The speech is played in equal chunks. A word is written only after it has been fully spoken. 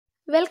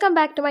Welcome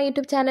back to my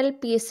YouTube channel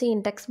PSC in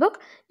text book.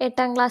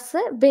 8ാം class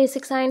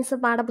basic science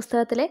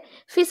പാഠപുസ്തകത്തിലെ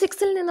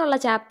ഫിസിക്സിൽ നിന്നുള്ള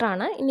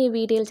ചാപ്റ്ററാണ് ഇനി ഈ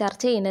വീഡിയോയിൽ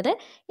ചർച്ച ചെയ്യുന്നത്.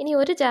 ഇനി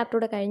ഒരു ചാപ്റ്റർ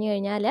കൂടെ കഴിഞ്ഞ്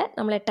കഴിഞ്ഞാൽ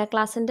നമ്മൾ 8ാം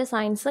ക്ലാസ്സിൻ്റെ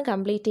സയൻസ്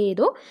കംപ്ലീറ്റ്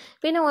ചെയ്തു.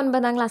 പിന്നെ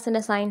 9ാം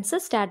ക്ലാസ്സിൻ്റെ സയൻസ്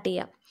സ്റ്റാർട്ട്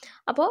ചെയ്യാം.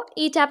 അപ്പോൾ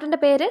ഈ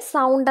ചാപ്റ്ററിൻ്റെ പേര്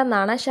സൗണ്ട്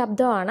എന്നാണ്,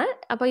 ശബ്ദമാണ്.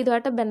 അപ്പോൾ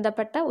ഇതുമായിട്ട്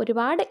ബന്ധപ്പെട്ട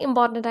ഒരുപാട്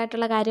ഇമ്പോർട്ടൻ്റ്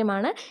ആയിട്ടുള്ള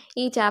കാര്യമാണ്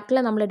ഈ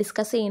ചാപ്റ്ററിൽ നമ്മൾ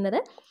ഡിസ്കസ് ചെയ്യുന്നത്.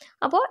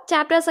 അപ്പോൾ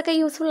ചാപ്റ്റേഴ്സൊക്കെ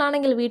യൂസ്ഫുൾ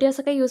ആണെങ്കിൽ,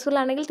 വീഡിയോസൊക്കെ യൂസ്ഫുൾ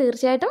ആണെങ്കിൽ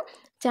തീർച്ചയായിട്ടും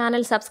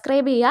ചാനൽ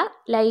സബ്സ്ക്രൈബ് ചെയ്യുക,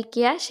 ലൈക്ക്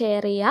ചെയ്യുക,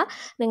 ഷെയർ ചെയ്യുക,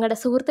 നിങ്ങളുടെ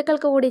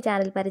സുഹൃത്തുക്കൾക്ക് കൂടി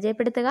ചാനൽ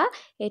പരിചയപ്പെടുത്തുക.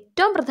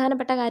 ഏറ്റവും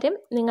പ്രധാനപ്പെട്ട കാര്യം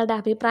നിങ്ങളുടെ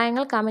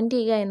അഭിപ്രായങ്ങൾ കമൻറ്റ്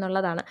ചെയ്യുക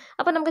എന്നുള്ളതാണ്.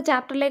 അപ്പോൾ നമുക്ക്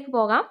ചാപ്റ്ററിലേക്ക്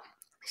പോകാം.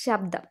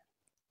 ശബ്ദം.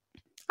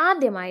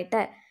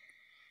 ആദ്യമായിട്ട്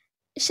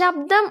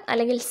ശബ്ദം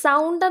അല്ലെങ്കിൽ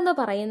സൗണ്ട് എന്ന്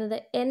പറയുന്നത്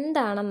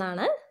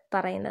എന്താണെന്നാണ്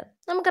പറയുന്നത്.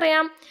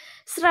 നമുക്കറിയാം,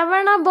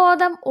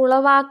 ശ്രവണബോധം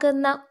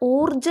ഉളവാക്കുന്ന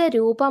ഊർജ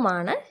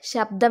രൂപമാണ്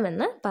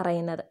ശബ്ദമെന്ന്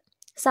പറയുന്നത്.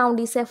 Sound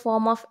is a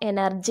form of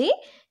energy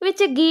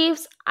which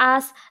gives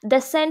us the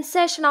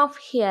sensation of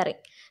hearing.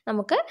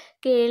 നമുക്ക്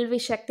കേൾവി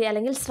ശക്തി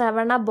അല്ലെങ്കിൽ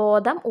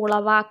ശ്രവണബോധം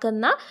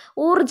ഉളവാക്കുന്ന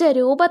ഊർജ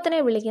രൂപത്തിനെ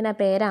വിളിക്കുന്ന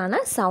പേരാണ്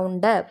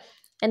സൗണ്ട്.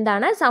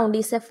 എന്താണ്? Sound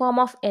is A form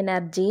of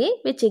energy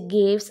which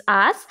gives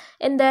as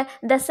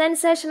the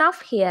sensation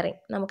of hearing.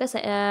 നമുക്ക്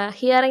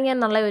ഹിയറിംഗ്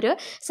എന്നുള്ള ഒരു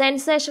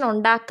സെൻസേഷൻ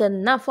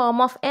ഉണ്ടാക്കുന്ന ഫോം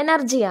ഓഫ്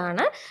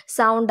എനർജിയാണ്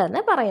സൗണ്ട്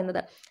എന്ന്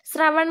പറയുന്നത്.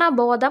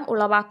 ശ്രവണബോധം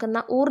ഉളവാക്കുന്ന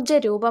ഊർജ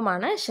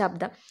രൂപമാണ്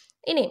ശബ്ദം.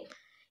 ഇനി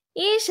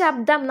ഈ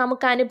ശബ്ദം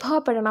നമുക്ക്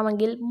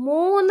അനുഭവപ്പെടണമെങ്കിൽ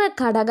 3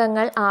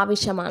 ഘടകങ്ങൾ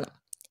ആവശ്യമാണ്.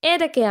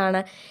 ഏതൊക്കെയാണ്?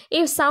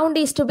 If sound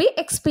is to B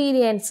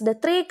experienced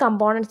 3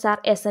 components are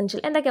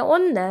essential. എന്തൊക്കെയാണ്?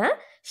 1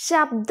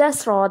 ശബ്ദ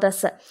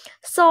സ്രോതസ്,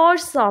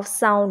 സോഴ്സ് ഓഫ്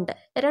സൗണ്ട്.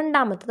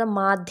 2ാമത്തത്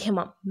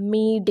മാധ്യമം,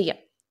 മീഡിയം.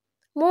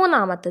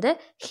 3ാമത്തത്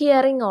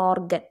ഹിയറിംഗ്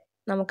ഓർഗൻ,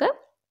 നമുക്ക്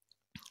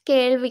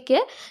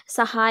കേൾവിക്ക്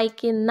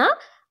സഹായിക്കുന്ന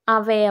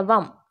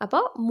അവയവം.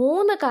 അപ്പോൾ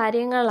 3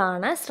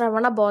 കാര്യങ്ങളാണ്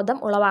ശ്രവണബോധം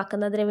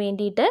ഉളവാക്കുന്നതിന്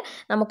വേണ്ടിയിട്ട്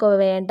നമുക്ക്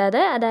വേണ്ടത്.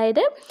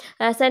 അതായത്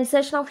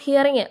സെൻസേഷൻ ഓഫ്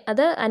ഹിയറിങ്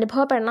അത്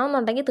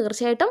അനുഭവപ്പെടണമെന്നുണ്ടെങ്കിൽ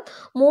തീർച്ചയായിട്ടും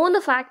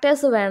 3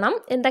 ഫാക്ടേഴ്സ് വേണം.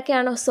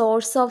 എന്തൊക്കെയാണ്?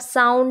 Source of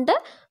sound,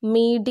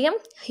 medium,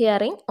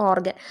 hearing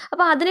organ.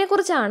 അപ്പോൾ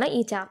അതിനെക്കുറിച്ചാണ്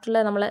ഈ ചാപ്റ്ററിൽ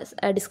നമ്മൾ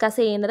ഡിസ്കസ്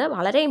ചെയ്യുന്നത്.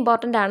 വളരെ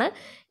ഇമ്പോർട്ടൻ്റ് ആണ്.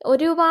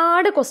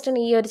 ഒരുപാട് ക്വസ്റ്റ്യൻ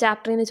ഈ ഒരു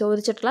ചാപ്റ്ററിൽ നിന്ന്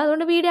ചോദിച്ചിട്ടുള്ളത്.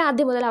 അതുകൊണ്ട് വീഡിയോ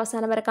ആദ്യം മുതൽ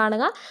അവസാനം വരെ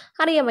കാണുക.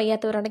 അറിയാൻ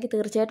വയ്യാത്തവരുണ്ടെങ്കിൽ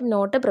തീർച്ചയായിട്ടും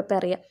നോട്ട്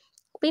പ്രിപ്പയർ ചെയ്യുക.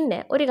 പിന്നെ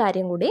ഒരു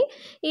കാര്യം കൂടി,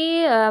 ഈ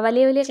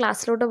വലിയ വലിയ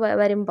ക്ലാസ്സിലോട്ട്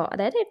വരുമ്പോൾ,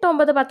 അതായത് 8,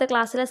 9, 10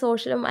 ക്ലാസ്സിലെ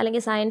സോഷ്യലും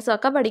അല്ലെങ്കിൽ സയൻസും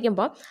ഒക്കെ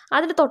പഠിക്കുമ്പോൾ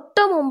അതിന്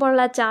തൊട്ട്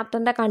മുമ്പുള്ള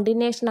ചാപ്റ്ററിൻ്റെ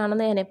കണ്ടിന്യൂഷൻ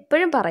ആണെന്ന് ഞാൻ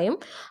എപ്പോഴും പറയും.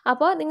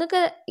 അപ്പോൾ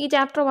നിങ്ങൾക്ക് ഈ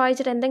ചാപ്റ്റർ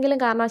വായിച്ചിട്ട് എന്തെങ്കിലും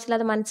കാരണവശാൽ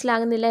അത്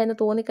മനസ്സിലാകുന്നില്ല എന്ന്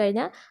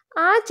തോന്നിക്കഴിഞ്ഞാൽ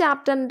ആ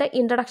ചാപ്റ്ററിൻ്റെ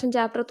ഇൻട്രൊഡക്ഷൻ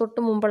ചാപ്റ്റർ തൊട്ട്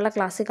മുമ്പുള്ള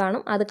ക്ലാസ്സിൽ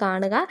കാണും, അത്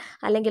കാണുക.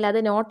 അല്ലെങ്കിൽ അത്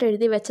നോട്ട്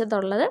എഴുതി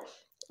വെച്ചതുള്ളത്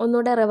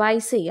ഒന്നുകൂടെ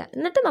റിവൈസ് ചെയ്യുക.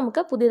 എന്നിട്ട്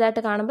നമുക്ക്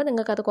പുതിയതായിട്ട് കാണുമ്പോൾ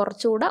നിങ്ങൾക്കത്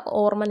കുറച്ചുകൂടെ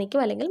ഓർമ്മ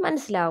നിൽക്കും അല്ലെങ്കിൽ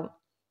മനസ്സിലാവും.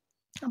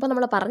 അപ്പോൾ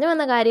നമ്മൾ പറഞ്ഞു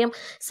വന്ന കാര്യം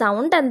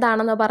സൗണ്ട്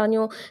എന്താണെന്ന്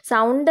പറഞ്ഞു.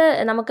 സൗണ്ട്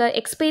നമുക്ക്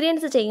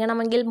എക്സ്പീരിയൻസ്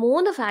ചെയ്യണമെങ്കിൽ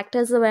 3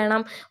 ഫാക്ടേഴ്സ്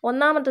വേണം.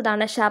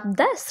 1ാമത്തേതാണ്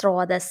ശബ്ദ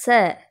സ്രോതസ്.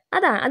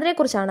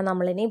 അതിനെക്കുറിച്ചാണ്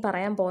നമ്മളിനി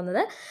പറയാൻ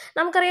പോകുന്നത്.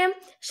 നമുക്കറിയാം,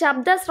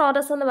 ശബ്ദ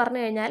സ്രോതസ് എന്ന്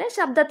പറഞ്ഞു കഴിഞ്ഞാൽ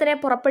ശബ്ദത്തിനെ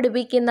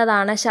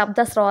പുറപ്പെടുവിക്കുന്നതാണ്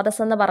ശബ്ദ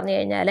സ്രോതസ് എന്ന് പറഞ്ഞു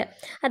കഴിഞ്ഞാൽ.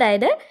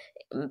 അതായത്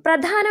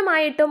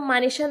പ്രധാനമായിട്ടും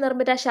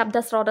മനുഷ്യനിർമ്മിത ശബ്ദ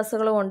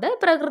സ്രോതസ്സുകളുമുണ്ട്,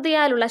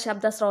 പ്രകൃതിയാലുള്ള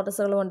ശബ്ദ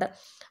സ്രോതസ്സുകളുമുണ്ട്.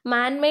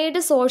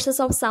 മാൻമെയ്ഡ്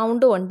സോഴ്സസ് ഓഫ്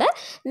സൗണ്ടും ഉണ്ട്,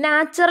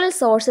 നാച്ചുറൽ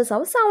സോഴ്സസ്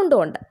ഓഫ്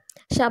സൗണ്ടും ഉണ്ട്.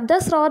 ശബ്ദ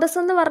സ്രോതസ്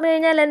എന്ന് പറഞ്ഞു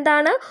കഴിഞ്ഞാൽ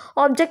എന്താണ്?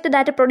 Object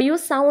that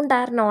produce sound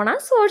R known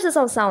as sources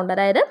of sound.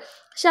 അതായത്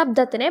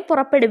ശബ്ദത്തിനെ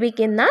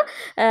പുറപ്പെടുവിക്കുന്ന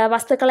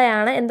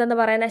വസ്തുക്കളെയാണ് എന്തെന്ന്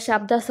പറയുന്നത്?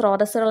 ശബ്ദ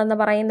സ്രോതസ്സുകൾ എന്ന്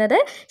പറയുന്നത്.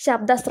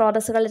 ശബ്ദ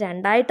സ്രോതസ്സുകൾ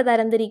 2ആയിട്ട്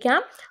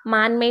തരംതിരിക്കാം.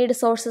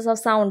 മാൻമെയ്ഡ് സോഴ്സസ്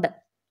ഓഫ് സൗണ്ട്,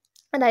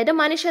 അതായത്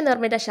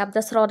മനുഷ്യനിർമ്മിത ശബ്ദ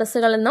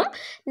സ്രോതസ്സുകളെന്നും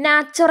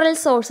നാച്ചുറൽ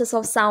സോഴ്സസ്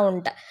ഓഫ്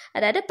സൗണ്ട്,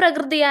 അതായത്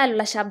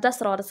പ്രകൃതിയാലുള്ള ശബ്ദ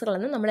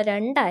സ്രോതസ്സുകളെന്നും നമ്മൾ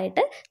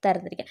 2ആയിട്ട്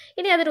തരംതിരിക്കാം.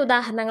 ഇനി അതിന്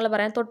ഉദാഹരണങ്ങൾ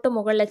പറയാം. തൊട്ട്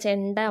മുകളിലെ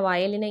ചെണ്ട,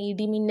 വയലിന്,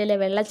 ഇടിമിന്നൽ,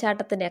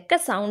 വെള്ളച്ചാട്ടത്തിൻ്റെ ഒക്കെ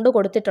സൗണ്ട്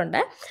കൊടുത്തിട്ടുണ്ട്.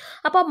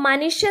 അപ്പോൾ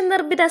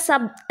മനുഷ്യനിർമ്മിത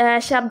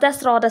ശബ്ദ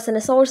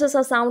സ്രോതസ്സിന്, സോഴ്സസ്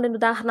ഓഫ് സൗണ്ടിന്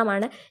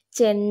ഉദാഹരണമാണ്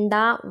ചെണ്ട,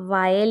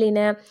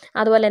 വയലിന്,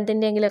 അതുപോലെ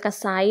എന്തിൻ്റെയെങ്കിലുമൊക്കെ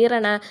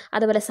സൈറണ്,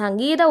 അതുപോലെ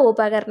സംഗീത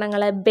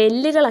ഉപകരണങ്ങൾ,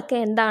 ബെല്ലുകളൊക്കെ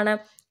എന്താണ്?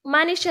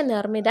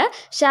 മനുഷ്യനിർമ്മിത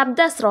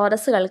ശബ്ദ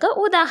സ്രോതസ്സുകൾക്ക്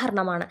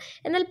ഉദാഹരണമാണ്.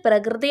 എന്നാൽ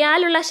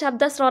പ്രകൃതിയാലുള്ള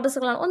ശബ്ദ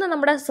സ്രോതസ്സുകളാണ് ഒന്ന്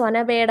നമ്മുടെ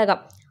സ്വനപേടകം,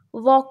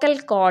 വോക്കൽ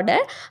കോഡ്,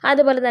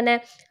 അതുപോലെ തന്നെ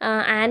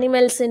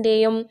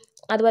ആനിമൽസിൻ്റെയും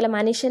അതുപോലെ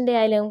മനുഷ്യൻ്റെ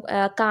ആയാലും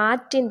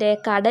കാറ്റിൻ്റെ,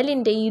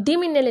 കടലിൻ്റെ,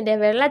 ഇടിമിന്നലിൻ്റെ,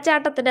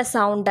 വെള്ളച്ചാട്ടത്തിൻ്റെ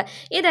സൗണ്ട്.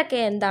 ഇതൊക്കെ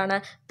എന്താണ്?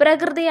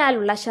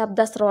 പ്രകൃതിയാലുള്ള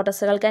ശബ്ദ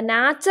സ്രോതസ്സുകൾക്ക്,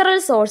 നാച്ചുറൽ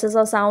സോഴ്സസ്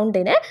ഓഫ്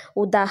സൗണ്ടിന്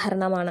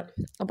ഉദാഹരണമാണ്.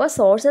 അപ്പോൾ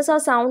സോഴ്സസ്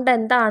ഓഫ് സൗണ്ട്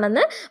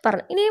എന്താണെന്ന്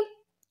പറഞ്ഞു. ഇനി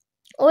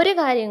ഒരു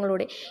കാര്യം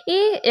കൂടി, ഈ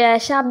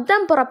ശബ്ദം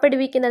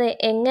പുറപ്പെടുവിക്കുന്നത്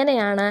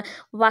എങ്ങനെയാണ്?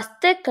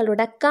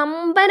 വസ്തുക്കളുടെ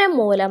കമ്പനം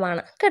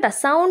മൂലമാണ് കേട്ടോ.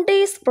 Sound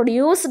is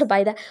produced by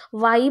the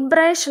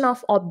vibration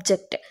of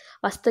object.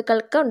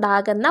 വസ്തുക്കൾക്ക്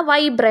ഉണ്ടാകുന്ന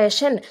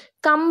വൈബ്രേഷൻ,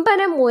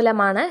 കമ്പനം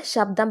മൂലമാണ്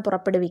ശബ്ദം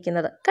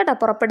പുറപ്പെടുവിക്കുന്നത് കേട്ടോ,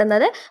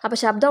 പുറപ്പെടുന്നത്. അപ്പോൾ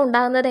ശബ്ദം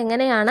ഉണ്ടാകുന്നത്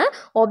എങ്ങനെയാണ്?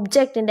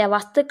 ഒബ്ജക്റ്റിൻ്റെ,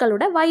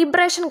 വസ്തുക്കളുടെ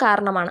വൈബ്രേഷൻ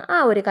കാരണമാണ്. ആ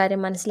ഒരു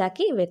കാര്യം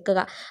മനസ്സിലാക്കി വെക്കുക.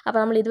 അപ്പോൾ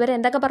നമ്മൾ ഇതുവരെ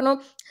എന്തൊക്കെ പറഞ്ഞു?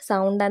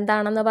 സൗണ്ട്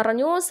എന്താണെന്ന്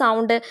പറഞ്ഞു.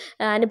 സൗണ്ട്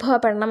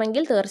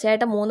അനുഭവപ്പെടണമെങ്കിൽ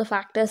തീർച്ചയായിട്ടും 3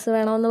 ഫാക്ടേഴ്സ്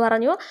വേണമെന്ന്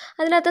പറഞ്ഞു.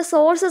 അതിനകത്ത്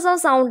സോഴ്സസ്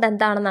ഓഫ് സൗണ്ട്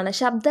എന്താണെന്നാണ്,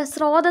 ശബ്ദ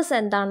സ്രോതസ്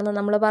എന്താണെന്ന്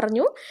നമ്മൾ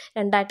പറഞ്ഞു.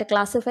 2ആയിട്ട്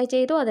ക്ലാസിഫൈ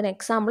ചെയ്തു. അതിന്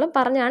എക്സാമ്പിളും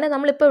പറഞ്ഞാണ്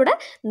നമ്മളിപ്പോൾ ഇവിടെ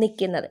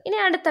നിൽക്കുന്നത്. ഇനി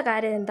അടുത്ത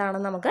കാര്യം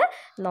എന്താണെന്ന് നമുക്ക്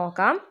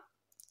നോക്കാം.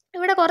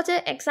 ഇവിടെ കുറച്ച്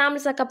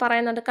എക്സാമ്പിൾസ് ഒക്കെ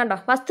പറയുന്നുണ്ട് കണ്ടോ.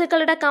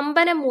 വസ്തുക്കളുടെ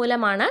കമ്പനം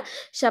മൂലമാണ്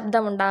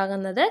ശബ്ദം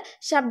ഉണ്ടാകുന്നത്.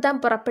 ശബ്ദം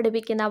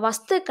പുറപ്പെടുവിക്കുന്ന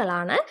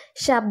വസ്തുക്കളാണ്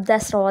ശബ്ദ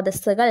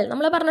സ്രോതസ്സുകൾ.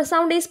 നമ്മൾ പറഞ്ഞ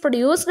sound is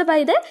produced by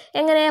the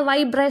എങ്ങനെ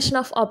വൈബ്രേഷൻ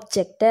ഓഫ്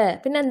ഒബ്ജക്റ്റ്.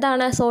 പിന്നെ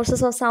എന്താണ്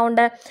sources of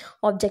sound?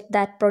 Object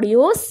that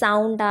produce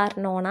sound R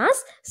known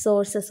as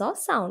sources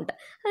of sound.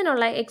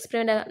 അതിനുള്ള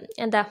എക്സ്പെരിമെൻ്റ്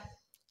എന്താ,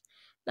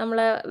 നമ്മൾ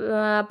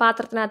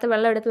പാത്രത്തിനകത്ത്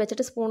വെള്ളം എടുത്ത്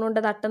വെച്ചിട്ട് സ്പൂൺ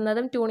കൊണ്ട്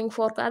തട്ടുന്നതും ട്യൂണിങ്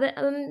ഫോർക്ക്,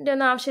 അതിൻ്റെ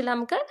ഒന്നും ആവശ്യമില്ല.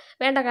 നമുക്ക്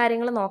വേണ്ട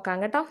കാര്യങ്ങൾ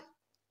നോക്കാം കേട്ടോ.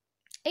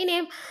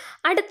 ഇനിയും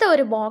അടുത്ത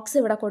ഒരു ബോക്സ്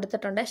ഇവിടെ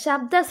കൊടുത്തിട്ടുണ്ട്.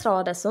 ശബ്ദ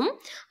സ്രോതസ്സും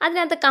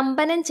അതിനകത്ത്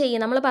കമ്പനം ചെയ്യും.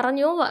 നമ്മൾ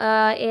പറഞ്ഞു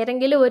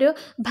ഏതെങ്കിലും ഒരു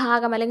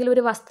ഭാഗം അല്ലെങ്കിൽ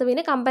ഒരു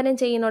വസ്തുവിന് കമ്പനം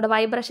ചെയ്യുന്നുണ്ട്,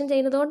 വൈബ്രേഷൻ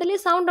ചെയ്യുന്നത് കൊണ്ടല്ലേ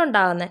സൗണ്ട്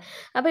ഉണ്ടാകുന്നത്.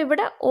 അപ്പോൾ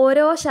ഇവിടെ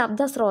ഓരോ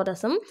ശബ്ദ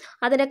സ്രോതസ്സും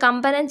അതിനെ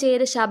കമ്പനം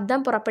ചെയ്ത്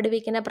ശബ്ദം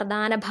പുറപ്പെടുവിക്കുന്ന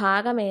പ്രധാന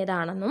ഭാഗം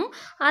ഏതാണെന്നും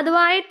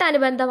അതുമായിട്ട്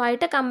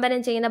അനുബന്ധമായിട്ട്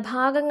കമ്പനം ചെയ്യുന്ന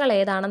ഭാഗങ്ങൾ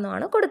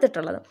ഏതാണെന്നുമാണ്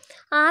കൊടുത്തിട്ടുള്ളത്.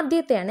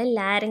 ആദ്യത്തെയാണ്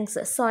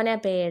ലാരിങ്സ്,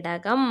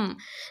 സ്വനപേടകം.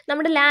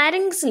 നമ്മുടെ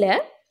ലാരിങ്സിൽ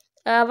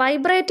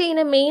വൈബ്രേറ്റ്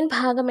ചെയ്യുന്ന മെയിൻ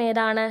ഭാഗം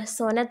ഏതാണ്?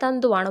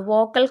 സ്വനതന്തുവാണ്,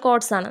 വോക്കൽ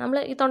കോഡ്സ് ആണ്. നമ്മൾ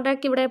ഈ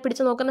തൊണ്ടയ്ക്ക് ഇവിടെ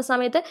പിടിച്ച് നോക്കുന്ന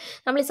സമയത്ത്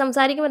നമ്മൾ ഈ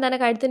സംസാരിക്കുമ്പോൾ തന്നെ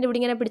കഴുത്തിൻ്റെ ഇവിടെ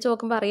ഇങ്ങനെ പിടിച്ച്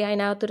നോക്കുമ്പോൾ അറിയാം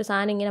അതിനകത്തൊരു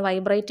സാധനം ഇങ്ങനെ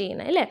വൈബ്രേറ്റ്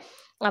ചെയ്യുന്നത് അല്ലേ.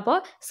 അപ്പോൾ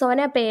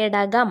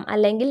സ്വനപേടകം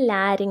അല്ലെങ്കിൽ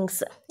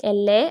ലാരിങ്സ്,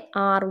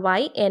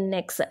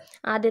 LARYNX.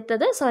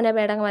 ആദ്യത്തേത്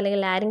സ്വനപേടകം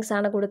അല്ലെങ്കിൽ ലാരിങ്സ്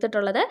ആണ്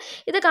കൊടുത്തിട്ടുള്ളത്.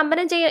 ഇത്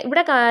കമ്പനം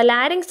ഇവിടെ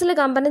ലാരിങ്സിൽ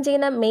കമ്പനം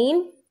ചെയ്യുന്ന മെയിൻ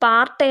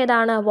പാർട്ട്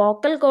ഏതാണ്?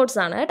 വോക്കൽ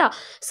കോഡ്സ് ആണ് കേട്ടോ,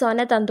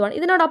 സ്വനതന്തുവാണ്.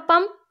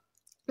 ഇതിനോടൊപ്പം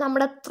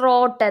നമ്മുടെ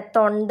ത്രോട്ട്,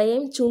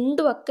 തൊണ്ടയും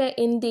ചുണ്ടും ഒക്കെ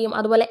എന്ത് ചെയ്യും?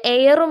 അതുപോലെ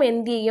എയറും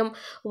എന്ത് ചെയ്യും?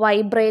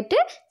 വൈബ്രേറ്റ്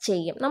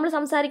ചെയ്യും. നമ്മൾ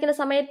സംസാരിക്കുന്ന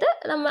സമയത്ത്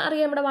നമ്മൾ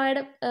അറിയാം, നമ്മുടെ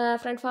വായുടെ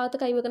ഫ്രണ്ട് ഭാഗത്ത്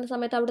കൈവെക്കുന്ന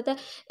സമയത്ത് അവിടുത്തെ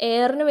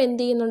എയറിനും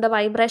എന്ത് ചെയ്യുന്നുണ്ട്?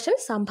 വൈബ്രേഷൻ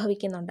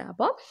സംഭവിക്കുന്നുണ്ട്.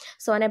 അപ്പോൾ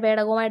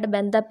സ്വനപേടകവുമായിട്ട്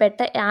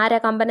ബന്ധപ്പെട്ട് ആരെ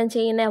കമ്പനം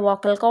ചെയ്യുന്ന?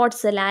 Vocal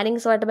cords.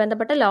 ലാരിങ്സുമായിട്ട്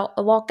ബന്ധപ്പെട്ട്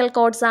വോക്കൽ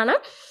കോഡ്സ് ആണ്.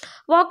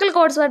 വോക്കൽ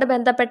കോഡ്സുമായിട്ട്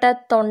ബന്ധപ്പെട്ട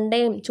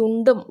തൊണ്ടയും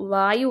ചുണ്ടും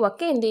വായുവും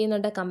ഒക്കെ എന്ത്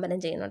ചെയ്യുന്നുണ്ട്? കമ്പനം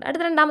ചെയ്യുന്നുണ്ട്.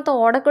 അടുത്ത രണ്ടാമത്തെ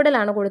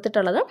ഓടക്കുഴലാണ്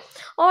കൊടുത്തിട്ടുള്ളത്.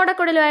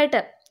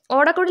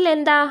 ഓടക്കുഴൽ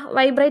എന്താ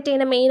വൈബ്രേറ്റ്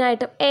ചെയ്യുന്ന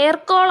മെയിനായിട്ട്?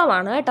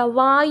 എയർകോളമാണ് കേട്ടോ,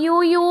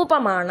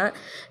 വായുയൂപമാണ്.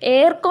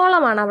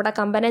 എയർകോളമാണ് അവിടെ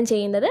കമ്പനം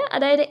ചെയ്യുന്നത്.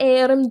 അതായത്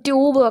എയറും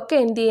ട്യൂബും ഒക്കെ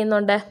എന്ത്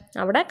ചെയ്യുന്നുണ്ട്?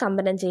 അവിടെ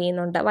കമ്പനം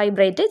ചെയ്യുന്നുണ്ട്,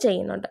 വൈബ്രേറ്റ്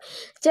ചെയ്യുന്നുണ്ട്.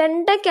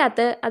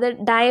 ചെണ്ടയ്ക്കകത്ത് അത്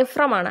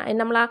ഡയഫ്രം ആണ്.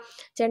 നമ്മൾ ആ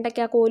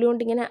ചെണ്ടയ്ക്ക് ആ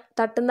കോലുകൊണ്ട് ഇങ്ങനെ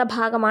തട്ടുന്ന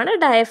ഭാഗമാണ്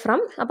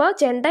ഡയഫ്രം. അപ്പോൾ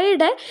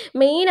ചെണ്ടയുടെ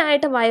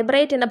മെയിനായിട്ട്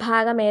വൈബ്രേറ്റ് ചെയ്യുന്ന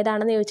ഭാഗം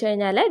ഏതാണെന്ന് ചോദിച്ചു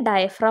കഴിഞ്ഞാൽ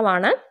ഡയഫ്രം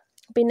ആണ്.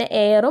 പിന്നെ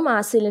എയറും ആ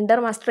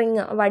സിലിണ്ടറും ആ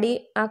സ്ട്രിങ് വടി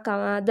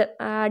അത്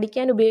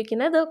അടിക്കാൻ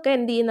ഉപയോഗിക്കുന്നത് ഇതൊക്കെ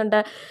എന്ത് ചെയ്യുന്നുണ്ട്?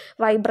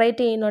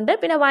 വൈബ്രേറ്റ് ചെയ്യുന്നുണ്ട്.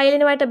 പിന്നെ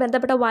വയലിനുമായിട്ട്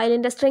ബന്ധപ്പെട്ട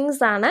വയലിൻ്റെ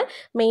സ്ട്രിങ്സ് ആണ്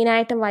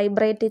മെയിനായിട്ട്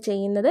വൈബ്രേറ്റ്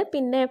ചെയ്യുന്നത്.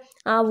 പിന്നെ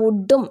ആ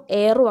വുഡും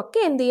എയറും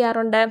ഒക്കെ എന്ത്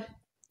ചെയ്യാറുണ്ട്?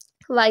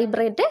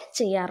 വൈബ്രേറ്റ്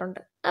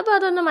ചെയ്യാറുണ്ട്. അപ്പോൾ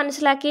അതൊന്ന്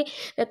മനസ്സിലാക്കി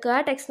വെക്കുക.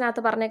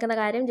 ടെക്സ്റ്റിനകത്ത് പറഞ്ഞേക്കുന്ന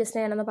കാര്യം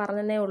ജസ്റ്റ് ഞാനൊന്ന്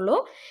പറഞ്ഞതേ ഉള്ളൂ.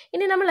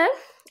 ഇനി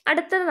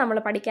അടുത്തത് നമ്മൾ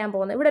പഠിക്കാൻ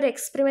പോകുന്നത്, ഇവിടെ ഒരു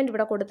എക്സ്പെരിമെൻറ്റ്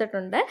ഇവിടെ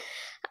കൊടുത്തിട്ടുണ്ട്.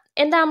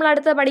 എന്താ നമ്മൾ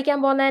അടുത്ത് പഠിക്കാൻ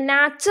പോകുന്നത്?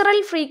 നാച്ചുറൽ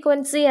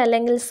ഫ്രീക്വൻസി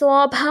അല്ലെങ്കിൽ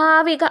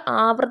സ്വാഭാവിക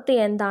ആവൃത്തി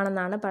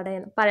എന്താണെന്നാണ്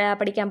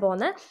പഠിക്കാൻ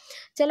പോകുന്നത്.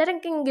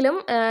 ചിലർക്കെങ്കിലും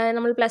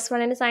നമ്മൾ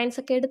 +1 സയൻസ്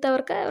ഒക്കെ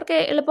അവർക്ക്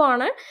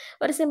എളുപ്പമാണ്.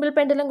 ഒരു സിമ്പിൾ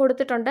പെൻഡുലം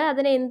കൊടുത്തിട്ടുണ്ട്.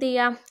 അതിനെ എന്ത്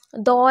ചെയ്യുക?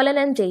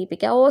 ദോലനം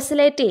ചെയ്യിപ്പിക്കുക,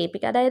 ഓസിലേറ്റ്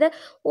ചെയ്യിപ്പിക്കുക. അതായത്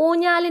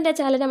ഊഞ്ഞാലിൻ്റെ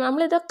ചലനം.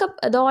 നമ്മളിതൊക്കെ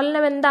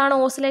ദോലനം എന്താണ്,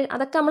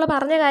 അതൊക്കെ നമ്മൾ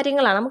പറഞ്ഞ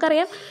കാര്യങ്ങളാണ്.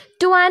 നമുക്കറിയാം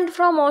ടു ആൻഡ്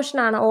ഫ്രോ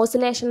മോഷനാണ്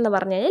ഓസിലേഷൻ എന്ന്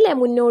പറഞ്ഞു കഴിഞ്ഞാൽ അല്ലേ,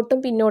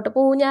 മുന്നോട്ടും പിന്നോട്ടും.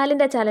 ഇപ്പോൾ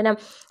ഊഞ്ഞാലിൻ്റെ ചലനം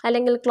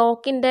അല്ലെങ്കിൽ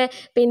ക്ലോക്കിൻ്റെ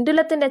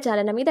പെൻഡുലത്തിൻ്റെ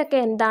ചലനം, ഇതൊക്കെ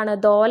എന്താണ്?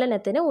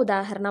 ദോലനത്തിന്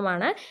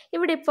ഉദാഹരണമാണ്.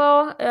 ഇവിടെ ഇപ്പോൾ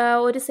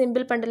ഒരു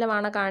സിമ്പിൾ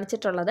പെൻഡുലമാണ്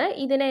കാണിച്ചിട്ടുള്ളത്.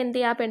 ഇതിനെ എന്ത്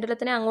ചെയ്യുക?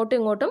 പെൻഡുലത്തിനെ അങ്ങോട്ടും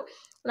ഇങ്ങോട്ടും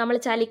നമ്മൾ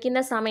ചലിക്കുന്ന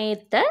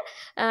സമയത്ത്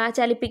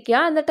ചലിപ്പിക്കുക,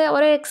 എന്നിട്ട്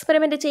ഓരോ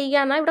എക്സ്പെരിമെൻറ്റ് ചെയ്യുക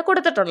എന്നാണ് ഇവിടെ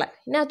കൊടുത്തിട്ടുള്ളത്.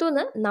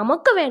 ഇതിനകത്തുനിന്ന്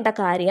നമുക്ക് വേണ്ട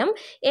കാര്യം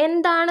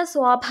എന്താണ്?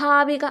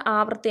 സ്വാഭാവിക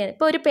ആവൃത്തി.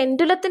 ഇപ്പോൾ ഒരു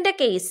പെൻഡുലത്തിൻ്റെ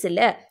കേസിൽ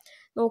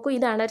നോക്കൂ,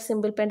 ഇതാണ് ഒരു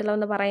സിമ്പിൾ പെൻഡുലം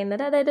എന്ന്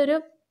പറയുന്നത്. അതായത്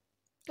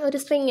ഒരു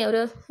സ്ട്രിങ്,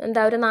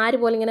 ഒരു നാര്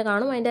പോലെ ഇങ്ങനെ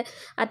കാണും. അതിൻ്റെ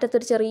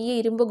അറ്റത്തൊരു ചെറിയ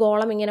ഇരുമ്പ്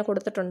ഗോളം ഇങ്ങനെ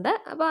കൊടുത്തിട്ടുണ്ട്.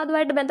 അപ്പോൾ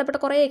അതുമായിട്ട് ബന്ധപ്പെട്ട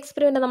കുറേ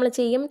എക്സ്പെരിമെൻറ്റ് നമ്മൾ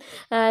ചെയ്യും.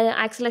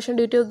 ആക്സിലേഷൻ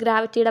ഡ്യൂ ടു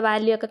ഗ്രാവിറ്റിയുടെ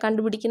വാല്യൂ ഒക്കെ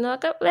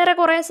കണ്ടുപിടിക്കുന്നതൊക്കെ വേറെ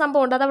കുറേ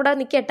സംഭവമുണ്ട്, അതവിടെ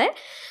നിൽക്കട്ടെ.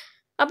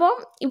 അപ്പോൾ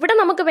ഇവിടെ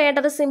നമുക്ക്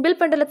വേണ്ടത് സിമ്പിൾ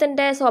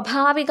പെൻഡുലത്തിൻ്റെ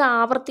സ്വാഭാവിക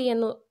ആവൃത്തി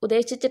എന്ന്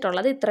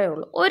ഉദ്ദേശിച്ചിട്ടുള്ളത് ഇത്രയേ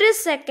ഉള്ളൂ. 1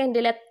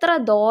 സെക്കൻഡിൽ എത്ര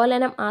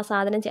ദോലനം ആ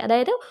സാധനം ചെയ്യും.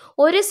 അതായത്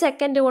 1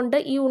 സെക്കൻഡ് കൊണ്ട്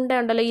ഈ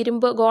ഉണ്ടല്ലോ,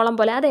 ഇരുമ്പ് ഗോളം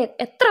പോലെ, അത്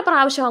എത്ര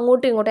പ്രാവശ്യം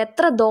അങ്ങോട്ടും ഇങ്ങോട്ടും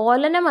എത്ര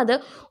ദോലനം അത്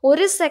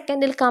 1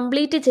 സെക്കൻഡിൽ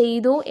കംപ്ലീറ്റ്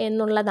ചെയ്തു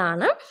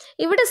എന്നുള്ളതാണ്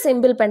ഇവിടെ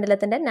സിമ്പിൾ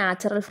പെൻഡുലത്തിൻ്റെ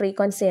നാച്ചുറൽ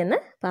ഫ്രീക്വൻസി എന്ന്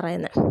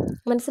പറയുന്നത്.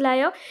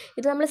 മനസ്സിലായോ?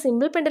 ഇത് നമ്മൾ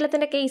സിമ്പിൾ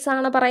പെൻഡുലത്തിൻ്റെ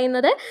കേസാണ്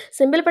പറയുന്നത്.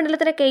 സിമ്പിൾ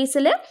പെൻഡുലത്തിൻ്റെ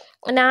കേസിൽ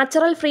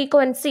നാച്ചുറൽ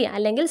ഫ്രീക്വൻസി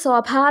അല്ലെങ്കിൽ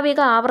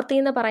സ്വാഭാവിക ആവൃത്തി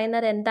എന്ന്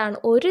പറയുന്നത് എന്താണ്?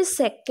 1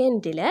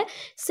 സെക്കൻഡിൽ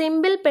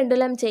സിമ്പിൾ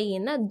പെൻഡുലം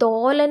ചെയ്യുന്ന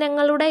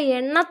ദോലനങ്ങളുടെ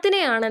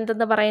എണ്ണത്തിനെയാണ്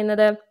എന്തെന്ന്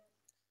പറയുന്നത്?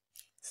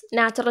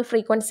 നാച്ചുറൽ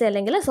ഫ്രീക്വൻസി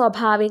അല്ലെങ്കിൽ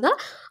സ്വാഭാവിക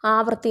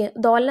ആവൃത്തി.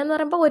 ദോലനം എന്ന്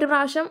പറയുമ്പോൾ ഒരു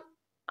പ്രാവശ്യം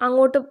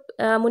അങ്ങോട്ട്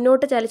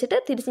മുന്നോട്ട് ചലിച്ചിട്ട്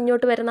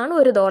തിരിച്ചിങ്ങോട്ട് വരുന്നതാണ്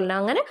ഒരു ദോലനം.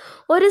 അങ്ങനെ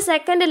ഒരു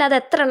സെക്കൻഡിൽ അത്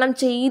എത്ര എണ്ണം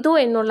ചെയ്തു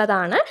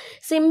എന്നുള്ളതാണ്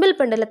സിമ്പിൾ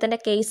പെൻഡുലത്തിൻ്റെ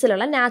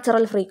കേസിലുള്ള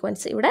നാച്ചുറൽ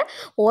ഫ്രീക്വൻസി. ഇവിടെ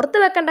ഓർത്ത്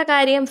വെക്കേണ്ട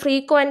കാര്യം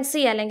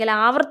ഫ്രീക്വൻസി അല്ലെങ്കിൽ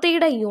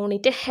ആവൃത്തിയുടെ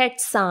യൂണിറ്റ്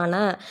ഹെഡ്സ്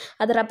ആണ്.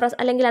 അത്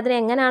അല്ലെങ്കിൽ അതിനെ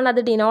എങ്ങനെയാണ്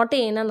അത് ഡിനോട്ട്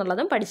ചെയ്യുന്നത്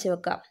എന്നുള്ളതും പഠിച്ചു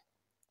വെക്കുക.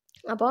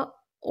 അപ്പോൾ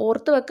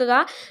ഓർത്ത് വെക്കുക,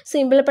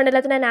 സിമ്പിൾ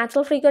പെൻഡുലത്തിൻ്റെ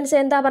നാച്ചുറൽ ഫ്രീക്വൻസി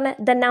എന്താ പറഞ്ഞത്?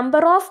 The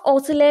number of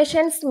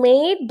oscillations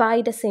made by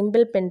the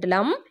simple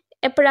pendulum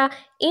എപ്പോഴാ?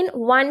 In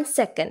 1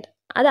 second.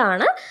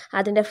 അതാണ്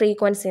അതിൻ്റെ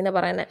ഫ്രീക്വൻസി എന്ന്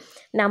പറയുന്നത്.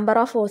 Number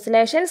of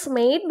oscillations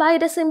made by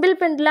the simple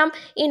pendulum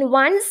in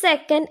 1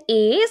 second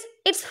is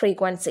it's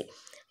frequency.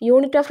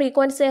 Unit of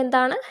frequency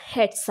എന്താണ്?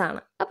 Heads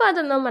ആണ്. അപ്പോൾ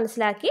അതൊന്നും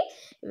മനസ്സിലാക്കി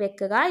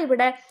വെക്കുക.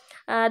 ഇവിടെ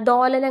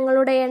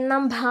ദോലനങ്ങളുടെ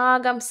എണ്ണം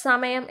ഭാഗം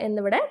സമയം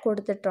എന്നിവിടെ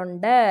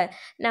കൊടുത്തിട്ടുണ്ട്.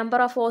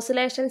 Number of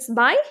oscillations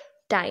by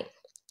time.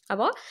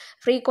 അപ്പോൾ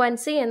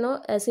ഫ്രീക്വൻസി എന്ന്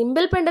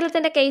സിമ്പിൾ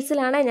പെൻഡുലത്തിൻ്റെ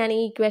കേസിലാണ് ഞാൻ ഈ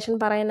ഇക്വേഷൻ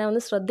പറയുന്നത്,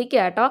 ഒന്ന്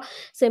ശ്രദ്ധിക്കുക കേട്ടോ.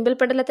 സിമ്പിൾ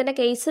പെൻഡുലത്തിൻ്റെ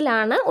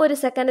കേസിലാണ് ഒരു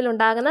സെക്കൻഡിൽ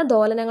ഉണ്ടാകുന്ന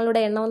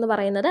ദോലനങ്ങളുടെ എണ്ണം എന്ന്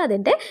പറയുന്നത്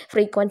അതിൻ്റെ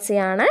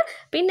ഫ്രീക്വൻസിയാണ്.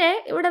 പിന്നെ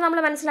ഇവിടെ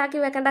നമ്മൾ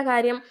മനസ്സിലാക്കി വെക്കേണ്ട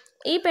കാര്യം,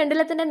 ഈ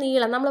പെൻഡുലത്തിൻ്റെ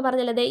നീളം നമ്മൾ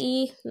പറഞ്ഞില്ലേ, ഈ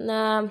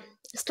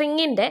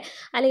സ്ട്രിങ്ങിൻ്റെ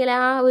അല്ലെങ്കിൽ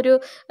ആ ഒരു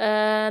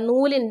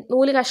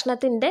നൂല്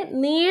കഷ്ണത്തിൻ്റെ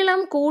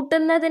നീളം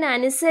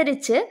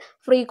കൂട്ടുന്നതിനനുസരിച്ച്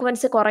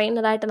ഫ്രീക്വൻസി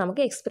കുറയുന്നതായിട്ട്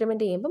നമുക്ക്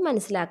എക്സ്പെരിമെൻ്റ് ചെയ്യുമ്പോൾ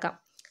മനസ്സിലാക്കാം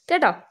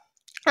കേട്ടോ.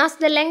 As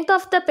the length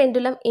of the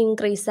pendulum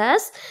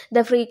increases,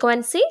 the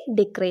frequency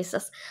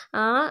decreases.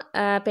 ആ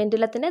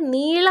പെൻഡുലത്തിൻ്റെ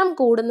നീളം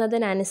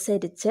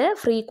കൂടുന്നതിനനുസരിച്ച്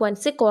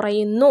ഫ്രീക്വൻസി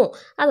കുറയുന്നു.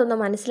 അതൊന്ന്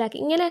മനസ്സിലാക്കി.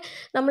 ഇങ്ങനെ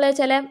നമ്മൾ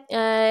ചില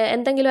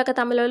എന്തെങ്കിലുമൊക്കെ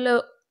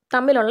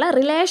തമ്മിലുള്ള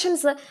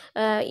റിലേഷൻസ്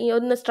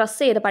ഒന്ന് സ്ട്രെസ്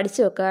ചെയ്ത്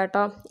പഠിച്ചു വെക്കുക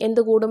കേട്ടോ. എന്ത്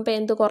കൂടുമ്പോൾ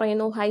എന്ത്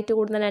കുറയുന്നു, ഹൈറ്റ്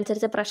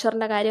കൂടുന്നതിനനുസരിച്ച്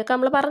പ്രഷറിൻ്റെ കാര്യമൊക്കെ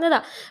നമ്മൾ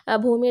പറഞ്ഞതാണ്.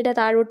 ഭൂമിയുടെ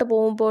താഴോട്ട്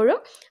പോകുമ്പോഴും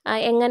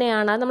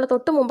എങ്ങനെയാണ് നമ്മൾ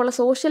തൊട്ട് മുമ്പുള്ള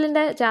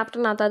സോഷ്യലിൻ്റെ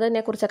ചാപ്റ്ററിനകത്ത്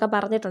അതിനെക്കുറിച്ചൊക്കെ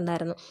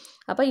പറഞ്ഞിട്ടുണ്ടായിരുന്നു.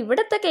 അപ്പോൾ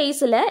ഇവിടുത്തെ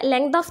കേസിൽ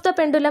length of the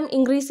pendulum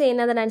increase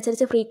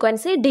ചെയ്യുന്നതിനനുസരിച്ച്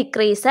frequency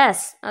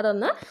decreases.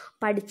 അതൊന്ന്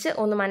പഠിച്ച്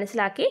ഒന്ന്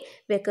മനസ്സിലാക്കി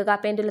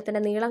വെക്കുക.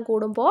 പെൻഡുലത്തിൻ്റെ നീളം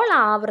കൂടുമ്പോൾ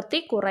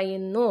ആവൃത്തി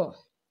കുറയുന്നു.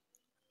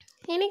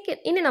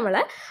 ഇനി നമ്മൾ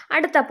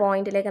അടുത്ത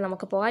പോയിന്റിലേക്ക്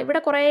നമുക്ക് പോകാം. ഇവിടെ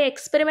കുറേ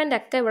എക്സ്പെരിമെൻ്റ്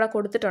ഒക്കെ ഇവിടെ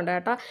കൊടുത്തിട്ടുണ്ട്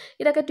കേട്ടോ.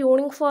 ഇതൊക്കെ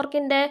ട്യൂണിംഗ്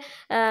ഫോർക്കിൻ്റെ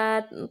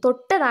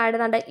തൊട്ട് താഴെ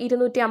കണ്ട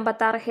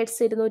 256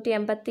 ഹെഡ്സ്,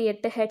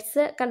 288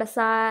 ഹെഡ്സ് കണ്ട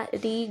സാ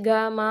രി ഗ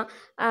മ.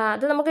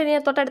 അത് നമുക്ക് ഇനി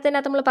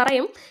തൊട്ടടുത്തതിനകത്ത് നമ്മൾ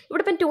പറയും.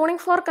 ഇവിടെ ഇപ്പം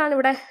ട്യൂണിംഗ് ഫോർക്കാണ്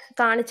ഇവിടെ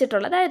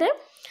കാണിച്ചിട്ടുള്ളത്. അതായത്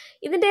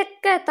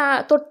ഇതിൻ്റെയൊക്കെ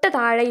തൊട്ട്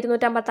താഴെ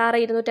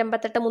 256,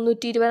 288,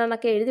 320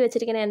 എന്നൊക്കെ എഴുതി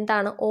വെച്ചിരിക്കുന്നത്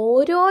എന്താണ്?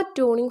 ഓരോ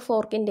ട്യൂണിംഗ്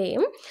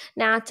ഫോർക്കിൻ്റെയും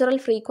നാച്ചുറൽ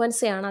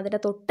ഫ്രീക്വൻസിയാണ് അതിൻ്റെ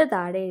തൊട്ട്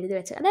താഴെ എഴുതി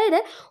വെച്ചത്. അതായത്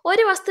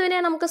ഒരു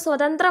വസ്തുവിനെ നമുക്ക്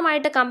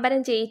സ്വതന്ത്രമായിട്ട്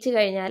കമ്പനം ചെയ്യിച്ചു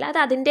കഴിഞ്ഞാൽ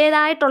അത്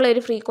അതിൻ്റേതായിട്ടുള്ള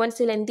ഒരു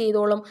ഫ്രീക്വൻസിയിൽ എന്ത്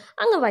ചെയ്തോളും?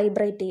 അങ്ങ്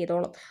വൈബ്രേറ്റ്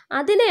ചെയ്തോളും.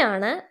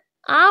 അതിനെയാണ്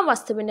ആ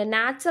വസ്തുവിൻ്റെ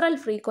നാച്ചുറൽ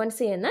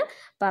ഫ്രീക്വൻസി എന്ന്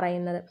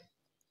പറയുന്നത്.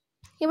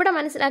 ഇവിടെ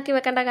മനസ്സിലാക്കി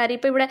വെക്കേണ്ട കാര്യം,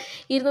 ഇപ്പോൾ ഇവിടെ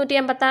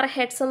 286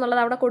 ഹെഡ്സ് എന്നുള്ളത്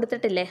അവിടെ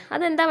കൊടുത്തിട്ടില്ലേ?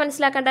 അതെന്താ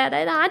മനസ്സിലാക്കേണ്ടത്?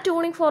 അതായത് ആ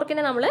ട്യൂണിംഗ്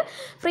ഫോർക്കിനെ നമ്മൾ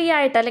ഫ്രീ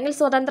ആയിട്ട് അല്ലെങ്കിൽ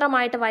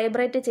സ്വതന്ത്രമായിട്ട്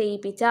വൈബ്രേറ്റ്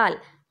ചെയ്യിപ്പിച്ചാൽ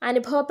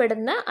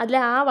അനുഭവപ്പെടുന്ന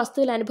ആ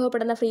വസ്തുവിൽ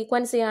അനുഭവപ്പെടുന്ന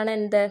ഫ്രീക്വൻസിയാണ്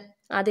എന്ത്?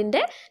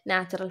 അതിൻ്റെ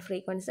നാച്ചുറൽ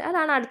ഫ്രീക്വൻസി.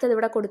 അതാണ് അടുത്തത്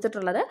ഇവിടെ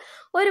കൊടുത്തിട്ടുള്ളത്.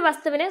 ഒരു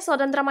വസ്തുവിനെ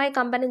സ്വതന്ത്രമായി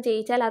കമ്പനം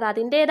ചെയ്യിച്ചാൽ അത്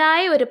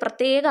അതിൻ്റേതായ ഒരു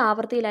പ്രത്യേക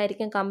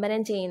ആവൃത്തിയിലായിരിക്കും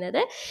കമ്പനം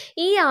ചെയ്യുന്നത്.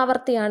 ഈ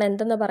ആവൃത്തിയാണ്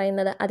എന്തെന്ന്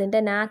പറയുന്നത്?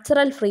 അതിൻ്റെ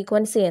നാച്ചുറൽ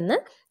ഫ്രീക്വൻസി എന്ന്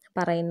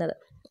പറയുന്നത്.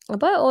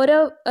 അപ്പോൾ ഓരോ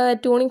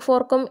ട്യൂണിംഗ്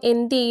ഫോർക്കും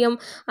എന്ത് ചെയ്യും?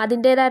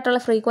 അതിൻ്റേതായിട്ടുള്ള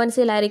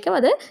ഫ്രീക്വൻസിയിലായിരിക്കും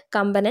അത്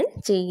കമ്പനം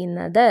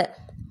ചെയ്യുന്നത്.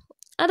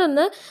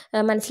 അതൊന്ന്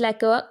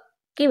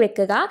മനസ്സിലാക്കി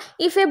വെക്കുക.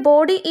 If A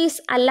body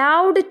is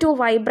allowed to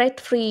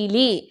vibrate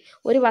freely,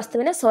 ഒരു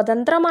വസ്തുവിനെ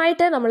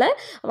സ്വതന്ത്രമായിട്ട് നമ്മൾ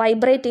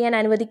വൈബ്രേറ്റ് ചെയ്യാൻ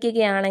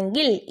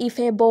അനുവദിക്കുകയാണെങ്കിൽ,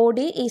 if A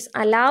body is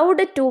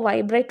allowed to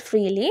vibrate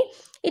freely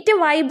it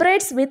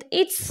vibrates with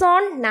its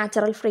on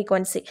natural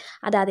frequency.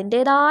 അത്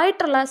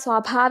അതിൻ്റേതായിട്ടുള്ള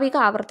സ്വാഭാവിക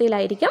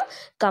ആവൃത്തിയിലായിരിക്കും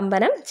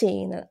കമ്പനം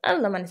ചെയ്യുന്നത്.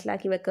 അതൊന്ന്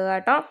മനസ്സിലാക്കി വെക്കുക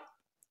കേട്ടോ.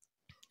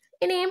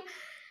 ഇനിയും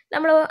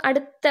നമ്മൾ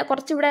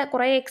കുറച്ചിവിടെ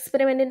കുറേ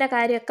എക്സ്പെരിമെൻറ്റിൻ്റെ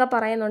കാര്യമൊക്കെ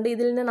പറയുന്നുണ്ട്.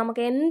 ഇതിൽ നിന്ന്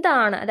നമുക്ക്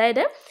എന്താണ്,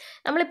 അതായത്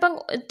നമ്മളിപ്പം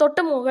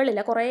തൊട്ട് മുകളിൽ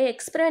കുറേ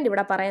എക്സ്പെരിമെൻ്റ്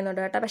ഇവിടെ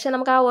പറയുന്നുണ്ട് കേട്ടോ. പക്ഷേ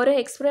നമുക്ക് ആ ഓരോ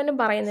എക്സ്പെരിമെൻറ്റും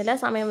പറയുന്നില്ല,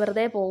 സമയം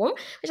വെറുതെ പോകും.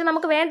 പക്ഷെ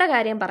നമുക്ക് വേണ്ട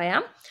കാര്യം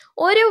പറയാം.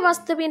 ഒരു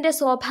വസ്തുവിൻ്റെ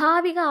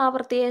സ്വാഭാവിക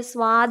ആവൃത്തിയെ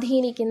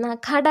സ്വാധീനിക്കുന്ന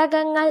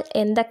ഘടകങ്ങൾ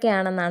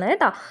എന്തൊക്കെയാണെന്നാണ്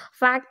കേട്ടോ.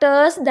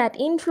 Factors that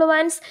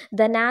influence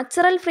the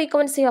natural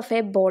frequency of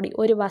A body.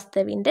 ഒരു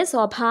വസ്തുവിൻ്റെ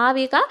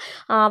സ്വാഭാവിക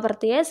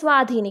ആവൃത്തിയെ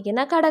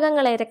സ്വാധീനിക്കുന്ന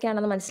ഘടകങ്ങൾ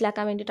ഏതൊക്കെയാണെന്ന്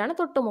മനസ്സിലാക്കാൻ വേണ്ടിയിട്ടാണ്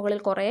തൊട്ട്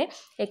മുകളിൽ കുറേ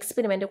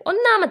എക്സ്പെരിമെൻറ്റ്.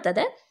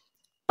 ഒന്നാമത്തത്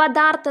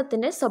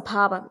പദാർത്ഥത്തിൻ്റെ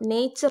സ്വഭാവം,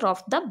 നേച്ചർ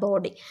ഓഫ് ദ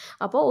ബോഡി.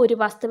 അപ്പോൾ ഒരു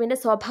വസ്തുവിൻ്റെ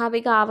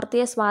സ്വാഭാവിക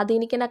ആവൃത്തിയെ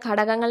സ്വാധീനിക്കുന്ന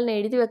ഘടകങ്ങളെന്ന്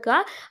എഴുതി വെക്കുക.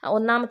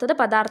 ഒന്നാമത്തത്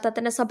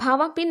പദാർത്ഥത്തിൻ്റെ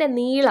സ്വഭാവം. പിന്നെ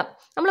നീളം.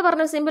 നമ്മൾ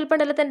പറഞ്ഞു സിമ്പിൾ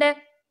പെൻഡുലത്തിൻ്റെ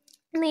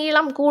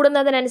നീളം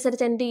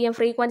കൂടുന്നതിനനുസരിച്ച് എന്ത് ചെയ്യും?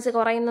 ഫ്രീക്വൻസി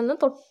കുറയുന്നെന്ന്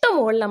തൊട്ട്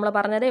മുകളിൽ നമ്മൾ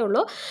പറഞ്ഞതേ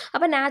ഉള്ളൂ.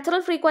 അപ്പോൾ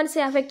നാച്ചുറൽ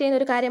ഫ്രീക്വൻസി അഫക്റ്റ്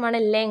ചെയ്യുന്ന ഒരു കാര്യമാണ്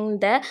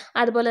ലെങ്ത്,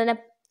 അതുപോലെ തന്നെ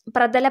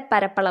പ്രതല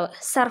പരപ്പളവ്,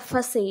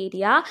 സർഫസ്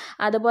ഏരിയ,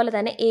 അതുപോലെ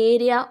തന്നെ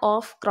ഏരിയ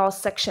ഓഫ്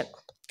ക്രോസ് സെക്ഷൻ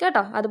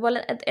കേട്ടോ. അതുപോലെ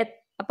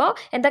അപ്പോൾ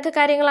എന്തൊക്കെ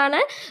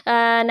കാര്യങ്ങളാണ്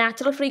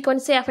നാച്ചുറൽ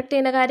ഫ്രീക്വൻസി അഫക്റ്റ്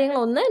ചെയ്യുന്ന കാര്യങ്ങൾ?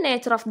 ഒന്ന്,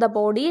 nature of the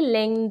body,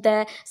 length,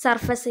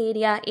 surface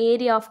area,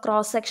 area of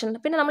cross section,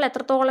 പിന്നെ നമ്മൾ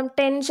എത്രത്തോളം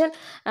ടെൻഷൻ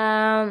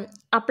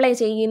അപ്ലൈ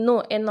ചെയ്യുന്നു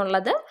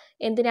എന്നുള്ളത്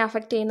എന്തിനെ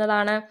അഫക്റ്റ്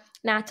ചെയ്യുന്നതാണ്?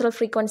 നാച്ചുറൽ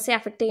ഫ്രീക്വൻസി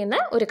അഫക്റ്റ് ചെയ്യുന്ന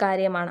ഒരു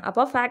കാര്യമാണ്.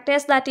 അപ്പോൾ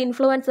factors that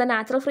influence the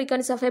natural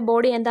frequency of A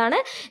body എന്താണ്?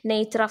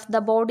 Nature of the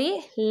body,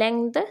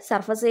 length,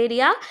 surface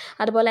area,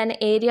 അതുപോലെ തന്നെ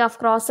area of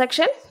cross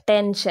section,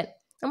 tension.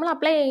 നമ്മൾ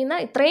അപ്ലൈ ചെയ്യുന്ന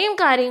ഇത്രയും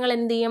കാര്യങ്ങൾ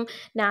എന്ത് ചെയ്യും?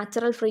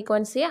 നാച്ചുറൽ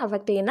ഫ്രീക്വൻസിയെ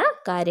അഫക്റ്റ് ചെയ്യുന്ന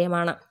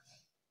കാര്യമാണ്.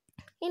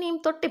 ഇനിയും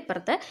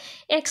തൊട്ടിപ്പുറത്ത്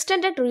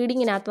എക്സ്റ്റെൻഡഡ്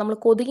റീഡിങ്ങിനകത്ത് നമ്മൾ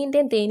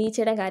കൊതുകിൻ്റെയും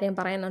തേനീച്ചയുടെയും കാര്യം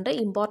പറയുന്നുണ്ട്.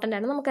 ഇമ്പോർട്ടൻ്റ്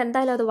ആണ്, നമുക്ക്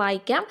എന്തായാലും അത്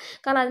വായിക്കാം.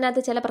 കാരണം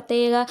അതിനകത്ത് ചില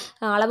പ്രത്യേക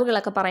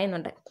അളവുകളൊക്കെ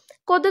പറയുന്നുണ്ട്.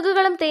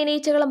 കൊതുകുകളും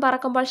തേനീച്ചകളും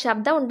പറക്കുമ്പോൾ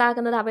ശബ്ദം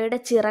ഉണ്ടാക്കുന്നത് അവയുടെ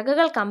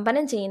ചിറകുകൾ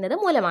കമ്പനം ചെയ്യുന്നത്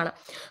മൂലമാണ്.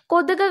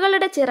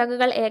 കൊതുകുകളുടെ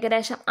ചിറകുകൾ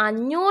ഏകദേശം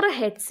 500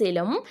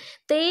 ഹെർട്സിലും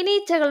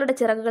തേനീച്ചകളുടെ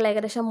ചിറകുകൾ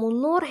ഏകദേശം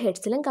 300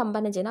 ഹെർട്സിലും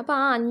കമ്പനം ചെയ്യുന്നു. അപ്പോൾ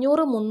ആ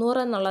 500,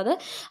 300 എന്നുള്ളത്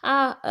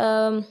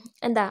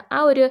ആ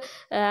ഒരു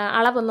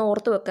അളവൊന്ന്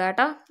ഓർത്ത് വെക്കുക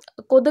കേട്ടോ.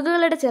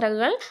 കൊതുകുകളുടെ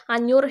ചിറകുകൾ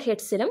 500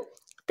 ഹെർട്സിലും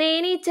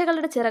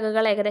തേനീച്ചകളുടെ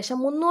ചിറകുകൾ ഏകദേശം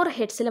 300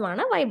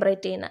 ഹെർട്സിലുമാണ്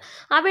വൈബ്രേറ്റ് ചെയ്യുന്നത്.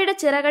 അവയുടെ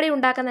ചിറകടി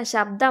ഉണ്ടാക്കുന്ന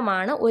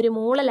ശബ്ദമാണ് ഒരു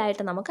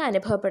മൂളലായിട്ട് നമുക്ക്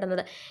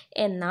അനുഭവപ്പെടുന്നത്.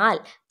 എന്നാൽ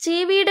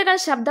ചീവീടുകൾ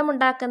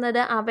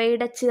ശബ്ദമുണ്ടാക്കുന്നത്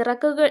അവയുടെ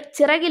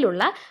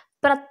ചിറകിലുള്ള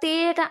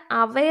പ്രത്യേക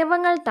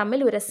അവയവങ്ങൾ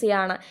തമ്മിൽ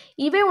ഉരസിയാണ്.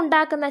 ഇവ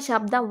ഉണ്ടാക്കുന്ന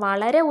ശബ്ദം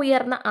വളരെ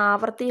ഉയർന്ന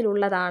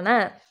ആവൃത്തിയിലുള്ളതാണ്.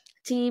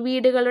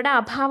 ചീവീടുകളുടെ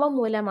അഭാവം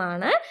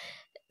മൂലമാണ്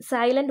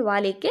സൈലൻറ്റ്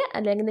വാലിക്ക്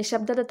അല്ലെങ്കിൽ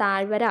നിശബ്ദത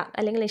താഴ്വര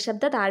അല്ലെങ്കിൽ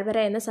നിശബ്ദ താഴ്വര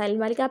എന്ന്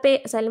സൈലൻറ്റ്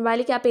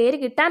വാലിക്ക് ആ പേര്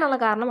കിട്ടാനുള്ള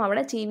കാരണം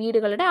അവിടെ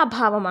ചീവീടുകളുടെ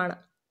അഭാവമാണ്.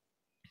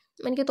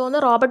 എനിക്ക്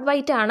തോന്നുന്നു റോബർട്ട്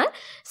വൈറ്റ് ആണ്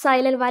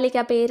സൈലൻറ്റ് വാലിക്ക്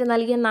ആ പേര്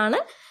നൽകിയെന്നാണ്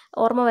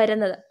ഓർമ്മ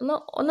വരുന്നത്.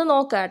 ഒന്ന്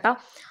നോക്കുക കേട്ടോ.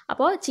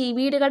 അപ്പോൾ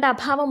ചീവീടുകളുടെ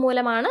അഭാവം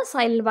മൂലമാണ്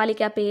സൈലൻറ്റ്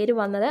വാലിക്ക് ആ പേര്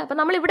വന്നത്. അപ്പോൾ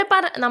നമ്മളിവിടെ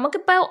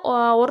നമുക്കിപ്പോൾ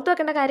ഓർത്തു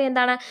വെക്കേണ്ട കാര്യം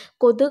എന്താണ്?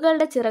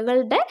 കൊതുകുകളുടെ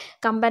ചിറകുകളുടെ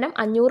കമ്പനം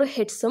 500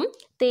 ഹെർട്സും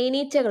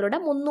തേനീച്ചകളുടെ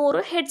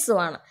 300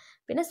 ഹെർട്സുമാണ്.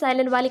 പിന്നെ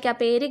സൈലൻറ്റ് വാലിക്ക് ആ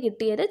പേര്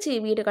കിട്ടിയത്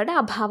ചീവീടുകളുടെ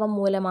അഭാവം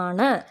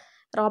മൂലമാണ്.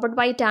 റോബർട്ട്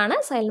വൈറ്റ് ആണ്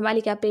സൈലൻറ്റ്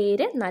വാലിക്ക് ആ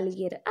പേര്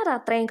നൽകിയത്. അത്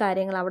അത്രയും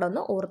കാര്യങ്ങൾ അവിടെ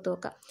ഒന്ന് ഓർത്തു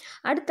വെക്കുക.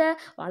 അടുത്ത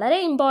വളരെ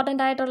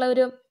ഇമ്പോർട്ടൻ്റ്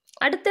ആയിട്ടുള്ള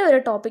അടുത്ത ഒരു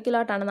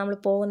ടോപ്പിക്കിലോട്ടാണ് നമ്മൾ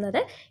പോകുന്നത്.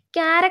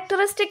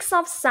 Characteristics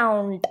of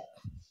sound.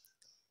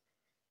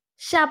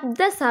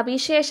 ശബ്ദ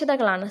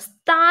സവിശേഷതകളാണ്.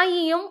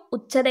 സ്ഥായിയും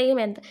ഉച്ചതയും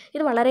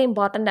ഇത് വളരെ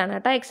ഇമ്പോർട്ടൻ്റ് ആണ്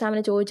കേട്ടോ.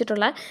 എക്സാമിന്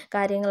ചോദിച്ചിട്ടുള്ള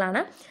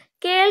കാര്യങ്ങളാണ്.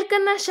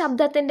 കേൾക്കുന്ന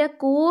ശബ്ദത്തിൻ്റെ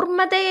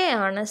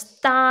കൂർമ്മതയെയാണ്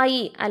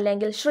സ്ഥായി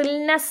അല്ലെങ്കിൽ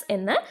ഷ്രിൽനെസ്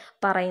എന്ന്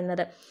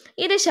പറയുന്നത്.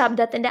 ഇത്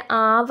ശബ്ദത്തിൻ്റെ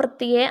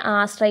ആവൃത്തിയെ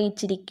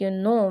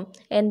ആശ്രയിച്ചിരിക്കുന്നു.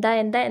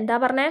 എന്താ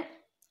പറഞ്ഞേ?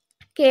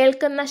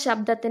 കേൾക്കുന്ന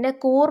ശബ്ദത്തിൻ്റെ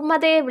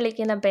കൂർമ്മതയെ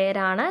വിളിക്കുന്ന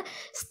പേരാണ്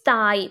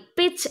സ്ഥായി,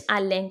 പിച്ച്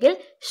അല്ലെങ്കിൽ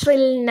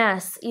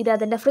ഷ്രിൽനെസ്. ഇത്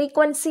അതിൻ്റെ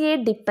ഫ്രീക്വൻസിയെ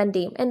ഡിപ്പെൻഡ്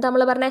ചെയ്യും. എന്താ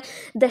നമ്മൾ പറഞ്ഞത്?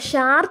 The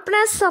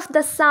sharpness of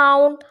the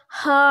sound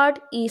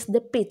heard is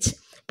the pitch.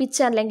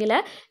 Pitch അല്ലെങ്കിൽ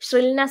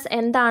ഷ്രിൽനെസ്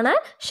എന്താണ്?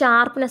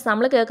 ഷാർപ്നെസ്.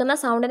 നമ്മൾ കേൾക്കുന്ന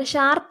സൗണ്ടിൻ്റെ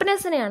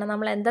ഷാർപ്നെസ്സിനെയാണ്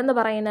നമ്മൾ എന്തെന്ന്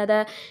പറയുന്നത്?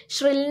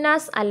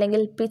 ഷ്രിൽനെസ്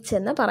അല്ലെങ്കിൽ പിച്ച്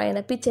എന്ന്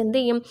പറയുന്നത്. പിച്ച് എന്ത്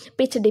ചെയ്യും?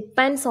 Pitch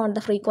depends on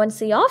the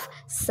frequency of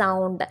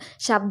sound.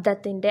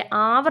 ശബ്ദത്തിൻ്റെ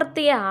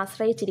ആവൃത്തിയെ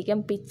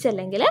ആശ്രയിച്ചിരിക്കും പിച്ച്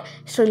അല്ലെങ്കിൽ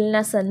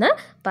ഷ്രിൽനെസ് എന്ന്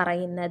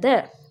പറയുന്നത്.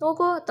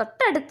 നോക്കൂ,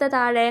 തൊട്ടടുത്ത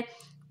താഴെ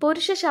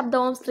പുരുഷ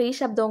ശബ്ദവും സ്ത്രീ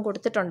ശബ്ദവും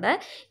കൊടുത്തിട്ടുണ്ട്.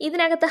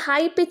 ഇതിനകത്ത്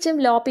ഹൈ പിച്ചും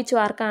ലോ പിച്ചും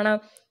ആർക്കാണ്?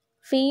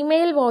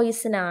 ഫീമെയിൽ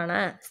വോയിസിനാണ്.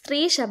 സ്ത്രീ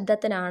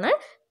ശബ്ദത്തിനാണ്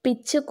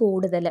പിച്ച്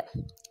കൂടുതൽ.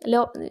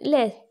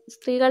 ഇല്ലേ?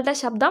 സ്ത്രീകളുടെ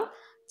ശബ്ദം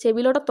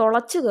ചെവിയിലൂടെ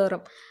തുളച്ചു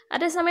കയറും.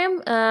 അതേസമയം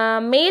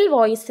മെയിൽ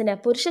വോയിസിന്,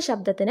 പുരുഷ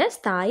ശബ്ദത്തിന്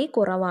സ്ഥായി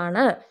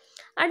കുറവാണ്.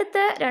 അടുത്ത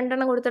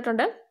 2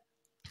 കൊടുത്തിട്ടുണ്ട്.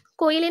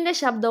 കുയിലിൻ്റെ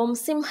ശബ്ദവും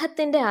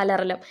സിംഹത്തിൻ്റെ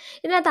അലറലും.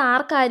 ഇതിനകത്ത്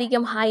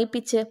ആർക്കായിരിക്കും ഹൈ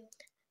പിച്ച്?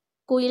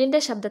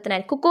 കുയിലിൻ്റെ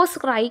ശബ്ദത്തിനായിരിക്കും.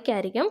 കുക്കോസ്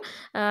ക്രൈക്കായിരിക്കും.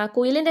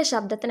 കുയിലിൻ്റെ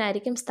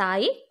ശബ്ദത്തിനായിരിക്കും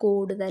സ്ഥായി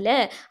കൂടുതൽ.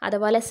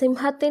 അതുപോലെ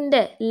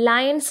സിംഹത്തിൻ്റെ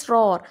ലയൺസ്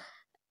റോർ,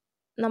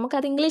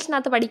 നമുക്കത്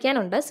ഇംഗ്ലീഷിനകത്ത്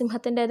പഠിക്കാനുണ്ട്.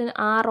 സിംഹത്തിൻ്റെ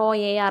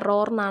ROAR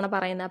റോർ എന്നാണ്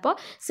പറയുന്നത്. അപ്പോൾ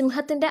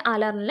സിംഹത്തിൻ്റെ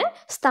അലറിൽ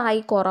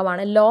സ്ഥായി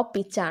കുറവാണ്, ലോ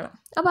പിച്ചാണ്.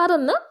 അപ്പോൾ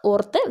അതൊന്ന്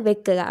ഓർത്ത്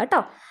വെക്കുക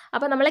കേട്ടോ.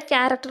 അപ്പോൾ നമ്മൾ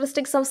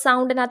ക്യാരക്ടറിസ്റ്റിക്സ് ഓഫ്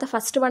സൗണ്ടിനകത്ത്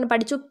ഫസ്റ്റ് 1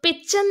 പഠിച്ചു.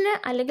 പിച്ചെന്ന്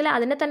അല്ലെങ്കിൽ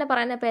അതിനെ തന്നെ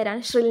പറയുന്ന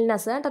പേരാണ്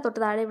ഷ്രിൽനെസ് കേട്ടോ. തൊട്ട്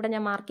താഴെ ഇവിടെ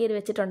ഞാൻ മാർക്ക് ചെയ്ത്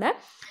വെച്ചിട്ടുണ്ട്.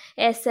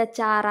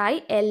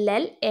 SHRILLNES,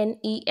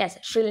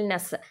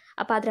 ഷ്രിൽനെസ്.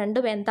 അപ്പോൾ അത്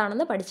രണ്ടും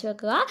എന്താണെന്ന് പഠിച്ചു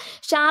വെക്കുക.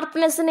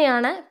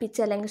 ഷാർപ്നെസ്സിനെയാണ്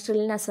പിച്ച് അല്ലെങ്കിൽ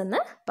ഷ്രിൽനെസ്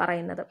എന്ന്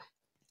പറയുന്നത്.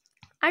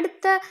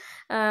 അടുത്ത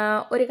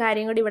ഒരു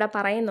കാര്യം കൂടി ഇവിടെ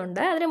പറയുന്നുണ്ട്.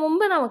 അതിന്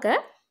മുമ്പ് നമുക്ക്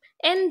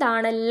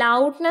എന്താണ്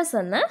ലൗഡ്നെസ്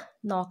എന്ന്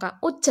നോക്കാം.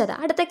 ഉച്ചത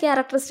അടുത്ത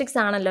ക്യാരക്ടറിസ്റ്റിക്സ്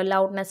ആണല്ലോ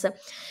ലൗഡ്നെസ്.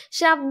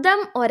 ശബ്ദം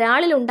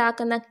ഒരാളിൽ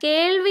ഉണ്ടാക്കുന്ന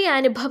കേൾവി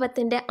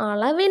അനുഭവത്തിൻ്റെ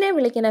അളവിനെ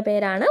വിളിക്കുന്ന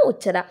പേരാണ്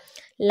ഉച്ചത.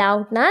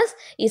 Loudness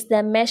is the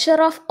measure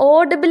of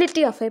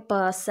audibility of A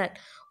person.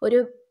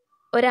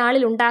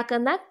 ഒരാളിൽ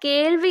ഉണ്ടാക്കുന്ന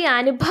കേൾവി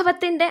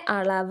അനുഭവത്തിൻ്റെ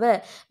അളവ്,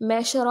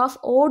 measure of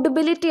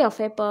audibility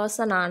of A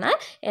person ആണ്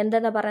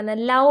എന്തെന്ന്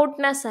പറയുന്നത്?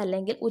 ലൗഡ്നെസ്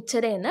അല്ലെങ്കിൽ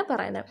ഉച്ചത എന്ന്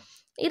പറയുന്നത്.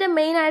 ഇത്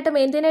മെയിനായിട്ടും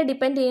എന്തിനെ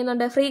ഡിപ്പെൻഡ്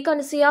ചെയ്യുന്നുണ്ട്?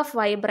 ഫ്രീക്വൻസി ഓഫ്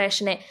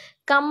വൈബ്രേഷനെ,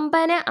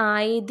 കമ്പന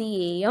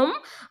ആയതിയെയും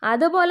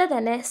അതുപോലെ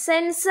തന്നെ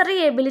sensory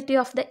ability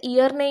of the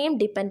ഇയറിനെയും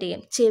depend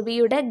ചെയ്യും.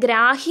 ചെവിയുടെ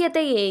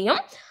ഗ്രാഹ്യതയെയും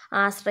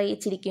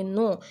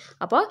ആശ്രയിച്ചിരിക്കുന്നു.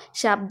 അപ്പോൾ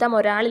ശബ്ദം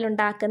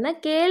ഒരാളിലുണ്ടാക്കുന്ന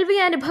കേൾവി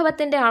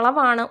അനുഭവത്തിൻ്റെ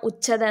അളവാണ്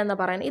ഉച്ചത എന്ന്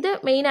പറയുന്നത്. ഇത്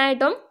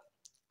മെയിനായിട്ടും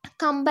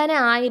കമ്പന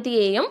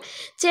ആയതിയെയും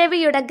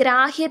ചെവിയുടെ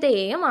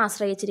ഗ്രാഹ്യതയെയും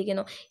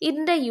ആശ്രയിച്ചിരിക്കുന്നു.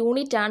 ഇതിൻ്റെ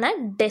യൂണിറ്റാണ്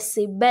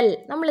ഡെസിബൽ.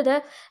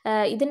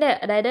 ഇതിൻ്റെ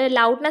അതായത്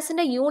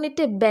ലൗഡ്നെസ്സിൻ്റെ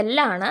യൂണിറ്റ്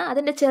ബെല്ലാണ്.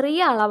 അതിൻ്റെ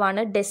ചെറിയ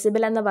അളവാണ്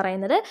ഡെസിബൽ എന്ന്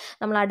പറയുന്നത്.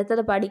 നമ്മൾ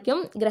അടുത്തത് പഠിക്കും.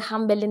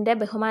 ഗ്രഹാം ബെല്ലിൻ്റെ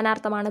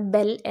ബഹുമാനാർത്ഥമാണ്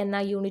ബെൽ എന്ന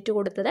യൂണിറ്റ്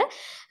കൊടുത്തത്.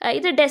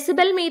 ഇത്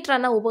ഡെസിബൽ മീറ്റർ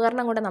എന്ന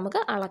ഉപകരണം കൊണ്ട്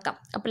നമുക്ക് അളക്കാം.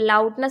 അപ്പോൾ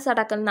ലൗഡ്നെസ്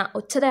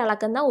ഉച്ചത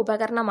അളക്കുന്ന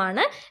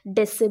ഉപകരണമാണ്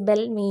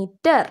ഡെസിബൽ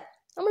മീറ്റർ.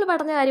 നമ്മൾ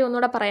പറഞ്ഞ കാര്യം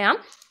ഒന്നുകൂടെ പറയാം.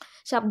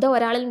 ശബ്ദം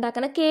ഒരാളിൽ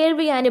ഉണ്ടാക്കുന്ന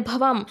കേൾവി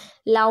അനുഭവം.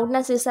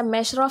 Loudness is A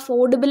measure of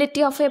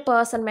audibility of A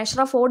person. Measure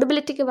of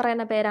ഓഡിബിലിറ്റിക്ക്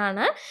പറയുന്ന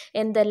പേരാണ്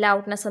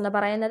ലൗഡ്നെസ് എന്ന്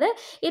പറയുന്നത്.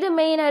 ഇത്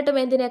മെയിനായിട്ടും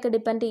എന്തിനെയൊക്കെ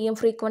ഡിപ്പെൻഡ് ചെയ്യും?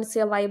 ഫ്രീക്വൻസി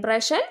ഓഫ്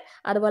വൈബ്രേഷൻ,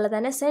 അതുപോലെ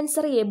തന്നെ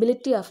sensory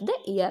ability of the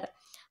year.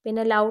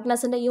 പിന്നെ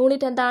ലൗഡ്നെസ്സിൻ്റെ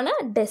യൂണിറ്റ് എന്താണ്?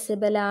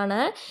 ഡെസിബലാണ്.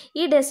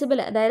 ഈ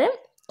ഡെസിബൽ അതായത്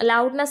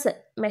loudness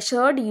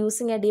measured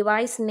using A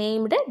device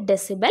named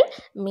decibel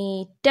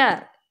metre.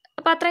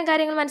 അപ്പോൾ അത്രയും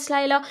കാര്യങ്ങൾ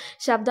മനസ്സിലായല്ലോ.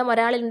 ശബ്ദം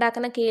ഒരാളിൽ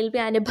ഉണ്ടാക്കുന്ന കേൾവി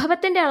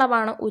അനുഭവത്തിൻ്റെ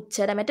അളവാണ്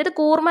ഉച്ചത. മറ്റേത്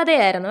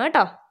കൂർമ്മതയായിരുന്നു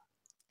കേട്ടോ.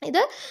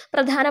 ഇത്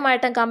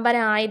പ്രധാനമായിട്ടും കമ്പന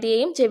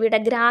ആയതിയെയും ചെവിയുടെ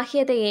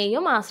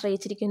ഗ്രാഹ്യതയെയും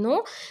ആശ്രയിച്ചിരിക്കുന്നു.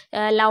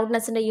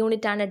 ലൗഡ്നെസ്സിൻ്റെ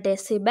യൂണിറ്റാണ്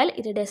ഡെസിബൽ.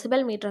 ഇത്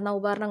ഡെസിബൽ മീറ്റർ എന്ന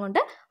ഉപകരണം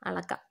കൊണ്ട്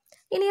അളക്കാം.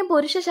 ഇനിയും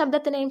പുരുഷ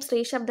ശബ്ദത്തിനെയും സ്ത്രീ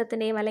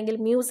ശബ്ദത്തിനെയും അല്ലെങ്കിൽ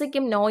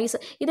മ്യൂസിക്കും നോയ്സ്,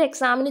 ഇത്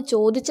എക്സാമിന്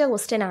ചോദിച്ച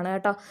ക്വസ്റ്റ്യൻ ആണ്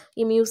കേട്ടോ,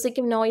 ഈ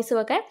മ്യൂസിക്കും നോയ്സും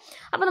ഒക്കെ.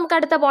 അപ്പോൾ നമുക്ക്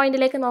അടുത്ത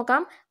പോയിന്റിലേക്ക്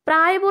നോക്കാം.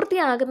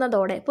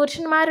 പ്രായപൂർത്തിയാകുന്നതോടെ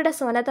പുരുഷന്മാരുടെ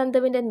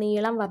സ്വനതന്തുവിൻ്റെ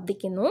നീളം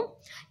വർദ്ധിക്കുന്നു,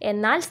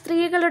 എന്നാൽ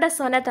സ്ത്രീകളുടെ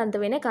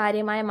സ്വനതന്തുവിന്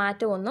കാര്യമായ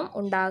മാറ്റമൊന്നും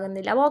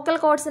ഉണ്ടാകുന്നില്ല. വോക്കൽ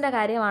കോഡ്സിൻ്റെ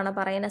കാര്യമാണ്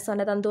പറയുന്നത്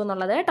സ്വനതന്തു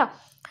എന്നുള്ളത് കേട്ടോ.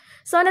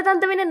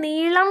 സ്വനതന്തുവിന്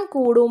നീളം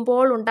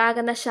കൂടുമ്പോൾ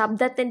ഉണ്ടാകുന്ന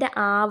ശബ്ദത്തിൻ്റെ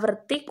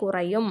ആവൃത്തി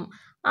കുറയും.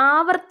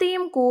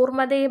 ആവൃത്തിയും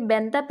കൂർമ്മതയും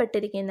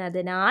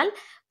ബന്ധപ്പെട്ടിരിക്കുന്നതിനാൽ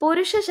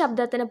പുരുഷ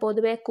ശബ്ദത്തിന്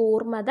പൊതുവെ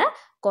കൂർമ്മത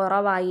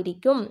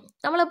കുറവായിരിക്കും.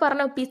 നമ്മൾ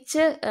പറഞ്ഞു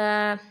പിച്ച്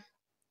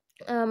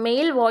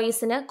മെയിൽ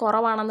വോയിസിന്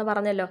കുറവാണെന്ന്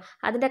പറഞ്ഞല്ലോ,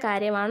 അതിൻ്റെ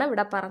കാര്യമാണ്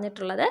ഇവിടെ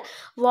പറഞ്ഞിട്ടുള്ളത്.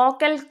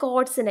 വോക്കൽ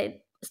കോഡ്സിന്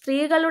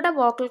സ്ത്രീകളുടെ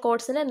വോക്കൽ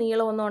കോഡ്സിന്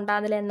നീളമൊന്നും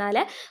ഉണ്ടാകുന്നില്ല, എന്നാൽ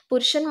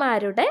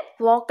പുരുഷന്മാരുടെ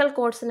വോക്കൽ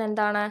കോഡ്സിന്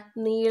എന്താണ്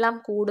നീളം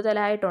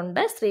കൂടുതലായിട്ടുണ്ട്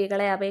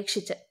സ്ത്രീകളെ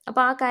അപേക്ഷിച്ച്.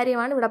 അപ്പോൾ ആ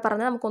കാര്യമാണ് ഇവിടെ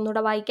പറഞ്ഞത്.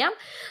 നമുക്കൊന്നുകൂടെ വായിക്കാം.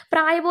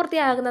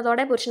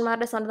 പ്രായപൂർത്തിയാകുന്നതോടെ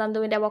പുരുഷന്മാരുടെ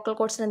സ്വനതന്തുവിൻ്റെ വോക്കൽ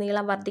കോഡ്സിന്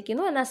നീളം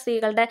വർദ്ധിക്കുന്നു, എന്നാൽ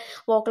സ്ത്രീകളുടെ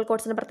വോക്കൽ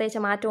കോഡ്സിന്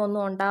പ്രത്യേകിച്ച്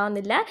മാറ്റമൊന്നും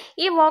ഉണ്ടാകുന്നില്ല.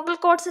 ഈ വോക്കൽ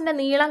കോഡ്സിൻ്റെ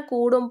നീളം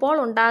കൂടുമ്പോൾ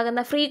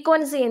ഉണ്ടാകുന്ന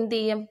ഫ്രീക്വൻസി എന്ത്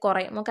ചെയ്യും?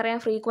 കുറയും.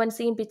 നമുക്കറിയാം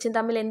ഫ്രീക്വൻസിയും പിച്ചും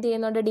തമ്മിൽ എന്ത്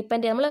ചെയ്യുന്നുണ്ട്?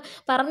 ഡിപ്പെൻഡ് ചെയ്യും. നമ്മൾ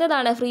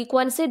പറഞ്ഞതാണ്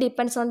frequency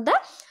depends on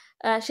the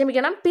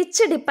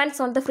pitch depends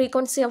on the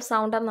frequency of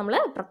sound എന്ന് നമ്മൾ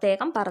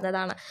പ്രത്യേകം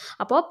പറഞ്ഞതാണ്.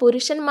 അപ്പോൾ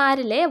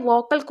പുരുഷന്മാരിലെ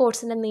വോക്കൽ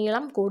കോഡ്സിൻ്റെ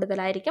നീളം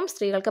കൂടുതലായിരിക്കും,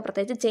 സ്ത്രീകൾക്ക്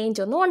പ്രത്യേകിച്ച്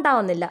ചേഞ്ച് ഒന്നും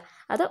ഉണ്ടാവുന്നില്ല.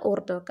 അത്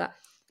ഓർത്തു വെക്കുക.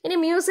 ഇനി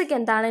മ്യൂസിക്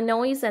എന്താണ്,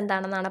 നോയ്സ്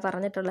എന്താണെന്നാണ്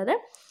പറഞ്ഞിട്ടുള്ളത്.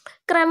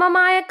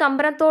 ക്രമമായ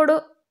കമ്പനത്തോടു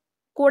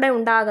കൂടെ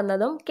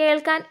ഉണ്ടാകുന്നതും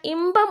കേൾക്കാൻ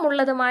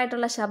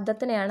ഇമ്പമുള്ളതുമായിട്ടുള്ള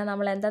ശബ്ദത്തിനെയാണ്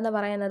നമ്മൾ എന്തെന്ന്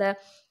പറയുന്നത്?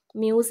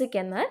 മ്യൂസിക്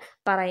എന്ന്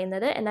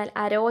പറയുന്നത്. എന്നാൽ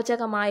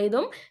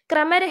അരോചകമായതും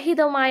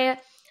ക്രമരഹിതവുമായ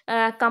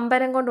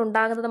കമ്പനം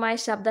കൊണ്ടുണ്ടാകുന്നതുമായ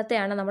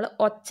ശബ്ദത്തെയാണ് നമ്മൾ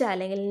ഒച്ച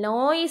അല്ലെങ്കിൽ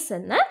നോയ്സ്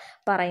എന്ന്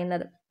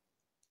പറയുന്നത്.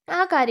 ആ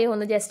കാര്യം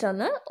ഒന്ന് ജസ്റ്റ്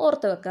ഒന്ന്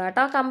ഓർത്ത് വെക്കുക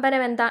കേട്ടോ.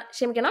 കമ്പനം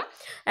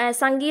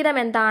സംഗീതം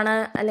എന്താണ്,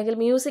 അല്ലെങ്കിൽ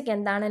മ്യൂസിക്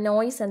എന്താണ്,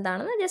 നോയ്സ്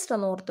എന്താണെന്ന് ജസ്റ്റ്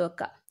ഒന്ന് ഓർത്ത്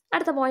വെക്കുക.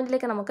 അടുത്ത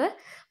പോയിന്റിലേക്ക് നമുക്ക്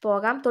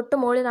പോകാം. തൊട്ട്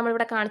മുകളിൽ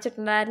നമ്മളിവിടെ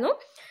കാണിച്ചിട്ടുണ്ടായിരുന്നു,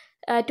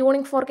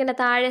 ട്യൂണിംഗ് ഫോർക്കിൻ്റെ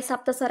താഴെ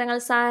സപ്തസ്വരങ്ങൾ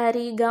സ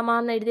രി ഗ മ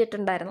എന്ന്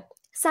എഴുതിയിട്ടുണ്ടായിരുന്നു.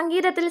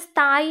 സംഗീതത്തിൽ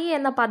സ്ഥായി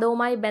എന്ന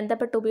പദവുമായി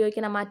ബന്ധപ്പെട്ട്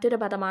ഉപയോഗിക്കുന്ന മറ്റൊരു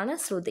പദമാണ്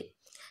ശ്രുതി.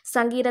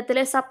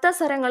 സംഗീതത്തിലെ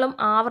സപ്തസ്വരങ്ങളും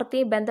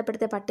ആവൃത്തിയും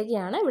ബന്ധപ്പെടുത്തിയ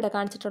പട്ടികയാണ് ഇവിടെ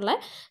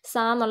കാണിച്ചിട്ടുള്ളത്. സ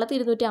എന്നുള്ളത്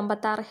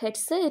 256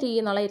 ഹെഡ്സ്, രി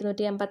എന്നുള്ള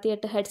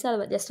 288 ഹെഡ്സ്.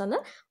 അത് ജസ്റ്റ് ഒന്ന്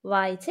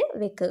വായിച്ച്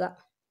വെക്കുക.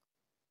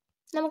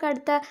 നമുക്ക്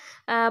അടുത്ത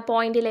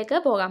പോയിന്റിലേക്ക്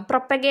പോകാം.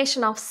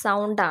 പ്രൊപ്പഗേഷൻ ഓഫ്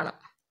സൗണ്ട് ആണ്.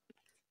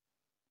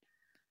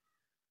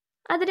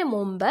 അതിന്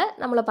മുമ്പ്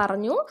നമ്മൾ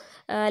പറഞ്ഞു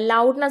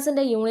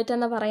ലൗഡ്നെസ്സിൻ്റെ യൂണിറ്റ്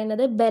എന്ന്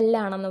പറയുന്നത്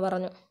ബെല്ലാണെന്ന്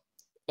പറഞ്ഞു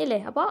ഇല്ലേ?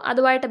 അപ്പോൾ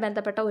അതുമായിട്ട്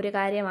ബന്ധപ്പെട്ട ഒരു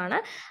കാര്യമാണ്.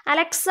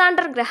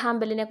 അലക്സാണ്ടർ ഗ്രഹാം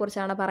ബെല്ലിനെ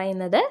കുറിച്ചാണ്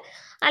പറയുന്നത്.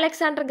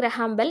 അലക്സാണ്ടർ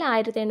ഗ്രഹാം ബെൽ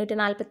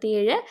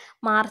 1847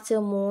 മാർച്ച്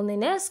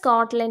 3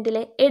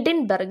 സ്കോട്ട്ലൻഡിലെ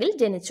എഡിൻബർഗിൽ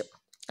ജനിച്ചു.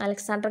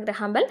 അലക്സാണ്ടർ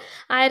ഗ്രഹാം ബെൽ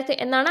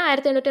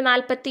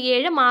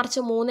 1847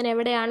 മാർച്ച് 3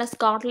 എവിടെയാണ്?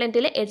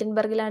 സ്കോട്ട്ലൻഡിലെ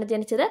എഡിൻബർഗിലാണ്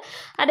ജനിച്ചത്.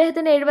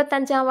 അദ്ദേഹത്തിൻ്റെ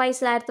 75-ാം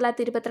വയസ്സിൽ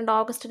 1922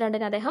 ഓഗസ്റ്റ്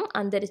 2 അദ്ദേഹം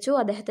അന്തരിച്ചു.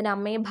 അദ്ദേഹത്തിൻ്റെ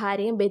അമ്മയും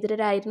ഭാര്യയും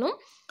ബധിരരായിരുന്നു.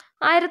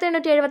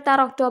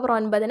 1876 ഒക്ടോബർ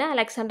 9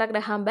 അലക്സാണ്ടർ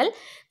ഗ്രഹാം ബെൽ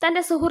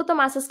തൻ്റെ സുഹൃത്തും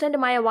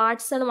അസിസ്റ്റൻറ്റുമായ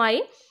വാട്സണുമായി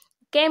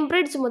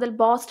കേംബ്രിഡ്ജ് മുതൽ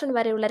ബോസ്റ്റൺ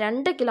വരെയുള്ള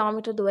 2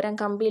 കിലോമീറ്റർ ദൂരം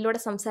കമ്പിയിലൂടെ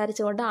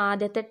സംസാരിച്ചുകൊണ്ട്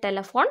ആദ്യത്തെ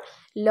ടെലഫോൺ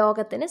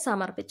ലോകത്തിന്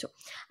സമർപ്പിച്ചു.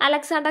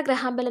 അലക്സാണ്ടർ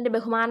ഗ്രഹാം ബെല്ലിൻ്റെ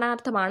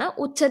ബഹുമാനാർത്ഥമാണ്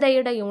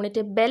ഉച്ചതയുടെ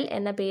യൂണിറ്റ് ബെൽ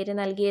എന്ന പേര്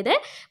നൽകിയത്.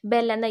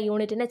 ബെൽ എന്ന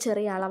യൂണിറ്റിൻ്റെ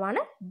ചെറിയ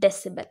അളവാണ്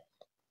ഡെസിബൽ.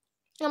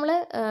 നമ്മൾ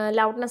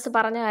ലൗഡ്നെസ്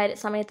പറഞ്ഞ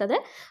സമയത്ത് അത്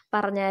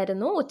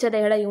പറഞ്ഞായിരുന്നു.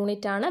 ഉച്ചതയുടെ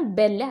യൂണിറ്റാണ്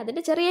ബെല്ല്,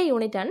 അതിൻ്റെ ചെറിയ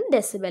യൂണിറ്റാണ്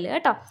ഡെസിബൽ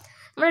കേട്ടോ.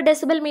 നമ്മൾ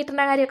ഡെസിബൽ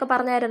മീറ്ററിൻ്റെ കാര്യമൊക്കെ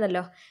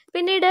പറഞ്ഞായിരുന്നല്ലോ.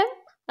 പിന്നീട്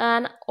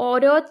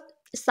ഓരോ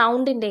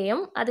സൗണ്ടിൻ്റെയും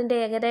അതിൻ്റെ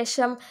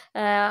ഏകദേശം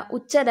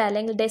ഉച്ചത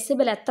അല്ലെങ്കിൽ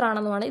ഡെസിബൽ എത്ര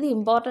ആണെന്നുമാണ്. ഇത്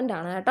ഇമ്പോർട്ടൻ്റ്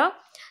ആണ് കേട്ടോ.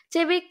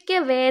 ചെവിക്ക്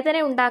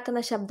വേദന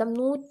ഉണ്ടാക്കുന്ന ശബ്ദം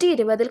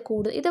 120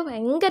 കൂടുതൽ. ഇത്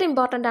ഭയങ്കര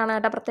ഇമ്പോർട്ടൻ്റ് ആണ്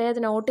കേട്ടോ,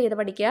 പ്രത്യേകം നോട്ട് ചെയ്ത്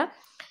പഠിക്കുക.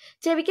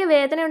 ചെവിക്ക്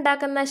വേദന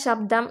ഉണ്ടാക്കുന്ന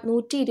ശബ്ദം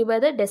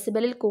 120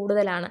 ഡെസിബലിൽ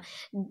കൂടുതലാണ്.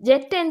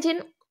 ജെറ്റ് എൻജിൻ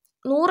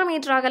 100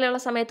 മീറ്റർ അകലെയുള്ള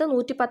സമയത്ത്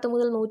 110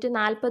 മുതൽ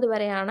 140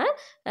 വരെയാണ്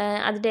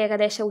അതിൻ്റെ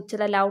ഏകദേശ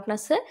ഉച്ചത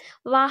ലൗഡ്നെസ്.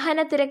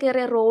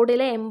 വാഹനത്തിരക്കേറിയ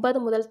റോഡിലെ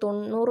 80 മുതൽ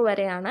 90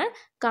 വരെയാണ്.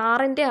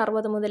 കാറിൻ്റെ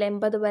 60 മുതൽ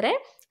 80 വരെ.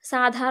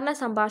 സാധാരണ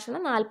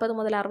സംഭാഷണം 40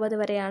 മുതൽ 60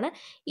 വരെയാണ്.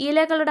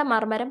 ഇലകളുടെ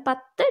മർമ്മരം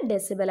 10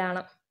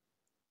 ഡെസിബലാണ്.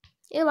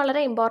 ഇത് വളരെ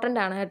ഇമ്പോർട്ടൻ്റ്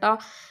ആണ് കേട്ടോ.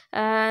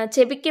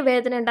 ചെവിക്ക്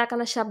വേദന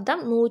ഉണ്ടാക്കുന്ന ശബ്ദം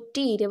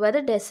 120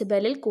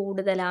 ഡെസിബലിൽ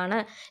കൂടുതലാണ്.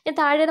 ഇനി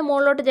താഴെ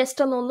മുകളിലോട്ട്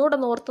ജസ്റ്റ് ഒന്നുകൂടെ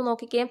ഓർത്ത്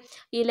നോക്കിക്കേ.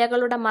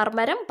 ഇലകളുടെ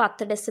മർമ്മരം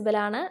 10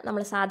 ഡെസിബലാണ്.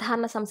 നമ്മൾ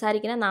സാധാരണ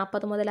സംസാരിക്കുന്ന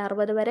 40 മുതൽ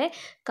 60 വരെ.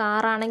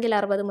 കാറാണെങ്കിൽ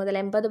 60 മുതൽ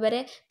 80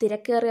 വരെ.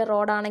 തിരക്കേറിയ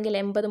റോഡാണെങ്കിൽ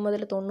 80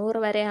 മുതൽ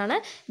 90 വരെയാണ്.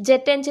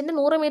 ജെറ്റ് എഞ്ചിൻ്റെ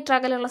 100 മീറ്റർ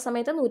അകലെയുള്ള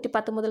സമയത്ത്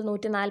 110 മുതൽ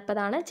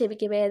 140 ആണ്.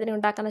 ചെവിക്ക് വേദന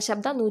ഉണ്ടാക്കുന്ന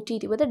ശബ്ദം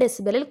 120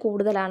 ഡെസിബലിൽ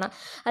കൂടുതലാണ്.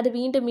 അത്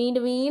വീണ്ടും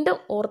വീണ്ടും വീണ്ടും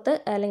ഓർത്ത്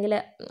അല്ലെങ്കിൽ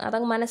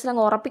അതങ്ങ് മനസ്സിലങ്ങ്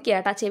ഉറപ്പിക്കുക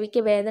കേട്ടോ. ചെവിക്ക്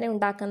വേദന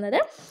ഉണ്ടാക്കുന്നത്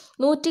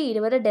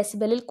 120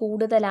 ഡെസിബലിൽ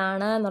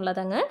കൂടുതലാണ്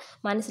എന്നുള്ളതങ്ങ്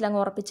മനസ്സിലങ്ങ്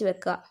ഉറപ്പിച്ച്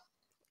വെക്കുക.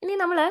 ഇനി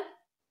നമ്മൾ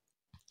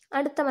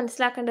അടുത്ത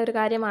മനസ്സിലാക്കേണ്ട ഒരു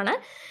കാര്യമാണ്,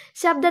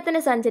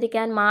 ശബ്ദത്തിന്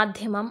സഞ്ചരിക്കാൻ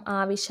മാധ്യമം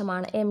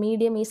ആവശ്യമാണ്. A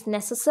medium is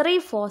necessary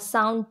four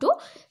sound to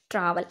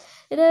travel.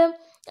 ഇത്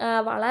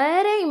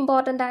വളരെ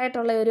ഇമ്പോർട്ടൻ്റ്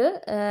ആയിട്ടുള്ള ഒരു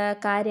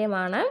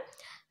കാര്യമാണ്.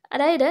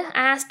 അതായത്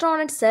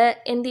ആസ്ട്രോണറ്റ്സ്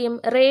എന്ത് ചെയ്യും,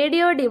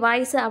 റേഡിയോ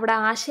ഡിവൈസ് അവിടെ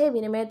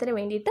ആശയവിനിമയത്തിന്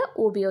വേണ്ടിയിട്ട്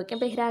ഉപയോഗിക്കും.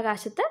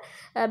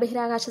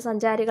 ബഹിരാകാശ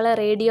സഞ്ചാരികൾ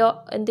റേഡിയോ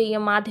എന്ത്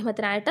ചെയ്യും,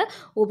 മാധ്യമത്തിനായിട്ട്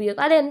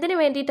ഉപയോഗിക്കും. അതെന്തിനു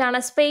വേണ്ടിയിട്ടാണ്?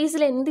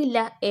 സ്പേസിൽ എന്തില്ല,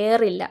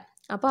 എയർ ഇല്ല.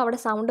 അപ്പോൾ അവിടെ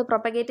സൗണ്ട്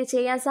പ്രൊപ്പഗേറ്റ്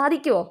ചെയ്യാൻ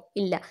സാധിക്കുമോ?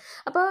 ഇല്ല.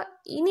 അപ്പോൾ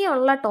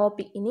ഇനിയുള്ള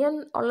ടോപ്പിക്, ഇനിയും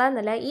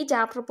ഉള്ളതെന്നല്ല, ഈ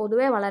ചാപ്റ്റർ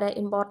പൊതുവേ വളരെ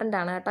ഇമ്പോർട്ടൻ്റ്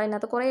ആണ് കേട്ടോ.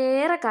 ഇതിനകത്ത്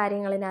കുറേയേറെ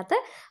കാര്യങ്ങൾ ഇതിനകത്ത്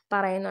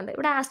പറയുന്നുണ്ട്.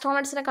 ഇവിടെ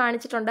ആസ്ട്രോണറ്റ്സിനെ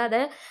കാണിച്ചിട്ടുണ്ട്.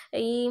 അത്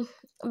ഈ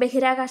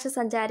ബഹിരാകാശ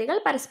സഞ്ചാരികൾ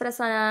പരസ്പരം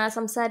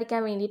സംസാരിക്കാൻ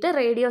വേണ്ടിയിട്ട്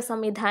റേഡിയോ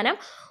സംവിധാനം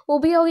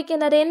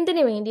ഉപയോഗിക്കുന്നത്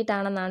എന്തിനു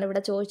വേണ്ടിയിട്ടാണെന്നാണ്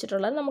ഇവിടെ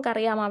ചോദിച്ചിട്ടുള്ളത്.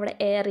 നമുക്കറിയാം അവിടെ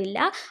എയർ ഇല്ല.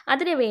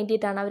 അതിന്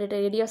വേണ്ടിയിട്ടാണ് അവർ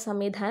റേഡിയോ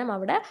സംവിധാനം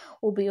അവിടെ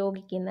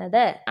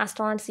ഉപയോഗിക്കുന്നത്.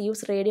 Astronauts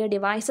use radio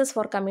devices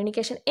four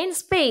communication in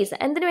space.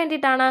 എന്തിനു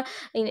വേണ്ടിയിട്ടാണ്?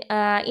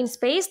 In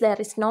space there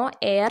is no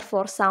air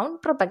four sound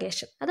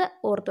propagation. അത്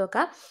ഓർത്തു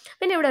വെക്കുക.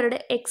 പിന്നെ ഇവിടെ ഒരു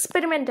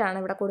എക്സ്പെരിമെൻ്റ് ആണ്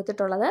ഇവിടെ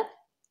കൊടുത്തിട്ടുള്ളത്.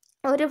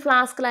 ഒരു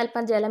ഫ്ലാസ്കിൽ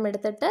അല്പം ജലം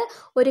എടുത്തിട്ട്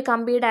ഒരു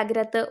കമ്പിയുടെ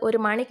അഗ്രത്ത് ഒരു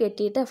മണി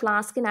കെട്ടിയിട്ട്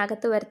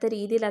ഫ്ലാസ്കിനകത്ത് വരുത്ത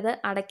രീതിയിൽ അത്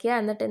അടയ്ക്കുക.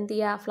 എന്നിട്ട് എന്ത്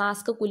ചെയ്യുക,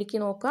 ഫ്ലാസ്ക് കുലുക്കി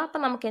നോക്കുക.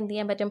 അപ്പം നമുക്ക് എന്ത്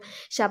ചെയ്യാൻ പറ്റും,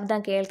 ശബ്ദം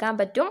കേൾക്കാൻ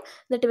പറ്റും.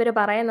 എന്നിട്ട് ഇവർ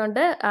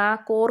പറയുന്നുണ്ട്, ആ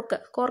കോർക്ക്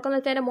എന്ന്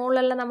വെച്ചാൽ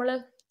മുകളിലെല്ലാം നമ്മൾ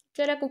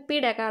ചില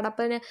കുപ്പിയുടെയൊക്കെ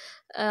അടപ്പിന്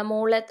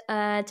മുകളിൽ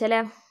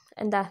ചില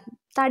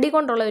തടി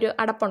കൊണ്ടുള്ള ഒരു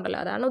അടപ്പുണ്ടല്ലോ,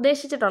 അതാണ്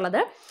ഉദ്ദേശിച്ചിട്ടുള്ളത്.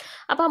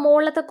 അപ്പോൾ ആ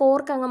മുകളിലത്തെ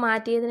കോർക്ക് അങ്ങ്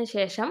മാറ്റിയതിന്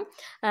ശേഷം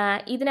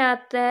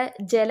ഇതിനകത്ത്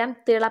ജലം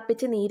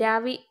തിളപ്പിച്ച്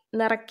നീരാവി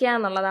നിറയ്ക്കുക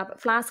എന്നുള്ളതാണ്.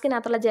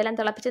 ഫ്ലാസ്കിനകത്തുള്ള ജലം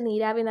തിളപ്പിച്ച്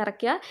നീരാവി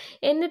നിറയ്ക്കുക.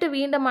 എന്നിട്ട്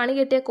വീണ്ടും മണി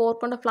കെട്ടിയ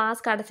കോർക്ക് കൊണ്ട്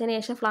ഫ്ലാസ്ക് അടച്ചതിന്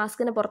ശേഷം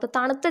ഫ്ലാസ്കിന് പുറത്ത്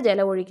തണുത്ത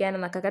ജലം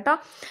ഒഴിക്കാനെന്നൊക്കെ കേട്ടോ.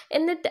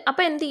 എന്നിട്ട്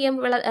അപ്പോൾ എന്ത് ചെയ്യും,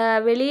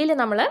 വെളിയിൽ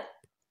നമ്മൾ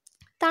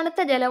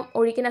തണുത്ത ജലം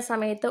ഒഴിക്കുന്ന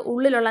സമയത്ത്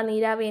ഉള്ളിലുള്ള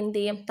നീരാവി എന്ത്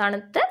ചെയ്യും,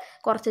 തണുത്ത്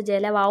കുറച്ച്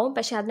ജലമാവും.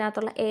 പക്ഷെ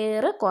അതിനകത്തുള്ള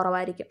എയർ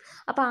കുറവായിരിക്കും.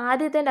 അപ്പോൾ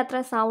ആദ്യത്തിൻ്റെ അത്ര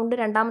സൗണ്ട്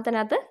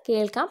രണ്ടാമത്തിനകത്ത്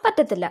കേൾക്കാൻ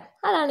പറ്റത്തില്ല.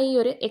 അതാണ് ഈ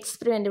ഒരു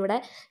എക്സ്പെരിമെൻ്റ് ഇവിടെ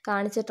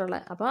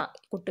കാണിച്ചിട്ടുള്ളത്. അപ്പോൾ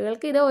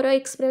കുട്ടികൾക്ക് ഇത് ഓരോ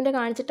എക്സ്പെരിമെൻ്റ്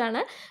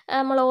കാണിച്ചിട്ടാണ്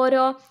നമ്മൾ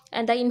ഓരോ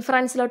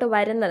ഇൻഫറൻസിലോട്ട്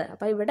വരുന്നത്.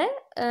 അപ്പോൾ ഇവിടെ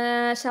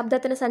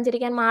ശബ്ദത്തിന്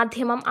സഞ്ചരിക്കാൻ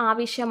മാധ്യമം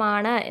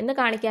ആവശ്യമാണ് എന്ന്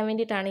കാണിക്കാൻ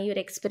വേണ്ടിയിട്ടാണ് ഈ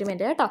ഒരു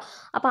എക്സ്പെരിമെൻ്റ് കേട്ടോ.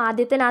 അപ്പോൾ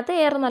ആദ്യത്തിനകത്ത്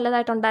എയർ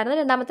നല്ലതായിട്ടുണ്ടായിരുന്നു,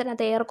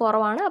 രണ്ടാമത്തിനകത്ത് എയർ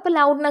കുറവാണ്. അപ്പോൾ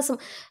ലൗഡ്നെസ്സും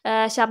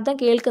ശബ്ദം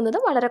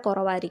കേൾക്കുന്നതും വളരെ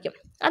കുറവായിരിക്കും.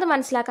 അത്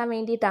മനസ്സിലാക്കാൻ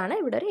വേണ്ടിയിട്ടാണ്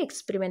ഇവിടെ ഒരു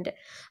എക്സ്പെരിമെൻറ്റ്.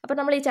 അപ്പോൾ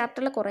നമ്മൾ ഈ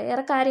ചാപ്റ്ററിൽ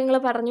കുറേയേറെ കാര്യങ്ങൾ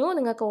പറഞ്ഞു,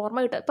 നിങ്ങൾക്ക്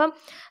ഓർമ്മ കിട്ടും. ഇപ്പം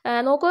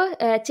നോക്കൂ,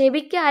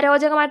 ചെവിക്ക്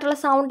അരോചകമായിട്ടുള്ള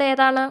സൗണ്ട്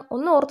ഏതാണ്?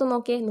 ഒന്ന് ഓർത്ത്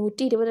നോക്കിയേ,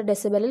 120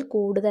 ഡെസിബലിൽ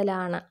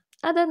കൂടുതലാണ്.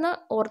 അതൊന്ന്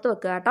ഓർത്ത്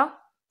വെക്കുക കേട്ടോ.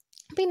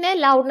 പിന്നെ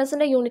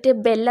ലൗഡ്നെസ്സിൻ്റെ യൂണിറ്റ്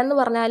ബെല്ലെന്ന്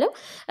പറഞ്ഞാലും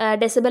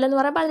ഡെസിബൽ എന്ന്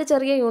പറയുമ്പോൾ അതിൽ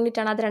ചെറിയ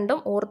യൂണിറ്റാണ്. അത് രണ്ടും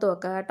ഓർത്ത്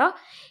വെക്കുക കേട്ടോ.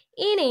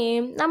 ഇനി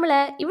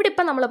ഇവിടെ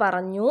ഇപ്പം നമ്മൾ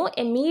പറഞ്ഞു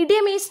A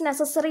medium is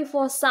necessary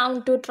four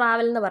sound to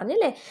travel എന്ന്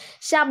പറഞ്ഞില്ലേ.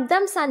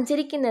 ശബ്ദം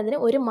സഞ്ചരിക്കുന്നതിന്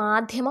ഒരു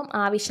മാധ്യമം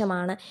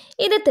ആവശ്യമാണ്.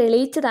 ഇത്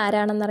തെളിയിച്ചത്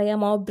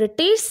ആരാണെന്നറിയാമോ?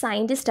 ബ്രിട്ടീഷ്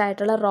സയൻറ്റിസ്റ്റ്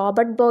ആയിട്ടുള്ള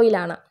റോബർട്ട്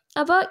ബോയിലാണ്.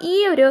 അപ്പോൾ ഈ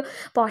ഒരു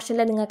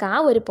പോർഷനിൽ നിങ്ങൾക്ക് ആ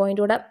ഒരു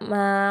പോയിൻ്റ് കൂടെ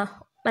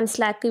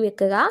മനസ്സിലാക്കി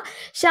വെക്കുക.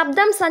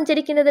 ശബ്ദം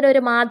സഞ്ചരിക്കുന്നതിന്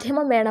ഒരു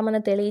മാധ്യമം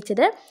വേണമെന്ന്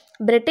തെളിയിച്ചത്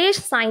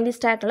ബ്രിട്ടീഷ്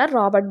സയൻറ്റിസ്റ്റ് ആയിട്ടുള്ള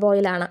റോബർട്ട്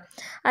ബോയിലാണ്.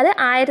 അത്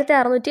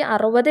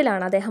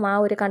 1660 അദ്ദേഹം ആ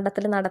ഒരു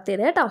കണ്ടെത്തൽ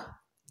നടത്തിയത് കേട്ടോ.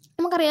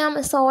 നമുക്കറിയാം,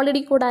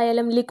 സോളിഡിൽ കൂടെ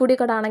ആയാലും ലിക്വിഡിൽ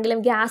കൂടെ ആണെങ്കിലും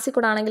ഗ്യാസിൽ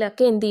കൂടെ ആണെങ്കിലും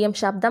ഒക്കെ എന്ത് ചെയ്യും,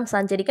 ശബ്ദം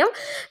സഞ്ചരിക്കും.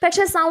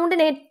 പക്ഷേ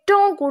സൗണ്ടിന്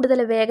ഏറ്റവും കൂടുതൽ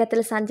വേഗത്തിൽ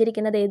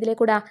സഞ്ചരിക്കുന്നത് ഏതിലെ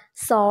കൂടെ?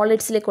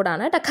 സോളിഡ്സിൽ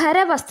കൂടെയാണ് കേട്ടോ.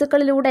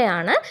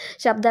 ഖരവസ്തുക്കളിലൂടെയാണ്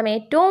ശബ്ദം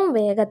ഏറ്റവും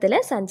വേഗത്തിൽ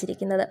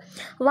സഞ്ചരിക്കുന്നത്.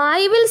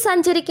 വായുവിൽ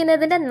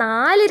സഞ്ചരിക്കുന്നതിൻ്റെ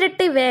 4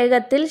 ഇരട്ടി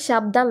വേഗത്തിൽ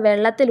ശബ്ദം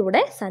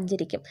വെള്ളത്തിലൂടെ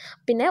സഞ്ചരിക്കും.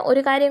 പിന്നെ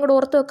ഒരു കാര്യം കൂടെ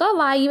ഓർത്ത് വെക്കുക,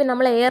 വായുവിൽ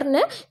നമ്മൾ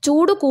എയറിന്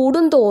ചൂട്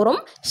കൂടും തോറും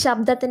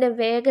ശബ്ദത്തിൻ്റെ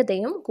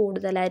വേഗതയും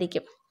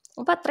കൂടുതലായിരിക്കും.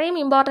 അപ്പോൾ അത്രയും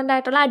ഇമ്പോർട്ടൻ്റ്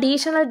ആയിട്ടുള്ള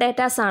അഡീഷണൽ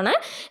ഡേറ്റാസാണ്.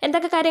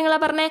 എന്തൊക്കെ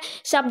കാര്യങ്ങളാണ് പറഞ്ഞത്?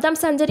 ശബ്ദം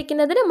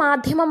സഞ്ചരിക്കുന്നതിന്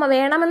മാധ്യമം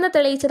വേണമെന്ന്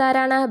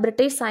തെളിയിച്ചതാരാണ്?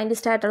 ബ്രിട്ടീഷ്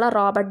സയൻറ്റിസ്റ്റ് ആയിട്ടുള്ള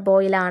റോബർട്ട്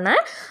ബോയിലാണ്.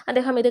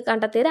 അദ്ദേഹം ഇത്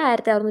കണ്ടെത്തിയത്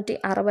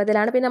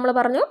 1660. പിന്നെ നമ്മൾ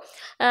പറഞ്ഞു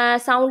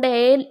സൗണ്ട്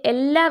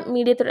എല്ലാ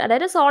മീഡിയത്തിലും,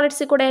 അതായത്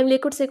സോളിഡ്സിൽ കൂടെയും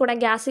ലിക്വിഡ്സിൽ കൂടെ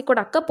ഗ്യാസിൽ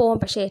കൂടെ ഒക്കെ പോകും.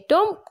 പക്ഷേ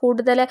ഏറ്റവും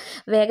കൂടുതൽ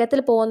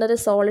വേഗത്തിൽ പോകുന്നത്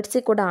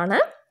സോളിഡ്സിൽ കൂടെ ആണ്.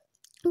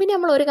 പിന്നെ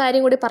നമ്മൾ ഒരു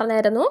കാര്യം കൂടി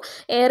പറഞ്ഞായിരുന്നു,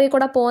 എയറിൽ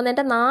കൂടെ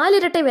പോകുന്നതിൻ്റെ 4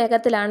 ഇരട്ടി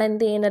വേഗത്തിലാണ്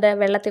എന്ത് ചെയ്യുന്നത്,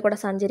 വെള്ളത്തിൽ കൂടെ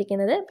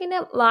സഞ്ചരിക്കുന്നത്. പിന്നെ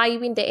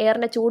വായുവിൻ്റെ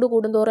എയറിൻ്റെ ചൂട്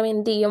കൂടുന്തോറും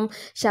എന്ത് ചെയ്യും,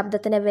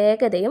 ശബ്ദത്തിൻ്റെ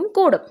വേഗതയും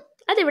കൂടും.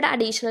 അതിവിടെ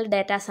അഡീഷണൽ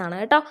ഡേറ്റാസാണ്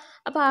കേട്ടോ.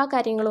 അപ്പോൾ ആ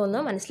കാര്യങ്ങളും ഒന്ന്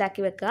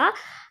മനസ്സിലാക്കി വെക്കുക.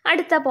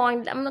 അടുത്ത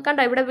പോയിന്റ്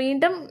കണ്ടോ, ഇവിടെ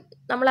വീണ്ടും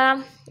നമ്മൾ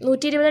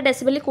 120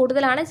 ഡെസിബലിൽ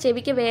കൂടുതലാണ്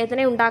ചെവിക്ക്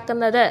വേദന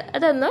ഉണ്ടാക്കുന്നത്.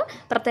 അതൊന്ന്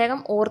പ്രത്യേകം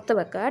ഓർത്ത്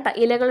വെക്കുക കേട്ടോ.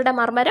 ഇലകളുടെ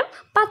മർമ്മരം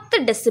 10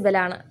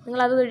 ഡെസിബലാണ്.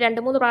 നിങ്ങളത്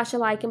 2-3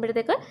 പ്രാവശ്യം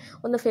വായിക്കുമ്പോഴത്തേക്ക്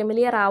ഒന്ന്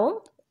ഫെമിലിയർ ആവും.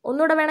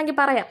 ഒന്നുകൂടെ വേണമെങ്കിൽ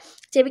പറയാം,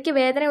 ചെവിക്ക്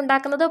വേദന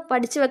ഉണ്ടാക്കുന്നത്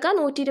പഠിച്ചു വെക്കുക,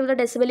 120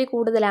 ഡെസിബലിൽ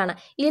കൂടുതലാണ്.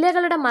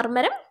 ഇലകളുടെ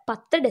മർമ്മരം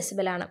 10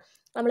 ഡെസിബലാണ്.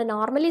 നമ്മൾ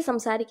നോർമലി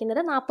സംസാരിക്കുന്നത്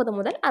 40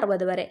 മുതൽ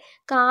 60 വരെ.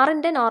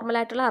 കാറിൻ്റെ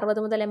നോർമലായിട്ടുള്ള 60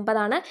 മുതൽ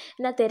 80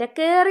 എന്നാൽ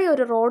തിരക്കേറിയ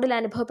ഒരു റോഡിൽ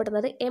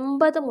അനുഭവപ്പെടുന്നത്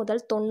 80 മുതൽ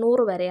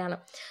 90 വരെയാണ്.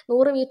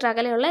 100 മീറ്റർ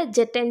അകലെയുള്ള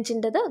ജെറ്റ്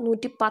എഞ്ചിൻ്റെത്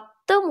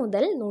 110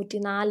 മുതൽ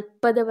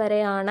 140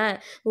 വരെയാണ്.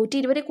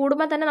 120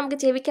 കൂടുമ്പോൾ തന്നെ നമുക്ക്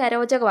ചെവിക്ക്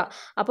അരോചകമാണ്.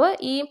 അപ്പോൾ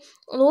ഈ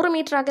 100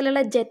 മീറ്റർ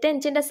അകലെയുള്ള ജെറ്റ്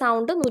എഞ്ചിൻ്റെ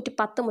സൗണ്ട്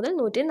 110 മുതൽ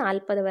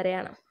 140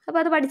 വരെയാണ്. അപ്പോൾ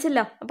അത്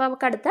പഠിച്ചല്ലോ. അപ്പോൾ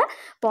നമുക്ക് അടുത്ത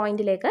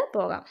പോയിന്റിലേക്ക്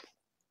പോകാം.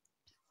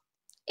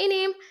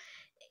 ഇനിയും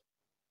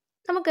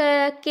നമുക്ക്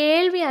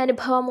കേൾവി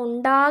അനുഭവം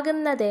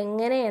ഉണ്ടാകുന്നത്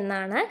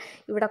എങ്ങനെയെന്നാണ്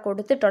ഇവിടെ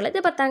കൊടുത്തിട്ടുള്ളത്. ഇത്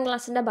 10ാം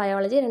ക്ലാസ്സിൻ്റെ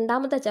ബയോളജി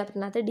 2ാമത്തെ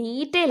ചാപ്റ്ററിനകത്ത്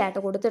ഡീറ്റെയിൽ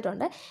ആയിട്ട്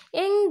കൊടുത്തിട്ടുണ്ട്.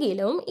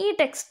 എങ്കിലും ഈ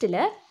ടെക്സ്റ്റിൽ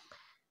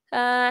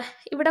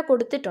ഇവിടെ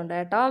കൊടുത്തിട്ടുണ്ട്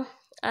കേട്ടോ.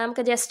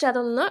 നമുക്ക് ജസ്റ്റ്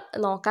അതൊന്ന്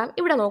നോക്കാം.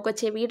 ഇവിടെ നോക്കുക,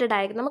 ചെവിയുടെ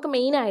ഡയഗ്രം. നമുക്ക്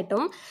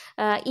മെയിനായിട്ടും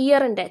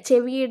ഇയറിൻ്റെ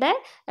ചെവിയുടെ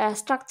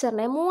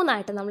സ്ട്രക്ചറിനെ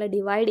 3ആയിട്ട് നമ്മൾ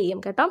ഡിവൈഡ് ചെയ്യും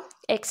കേട്ടോ.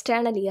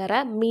 External year,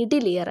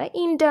 middle year,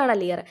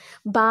 internal year.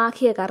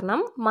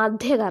 ബാഹ്യകർണം,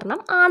 മധ്യകർണം,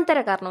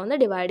 ആന്തരകർണം എന്ന്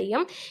ഡിവൈഡ്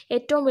ചെയ്യും.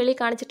 ഏറ്റവും വെളി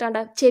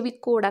കാണിച്ചിട്ടുണ്ട്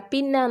ചെവിക്കൂട,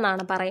 പിന്ന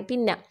എന്നാണ് പറയും,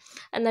 പിന്ന.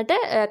 എന്നിട്ട്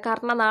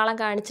കർണനാളം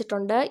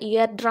കാണിച്ചിട്ടുണ്ട്,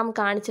 ഇയർ ഡ്രം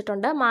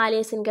കാണിച്ചിട്ടുണ്ട്,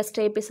 മാലിയസ്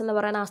ഇൻകസ്ട്രേപ്പിസ് എന്ന്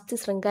പറയുന്ന അസ്ഥി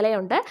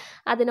ശൃംഖലയുണ്ട്.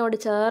 അതിനോട്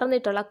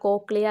ചേർന്നിട്ടുള്ള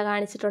കോക്ലിയ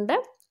കാണിച്ചിട്ടുണ്ട്,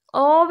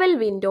 ഓവൽ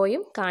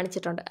വിൻഡോയും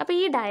കാണിച്ചിട്ടുണ്ട്. അപ്പോൾ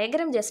ഈ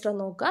ഡയഗ്രാം ജസ്റ്റ്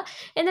ഒന്ന് നോക്കുക.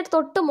 എന്നിട്ട്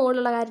തൊട്ട്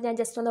മുകളിലുള്ള കാര്യം ഞാൻ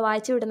ജസ്റ്റ് ഒന്ന്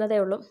വായിച്ചു വിടുന്നതേ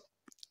ഉള്ളൂ.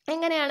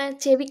 എങ്ങനെയാണ്,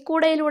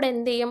 ചെവിക്കൂടയിലൂടെ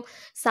എന്ത് ചെയ്യും,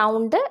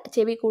 സൗണ്ട്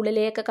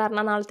ചെവിക്കുള്ളിലേക്ക്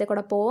കർണനാളത്തിൽ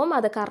കൂടെ പോവും.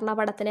 അത്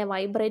കർണപടത്തിനെ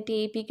വൈബ്രേറ്റ്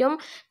ചെയ്യിപ്പിക്കും.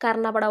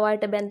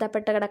 കർണപടവുമായിട്ട്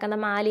ബന്ധപ്പെട്ട് കിടക്കുന്ന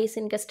മാലിയസ്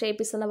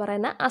ഇൻകസ്ട്രേപ്പിസ് എന്ന്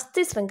പറയുന്ന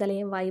അസ്ഥി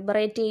ശൃംഖലയും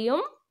വൈബ്രേറ്റ്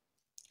ചെയ്യും.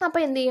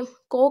 അപ്പോൾ എന്ത് ചെയ്യും,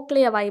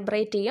 കോക്ലിയ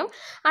വൈബ്രേറ്റ് ചെയ്യും.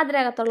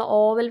 അതിനകത്തുള്ള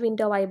ഓവൽ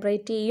വിൻഡോ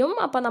വൈബ്രേറ്റ് ചെയ്യും.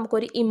 അപ്പോൾ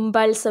നമുക്കൊരു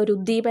ഇമ്പൾസ്, ഒരു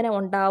ഉദ്ദീപനം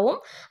ഉണ്ടാവും.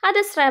 അത്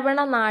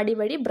ശ്രവണ നാഡി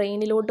വഴി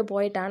ബ്രെയിനിലോട്ട്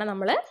പോയിട്ടാണ്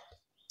നമ്മൾ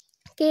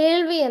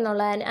കേൾവി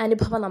എന്നുള്ള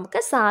അനുഭവം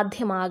നമുക്ക്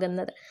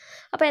സാധ്യമാകുന്നത്.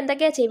 അപ്പോൾ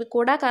എന്തൊക്കെയാണ്,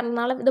 ചെവിക്കൂട,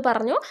 കർണനാളം ഇത്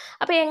പറഞ്ഞു.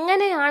 അപ്പോൾ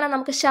എങ്ങനെയാണ്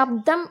നമുക്ക്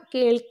ശബ്ദം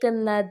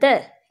കേൾക്കുന്നത്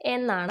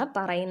എന്നാണ്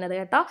പറയുന്നത്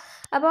കേട്ടോ.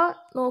 അപ്പോൾ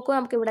നോക്കൂ,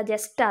 നമുക്കിവിടെ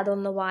ജസ്റ്റ്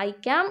അതൊന്ന്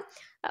വായിക്കാം.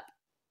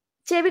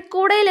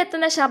 ചെവിക്കൂടയിൽ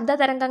എത്തുന്ന ശബ്ദ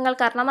തരംഗങ്ങൾ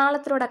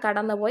കർണനാളത്തിലൂടെ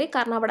കടന്നുപോയി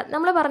കർണപടം.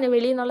 നമ്മൾ പറഞ്ഞു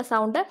വെളിയിൽ നിന്നുള്ള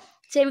സൗണ്ട്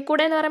ചെവിക്കൂട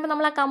എന്ന് പറയുമ്പോൾ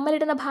നമ്മൾ ആ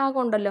കമ്മലിടുന്ന ഭാഗം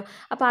ഉണ്ടല്ലോ,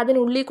 അപ്പോൾ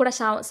അതിനുള്ളിൽ കൂടെ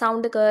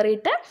സൗണ്ട്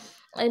കയറിയിട്ട്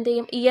എന്ത്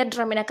ചെയ്യും, ഇയർ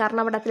ഡ്രമ്മിനെ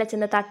കർണപടത്തിൽ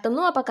ചെന്ന്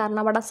തട്ടുന്നു. അപ്പോൾ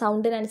കർണപടം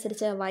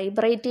സൗണ്ടിനനുസരിച്ച്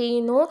വൈബ്രേറ്റ്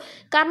ചെയ്യുന്നു.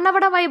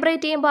 കർണപടം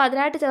വൈബ്രേറ്റ് ചെയ്യുമ്പോൾ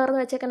അതിനായിട്ട് ചേർന്ന്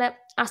വെച്ചേക്കുന്ന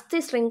അസ്ഥി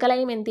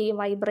ശൃംഖലയും എന്ത് ചെയ്യും,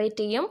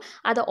 വൈബ്രേറ്റ് ചെയ്യും.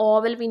 അത്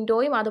ഓവൽ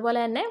വിൻഡോയും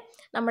അതുപോലെ തന്നെ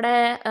നമ്മുടെ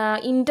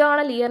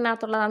ഇൻറ്റേർണൽ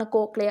ഇയറിനകത്തുള്ളതാണ്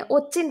കോക്ലിയ,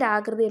 ഒച്ചിൻ്റെ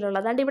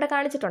ആകൃതിയിലുള്ളത്. അതുകൊണ്ട് ഇവിടെ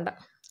കാണിച്ചിട്ടുണ്ട്,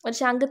 ഒരു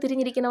ശംഖ്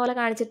തിരിഞ്ഞിരിക്കുന്ന പോലെ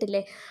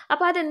കാണിച്ചിട്ടില്ലേ.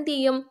 അപ്പോൾ അതെന്ത്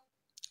ചെയ്യും,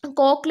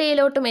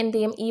 കോക്ലിയയിലോട്ടും എന്ത്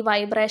ചെയ്യും, ഈ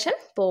വൈബ്രേഷൻ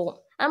പോകും.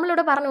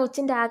 നമ്മളിവിടെ പറഞ്ഞ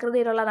ഒച്ചിൻ്റെ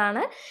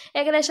ആകൃതിയിലുള്ളതാണ്.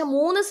 ഏകദേശം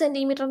 3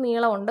 സെൻറ്റിമീറ്റർ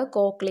നീളമുണ്ട്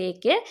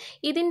കോക്ലിയയ്ക്ക്.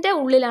 ഇതിൻ്റെ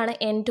ഉള്ളിലാണ്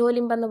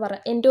എൻഡോലിംബം എന്ന്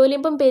പറയുന്നത്.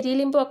 എൻഡോലിംബും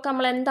പെരിലിംബും ഒക്കെ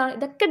നമ്മൾ എന്താണ്,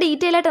 ഇതൊക്കെ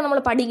ഡീറ്റെയിൽ ആയിട്ട് നമ്മൾ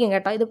പഠിക്കും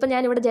കേട്ടോ. ഇതിപ്പോൾ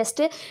ഞാനിവിടെ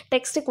ജസ്റ്റ്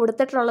ടെക്സ്റ്റ്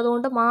കൊടുത്തിട്ടുള്ളത്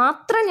കൊണ്ട്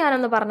മാത്രം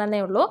ഞാനൊന്ന് പറഞ്ഞതേ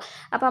ഉള്ളൂ.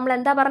 അപ്പോൾ നമ്മൾ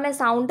എന്താ പറഞ്ഞത്,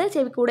 സൗണ്ട്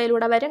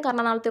ചെവിക്കൂടയിലൂടെ വരും,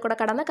 കർണനാളത്തിൽ കൂടെ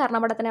കടന്ന്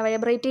കർണപടത്തിനെ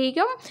വൈബ്രേറ്റ്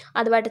ചെയ്യും.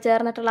 അതുമായിട്ട്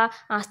ചേർന്നിട്ടുള്ള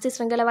അസ്ഥി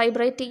ശൃംഖല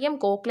വൈബ്രേറ്റ് ചെയ്യും,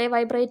 കോക്ലിയ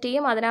വൈബ്രേറ്റ്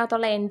ചെയ്യും,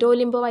 അതിനകത്തുള്ള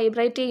എൻഡോലിംബ്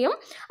വൈബ്രേറ്റ് ചെയ്യും.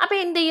 അപ്പോൾ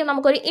എന്ത് ചെയ്യും,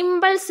 നമുക്കൊരു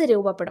ഇമ്പൾസ്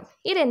രൂപപ്പെടും.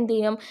 ഇതെന്ത്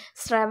ചെയ്യും,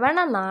 ശ്രവണ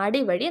നാഡി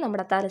വഴി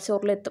നമ്മുടെ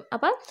തലച്ചോറിലെത്തും.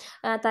 അപ്പം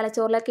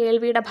തലച്ചോറിലെ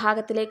കേൾവിയുടെ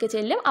ഭാഗത്തിലേക്ക്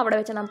ചെല്ലും. അവിടെ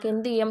വെച്ച് നമുക്ക്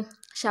എന്ത് ചെയ്യും,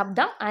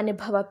 ശബ്ദം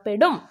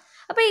അനുഭവപ്പെടും.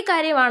 അപ്പോൾ ഈ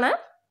കാര്യമാണ്.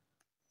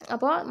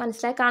 അപ്പോൾ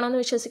മനസ്സിലായി കാണുമെന്ന്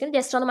വിശ്വസിക്കുന്നു.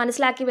 ജസ്റ്റ് ഒന്ന്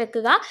മനസ്സിലാക്കി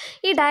വെക്കുക.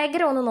 ഈ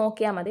ഡയഗ്രാം ഒന്ന്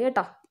നോക്കിയാൽ മതി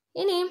കേട്ടോ.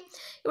 ഇനിയും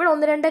ഇവിടെ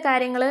 1-2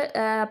 കാര്യങ്ങൾ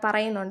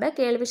പറയുന്നുണ്ട്.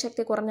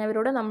 കേൾവിശക്തി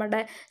കുറഞ്ഞവരോട്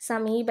നമ്മുടെ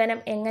സമീപനം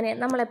എങ്ങനെ,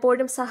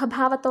 നമ്മളെപ്പോഴും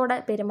സഹഭാവത്തോടെ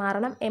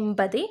പെരുമാറണം,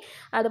 എമ്പതി.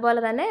 അതുപോലെ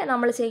തന്നെ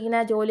നമ്മൾ ചെയ്യുന്ന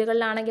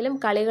ജോലികളിലാണെങ്കിലും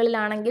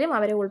കളികളിലാണെങ്കിലും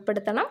അവരെ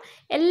ഉൾപ്പെടുത്തണം.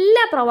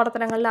 എല്ലാ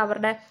പ്രവർത്തനങ്ങളിലും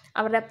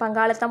അവരുടെ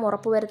പങ്കാളിത്തം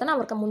ഉറപ്പുവരുത്തണം.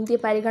 അവർക്ക് മുന്തിയ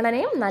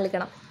പരിഗണനയും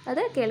നൽകണം.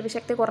 അത്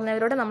കേൾവിശക്തി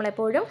കുറഞ്ഞവരോട്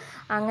നമ്മളെപ്പോഴും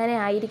അങ്ങനെ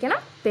ആയിരിക്കണം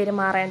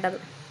പെരുമാറേണ്ടത്.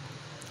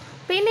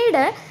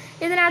 പിന്നീട്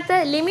ഇതിനകത്ത്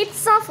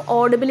ലിമിറ്റ്സ് ഓഫ്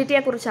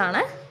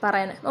ഓഡിബിലിറ്റിയെക്കുറിച്ചാണ്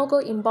പറയുന്നത്. നോക്കൂ,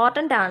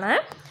 ഇമ്പോർട്ടൻ്റ് ആണ്.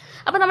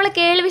 അപ്പോൾ നമ്മൾ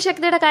കേൾവി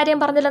ശക്തിയുടെ കാര്യം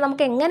പറഞ്ഞില്ല,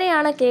 നമുക്ക്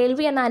എങ്ങനെയാണ്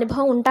കേൾവി എന്ന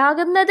അനുഭവം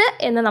ഉണ്ടാകുന്നത്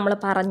എന്ന് നമ്മൾ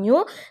പറഞ്ഞു.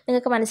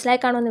 നിങ്ങൾക്ക് മനസ്സിലായി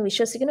കാണുമെന്ന്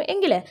വിശ്വസിക്കുന്നു.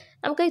 എങ്കിൽ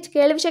നമുക്ക്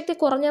കേൾവി ശക്തി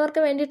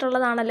കുറഞ്ഞവർക്ക്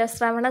വേണ്ടിയിട്ടുള്ളതാണല്ലോ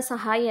ശ്രവണ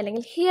സഹായി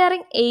അല്ലെങ്കിൽ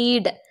ഹിയറിംഗ്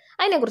എയ്ഡ്.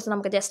 അതിനെക്കുറിച്ച്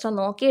നമുക്ക് ജസ്റ്റ്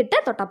ഒന്ന് നോക്കിയിട്ട്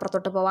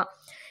തൊട്ടപ്പുറത്തോട്ട് പോവാം.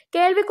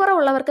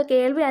 കേൾവിക്കുറവുള്ളവർക്ക്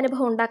കേൾവി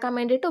അനുഭവം ഉണ്ടാക്കാൻ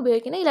വേണ്ടിയിട്ട്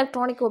ഉപയോഗിക്കുന്ന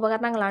ഇലക്ട്രോണിക്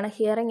ഉപകരണങ്ങളാണ്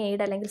ഹിയറിംഗ്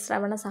എയ്ഡ് അല്ലെങ്കിൽ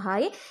ശ്രവണ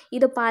സഹായി.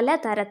 ഇത് പല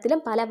തരത്തിലും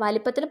പല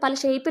വലിപ്പത്തിലും പല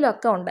ഷേപ്പിലും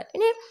ഒക്കെ ഉണ്ട്.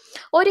 ഇനി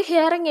ഒരു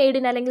ഹിയറിംഗ്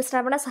എയ്ഡിന് അല്ലെങ്കിൽ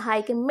ശ്രവണ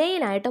സഹായിക്ക്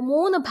മെയിനായിട്ട്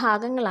 3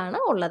 ഭാഗങ്ങളാണ്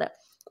ഉള്ളത്.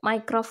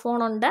 മൈക്രോഫോൺ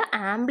ഉണ്ട്,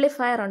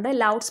 ആംപ്ലിഫയർ ഉണ്ട്,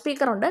 ലൗഡ്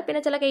സ്പീക്കർ ഉണ്ട്,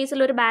 പിന്നെ ചില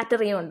കേസിൽ ഒരു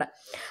ബാറ്ററിയും ഉണ്ട്.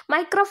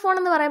 മൈക്രോഫോൺ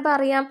എന്ന് പറയുമ്പോൾ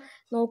അറിയാം,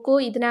 നോക്കൂ,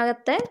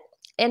 ഇതിനകത്തെ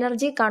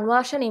എനർജി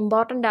കൺവേർഷൻ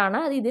ഇമ്പോർട്ടൻ്റ് ആണ്.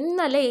 അത് ഇതിൽ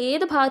നിന്നല്ല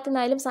ഏത് ഭാഗത്തു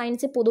നിന്നായാലും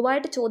സയൻസിൽ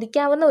പൊതുവായിട്ട്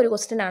ചോദിക്കാവുന്ന ഒരു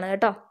ക്വസ്റ്റ്യൻ ആണ്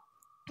കേട്ടോ.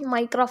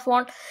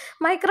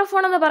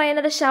 മൈക്രോഫോൺ എന്ന്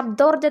പറയുന്നത്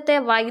ശബ്ദോർജ്ജത്തെ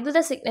വൈദ്യുത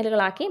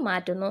സിഗ്നലുകളാക്കി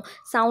മാറ്റുന്നു.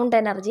 സൗണ്ട്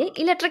എനർജി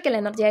ഇലക്ട്രിക്കൽ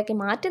എനർജിയാക്കി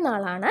മാറ്റുന്ന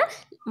ആളാണ്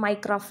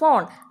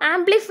മൈക്രോഫോൺ.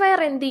 ആംപ്ലിഫയർ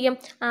എന്ത് ചെയ്യും?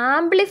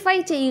 ആംപ്ലിഫൈ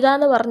ചെയ്യുക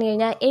എന്ന് പറഞ്ഞു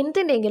കഴിഞ്ഞാൽ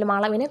എന്തിൻ്റെങ്കിലും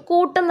അളവിനെ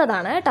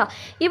കൂട്ടുന്നതാണ് കേട്ടോ.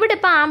 ഇവിടെ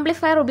ഇപ്പോൾ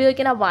ആംപ്ലിഫയർ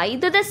ഉപയോഗിക്കുന്ന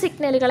വൈദ്യുത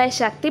സിഗ്നലുകളെ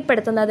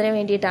ശക്തിപ്പെടുത്തുന്നതിന്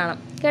വേണ്ടിയിട്ടാണ്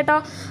കേട്ടോ.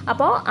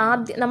 അപ്പോൾ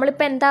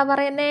നമ്മളിപ്പോൾ എന്താ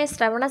പറയുന്നത്,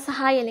 ശ്രവണ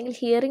സഹായി അല്ലെങ്കിൽ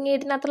ഹിയറിംഗ്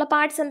എയ്ഡിനകത്തുള്ള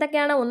പാർട്സ്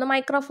എന്തൊക്കെയാണ്? ഒന്ന്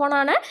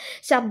മൈക്രോഫോണാണ്,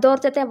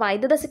 ശബ്ദോർജ്ജത്തെ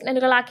വൈദ്യുത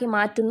സിഗ്നലുകളാക്കി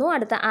മാറ്റുന്നു.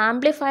 അടുത്ത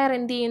ആംപ്ലിഫയർ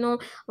എന്ത് ചെയ്യുന്നു?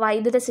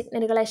 വൈദ്യുത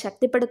സിഗ്നലുകളെ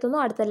ശക്തിപ്പെടുത്തുന്നു.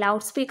 അടുത്ത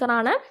ലൗഡ്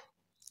സ്പീക്കറാണ്,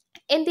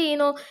 എന്ത്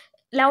ചെയ്യുന്നു?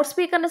 ലൗഡ്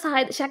സ്പീക്കറിൻ്റെ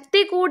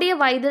ശക്തി കൂടിയ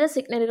വൈദ്യുത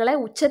സിഗ്നലുകളെ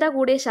ഉച്ചത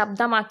കൂടിയ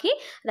ശബ്ദമാക്കി,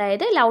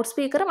 അതായത് loud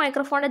speaker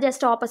മൈക്രോഫോണിൻ്റെ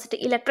just opposite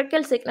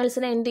electrical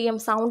സിഗ്നൽസിനെ എന്ത് ചെയ്യും?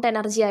 സൗണ്ട്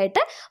എനർജി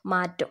ആയിട്ട്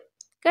മാറ്റും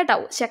കേട്ടോ.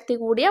 ശക്തി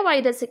കൂടിയ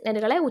വൈദ്യുത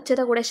സിഗ്നലുകളെ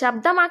ഉച്ചത കൂടിയ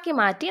ശബ്ദമാക്കി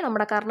മാറ്റി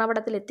നമ്മുടെ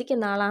കർണപടത്തിൽ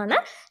എത്തിക്കുന്ന ആളാണ്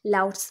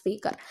ലൗഡ്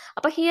സ്പീക്കർ.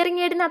 അപ്പോൾ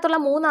ഹിയറിംഗ് എയ്ഡിനകത്തുള്ള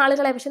 3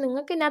 ആളുകളെ, പക്ഷേ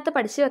നിങ്ങൾക്ക് ഇതിനകത്ത്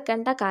പഠിച്ചു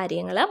വെക്കേണ്ട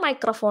കാര്യങ്ങൾ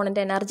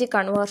മൈക്രോഫോണിൻ്റെ എനർജി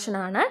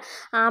കൺവേർഷനാണ്,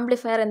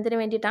 ആംപ്ലിഫയർ എന്തിനു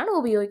വേണ്ടിയിട്ടാണ്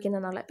ഉപയോഗിക്കുന്നത്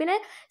എന്നുള്ളത്. പിന്നെ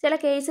ചില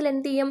കേസിൽ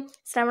എന്ത് ചെയ്യും?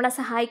 ശ്രവണ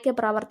സഹായിക്ക്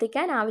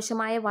പ്രവർത്തിക്കാൻ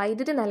ആവശ്യമായ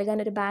വൈദ്യുതി നൽകാൻ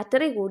ഒരു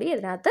ബാറ്ററി കൂടി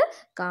ഇതിനകത്ത്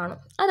കാണും.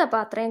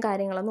 അതപ്പോൾ അത്രയും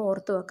കാര്യങ്ങളൊന്ന്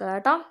ഓർത്തു വെക്കുക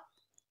കേട്ടോ.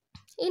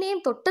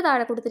 ഇനിയും തൊട്ട്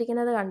താഴെ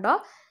കൊടുത്തിരിക്കുന്നത് കണ്ടോ,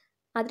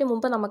 അതിനു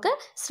മുമ്പ് നമുക്ക്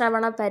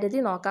ശ്രവണ പരിധി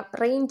നോക്കാം,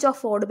 റേഞ്ച്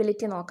ഓഫ്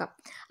ഓഡിബിലിറ്റി നോക്കാം.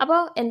 അപ്പോൾ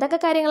എന്തൊക്കെ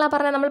കാര്യങ്ങളാണ്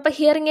പറഞ്ഞത്? നമ്മളിപ്പോൾ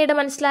ഹിയറിംഗ് എയ്ഡ്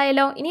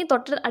മനസ്സിലായല്ലോ. ഇനി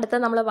തൊട്ട് അടുത്ത്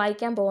നമ്മൾ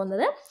വായിക്കാൻ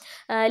പോകുന്നത്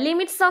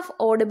ലിമിറ്റ്സ് ഓഫ്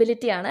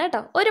ഓഡിബിലിറ്റി ആണ്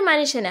കേട്ടോ. ഒരു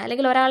മനുഷ്യന്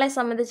അല്ലെങ്കിൽ ഒരാളെ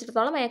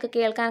സംബന്ധിച്ചിടത്തോളം അയാൾക്ക്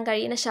കേൾക്കാൻ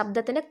കഴിയുന്ന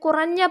ശബ്ദത്തിൻ്റെ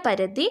കുറഞ്ഞ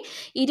പരിധി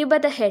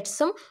 20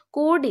 ഹെർട്സും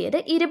കൂടിയത്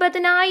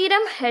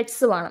 20,000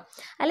 ഹെർട്സുമാണ്.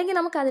 അല്ലെങ്കിൽ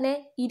നമുക്കതിനെ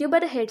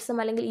 20 ഹെർട്സും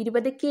അല്ലെങ്കിൽ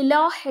 20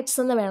 കിലോ ഹെർട്സ്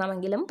എന്ന്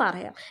വേണമെങ്കിലും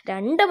പറയാം.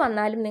 രണ്ട്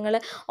വന്നാലും നിങ്ങൾ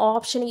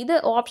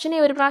ഓപ്ഷനിൽ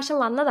ഒരു പ്രാവശ്യം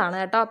വന്നതാണ്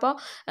കേട്ടോ. അപ്പോൾ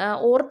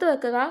ഓർത്ത്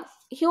വെക്കുക,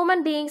 ഹ്യൂമൻ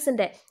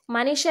ബീയിങ്സിൻ്റെ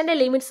മനുഷ്യൻ്റെ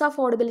ലിമിറ്റ്സ് ഓഫ്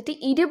ഓഡിബിലിറ്റി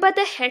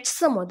 20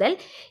 ഹെർട്സ് മുതൽ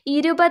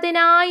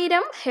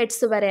 20,000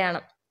 ഹെർട്സ്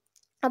വരെയാണ്.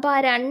 അപ്പോൾ ആ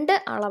രണ്ട്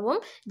അളവും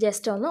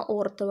ജസ്റ്റ് ഒന്ന്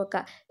ഓർത്ത് വെക്കുക.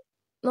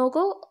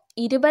 നോക്കൂ,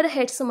 20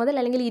 ഹെർട്സ് മുതൽ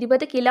അല്ലെങ്കിൽ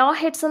 20 കിലോ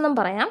ഹെർട്സ് എന്നും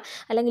പറയാം,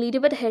 അല്ലെങ്കിൽ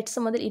 20 ഹെർട്സ്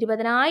മുതൽ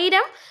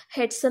 20,000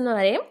 ഹെർട്സ് എന്ന്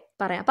വരെയും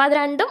പറയാം. അപ്പോൾ അത്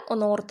രണ്ടും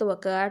ഒന്ന് ഓർത്ത്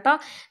വെക്കുക കേട്ടോ.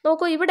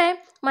 നോക്കൂ, ഇവിടെ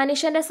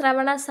മനുഷ്യൻ്റെ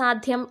ശ്രവണ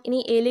സാധ്യം, ഇനി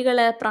എലികൾ,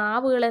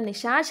 പ്രാവുകൾ,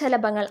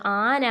 നിശാശലഭങ്ങൾ,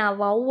 ആന,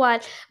 വവ്വാൽ,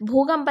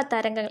 ഭൂകമ്പ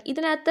തരംഗങ്ങൾ,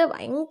 ഇതിനകത്ത്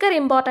ഭയങ്കര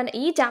ഇമ്പോർട്ടൻ്റ്,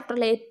 ഈ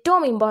ചാപ്റ്ററിൽ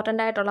ഏറ്റവും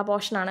ഇമ്പോർട്ടൻ്റ് ആയിട്ടുള്ള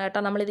പോർഷനാണ്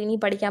കേട്ടോ നമ്മളിത് ഇനി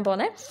പഠിക്കാൻ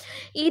പോകുന്നത്.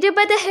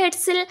 20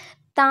 ഹെർട്സിൽ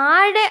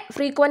താഴെ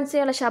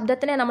ഫ്രീക്വൻസിയുള്ള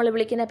ശബ്ദത്തിനെ നമ്മൾ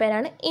വിളിക്കുന്ന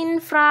പേരാണ്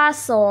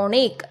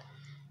ഇൻഫ്രാസോണിക്.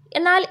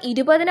 എന്നാൽ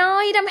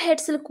 20,000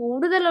 ഹെർട്സിൽ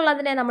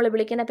കൂടുതലുള്ളതിനെ നമ്മൾ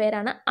വിളിക്കുന്ന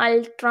പേരാണ്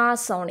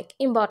അൾട്രാസോണിക്.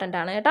 ഇമ്പോർട്ടൻ്റ്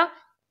ആണ് കേട്ടോ.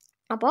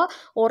 അപ്പോൾ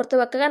ഓർത്ത്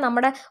വെക്കുക,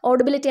 നമ്മുടെ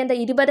ഓഡിബിലിറ്റി എന്താ?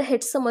 20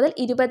 ഹെർട്സ് മുതൽ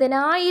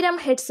 20,000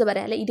 ഹെർട്സ്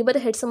വരെ, അല്ലെ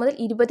 20 ഹെർട്സ് മുതൽ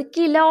 20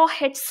 കിലോ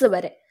ഹെർട്സ്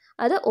വരെ,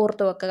 അത്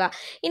ഓർത്ത് വെക്കുക.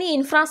 ഇനി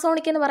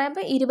ഇൻഫ്രാസോണിക് എന്ന്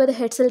പറയുമ്പോൾ 20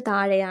 ഹെർട്സിൽ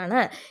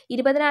താഴെയാണ്,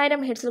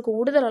 20,000 ഹെർട്സിൽ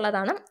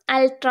കൂടുതലുള്ളതാണ്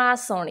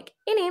അൾട്രാസോണിക്.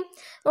 ഇനി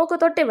നോക്കൂ,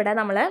 തൊട്ടിവിടെ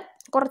നമ്മൾ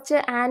കുറച്ച്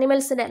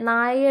ആനിമൽസിൻ്റെ,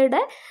 നായയുടെ,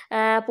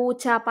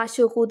 പൂച്ച,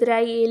 പശു, കുതിര,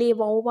 എലി,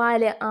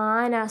 വവ്വാൽ,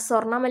 ആന,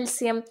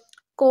 സ്വർണ്ണമത്സ്യം,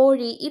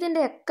 കോഴി,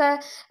 ഇതിൻ്റെയൊക്കെ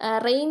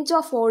റേഞ്ച്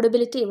ഓഫ്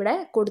ഓഡിബിലിറ്റി ഇവിടെ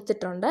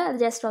കൊടുത്തിട്ടുണ്ട്. അത്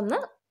ജസ്റ്റ് ഒന്ന്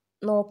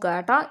നോക്കുക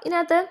കേട്ടോ.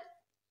 ഇതിനകത്ത്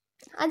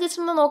അത്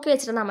ജസ്റ്റ് ഒന്ന് നോക്കി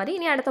വെച്ചിരുന്നാൽ മതി.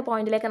 ഇനി അടുത്ത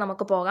പോയിന്റിലേക്ക്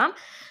നമുക്ക് പോകാം.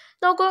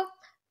 നോക്കൂ,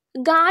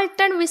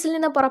 ഗാൾട്ടൺ വിസിൽ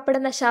നിന്ന്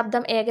പുറപ്പെടുന്ന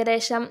ശബ്ദം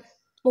ഏകദേശം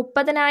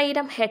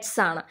 30,000 ഹെർട്സ്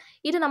ആണ്.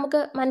 ഇത് നമുക്ക്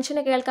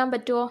മനുഷ്യന് കേൾക്കാൻ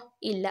പറ്റുമോ?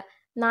 ഇല്ല.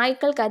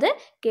 നായ്ക്കൾക്കത്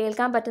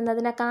കേൾക്കാൻ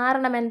പറ്റുന്നതിന്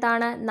കാരണം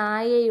എന്താണ്?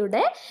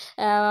 നായയുടെ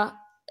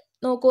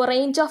നോക്കൂ,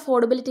 റേഞ്ച് ഓഫ്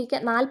ഓഡിബിലിറ്റിക്ക്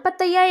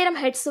 45,000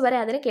 ഹെർട്സ് വരെ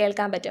അതിന്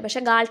കേൾക്കാൻ പറ്റും.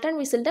 പക്ഷേ ഗാൾട്ടൺ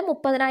വിസിലിൻ്റെ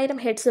 30,000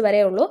 ഹെർട്സ്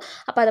വരെ ഉള്ളൂ.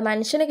 അപ്പോൾ അത്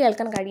മനുഷ്യന്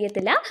കേൾക്കാൻ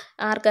കഴിയത്തില്ല.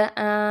 ആർക്ക്?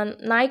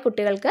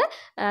 നായ്ക്കുട്ടികൾക്ക്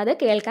അത്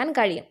കേൾക്കാൻ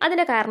കഴിയും.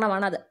 അതിൻ്റെ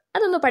കാരണമാണത്.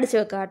 അതൊന്ന് പഠിച്ചു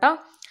വെക്കുക കേട്ടോ.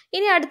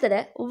 ഇനി അടുത്തത്,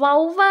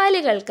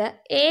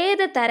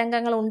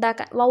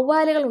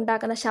 വവ്വാലുകൾ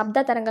ഉണ്ടാക്കുന്ന ശബ്ദ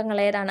തരംഗങ്ങൾ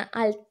ഏതാണ്?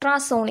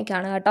 അൾട്രാസോണിക്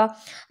ആണ് കേട്ടോ.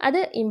 അത്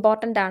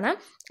ഇമ്പോർട്ടൻ്റ് ആണ്.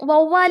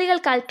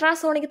 വവ്വാലുകൾക്ക്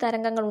അൾട്രാസോണിക്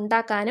തരംഗങ്ങൾ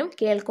ഉണ്ടാക്കാനും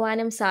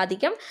കേൾക്കുവാനും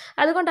സാധിക്കും.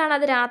 അതുകൊണ്ടാണ്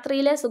അത്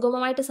രാത്രിയിൽ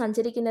സുഗമമായിട്ട്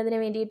സഞ്ചരിക്കുന്നതിന്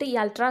വേണ്ടിയിട്ട് ഈ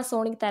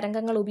അൾട്രാസോണിക്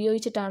തരംഗങ്ങൾ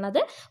ഉപയോഗിച്ചിട്ടാണ്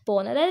അത്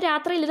പോകുന്നത്. അതായത്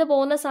രാത്രിയിൽ ഇത്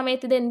പോകുന്ന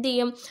സമയത്ത് ഇത് എന്ത്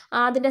ചെയ്യും?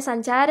 അതിൻ്റെ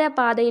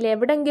സഞ്ചാരപാതയിൽ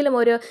എവിടെയെങ്കിലും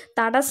ഒരു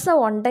തടസ്സം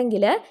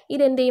ഉണ്ടെങ്കിൽ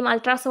ഇതെന്ത് ചെയ്യും?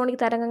 അൾട്രാസോണിക്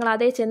തരംഗങ്ങൾ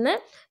അതേ ചെന്ന്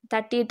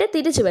തട്ടിയിട്ട്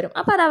തിരിച്ചു വരും.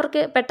 അപ്പോൾ അത്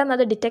അവർക്ക് പെട്ടെന്ന്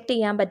അത് ഡിറ്റക്റ്റ്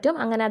ചെയ്യാൻ പറ്റും.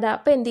 അങ്ങനെ അത്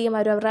അപ്പോൾ എന്ത് ചെയ്യും?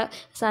 അവരവരുടെ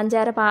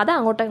സഞ്ചാരപാത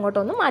അങ്ങോട്ടും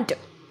ഇങ്ങോട്ടും ഒന്ന് മാറ്റും.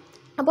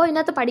 അപ്പോൾ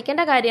ഇതിനകത്ത്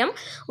പഠിക്കേണ്ട കാര്യം,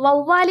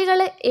 വവ്വാലുകൾ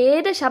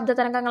ഏത് ശബ്ദ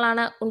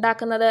തരംഗങ്ങളാണ്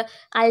ഉണ്ടാക്കുന്നത്?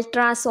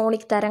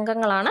 അൾട്രാസോണിക്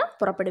തരംഗങ്ങളാണ്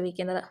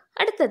പുറപ്പെടുവിക്കുന്നത്.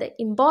 അടുത്തത്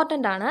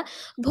ഇമ്പോർട്ടൻ്റ് ആണ്,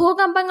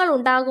 ഭൂകമ്പങ്ങൾ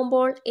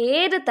ഉണ്ടാകുമ്പോൾ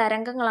ഏത്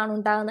തരംഗങ്ങളാണ്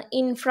ഉണ്ടാകുന്നത്?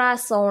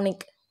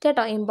 ഇൻഫ്രാസോണിക്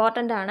കേട്ടോ.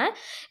 ഇമ്പോർട്ടൻ്റ് ആണ്.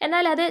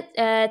 എന്നാൽ അത്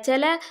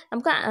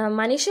നമുക്ക്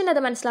മനുഷ്യനത്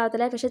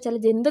മനസ്സിലാകത്തില്ല. പക്ഷേ ചില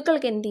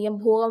ജന്തുക്കൾക്ക് എന്ത് ചെയ്യും?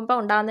 ഭൂകമ്പം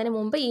ഉണ്ടാകുന്നതിന്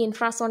മുമ്പ് ഈ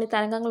ഇൻഫ്രാസോണിക്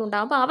തരംഗങ്ങൾ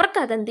ഉണ്ടാകുമ്പോൾ അവർക്ക്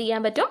അത് എന്ത്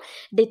ചെയ്യാൻ പറ്റും?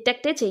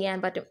 ഡിറ്റക്റ്റ് ചെയ്യാൻ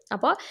പറ്റും.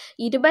 അപ്പോൾ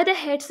 20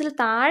 ഹെർട്സിൽ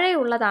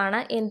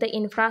താഴെയുള്ളതാണ് എന്ത്?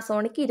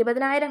 ഇൻഫ്രാസോണിക്.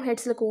 20,000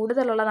 ഹെർട്സിൽ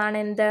കൂടുതലുള്ളതാണ്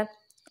എന്ത്?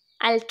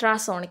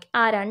 അൾട്രാസോണിക്.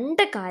 ആ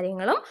രണ്ട്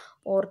കാര്യങ്ങളും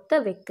ഓർത്ത്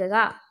വെക്കുക.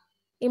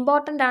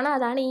 ഇമ്പോർട്ടൻ്റ് ആണ്.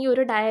 അതാണ് ഈ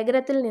ഒരു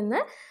ഡയഗ്രത്തിൽ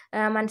നിന്ന്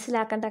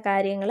മനസ്സിലാക്കേണ്ട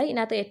കാര്യങ്ങൾ.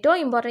 ഇതിനകത്ത് ഏറ്റവും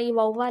ഇമ്പോർട്ടൻ്റ് ഈ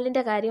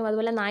വവ്വാലിൻ്റെ കാര്യവും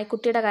അതുപോലെ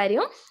നായ്ക്കുട്ടിയുടെ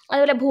കാര്യവും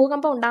അതുപോലെ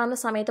ഭൂകമ്പം ഉണ്ടാകുന്ന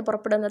സമയത്ത്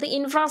പുറപ്പെടുന്നത്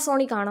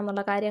ഇൻഫ്രാസോണിക്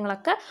ആണെന്നുള്ള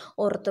കാര്യങ്ങളൊക്കെ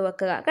ഓർത്ത്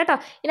വെക്കുക കേട്ടോ.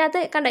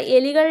 ഇതിനകത്ത് കണ്ട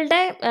എലികളുടെ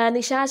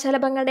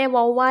നിശാശലഭങ്ങളുടെ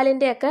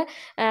വവ്വാലിൻ്റെയൊക്കെ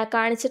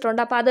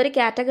കാണിച്ചിട്ടുണ്ട്. അപ്പോൾ അതൊരു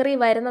കാറ്റഗറി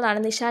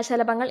വരുന്നതാണ്.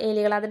 നിശാശലഭങ്ങൾ,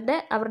 എലികൾ,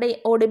 അവരുടെ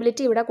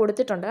ഓഡിബിലിറ്റി ഇവിടെ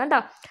കൊടുത്തിട്ടുണ്ട്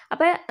കേട്ടോ.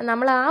 അപ്പോൾ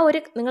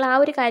നിങ്ങൾ ആ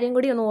ഒരു കാര്യം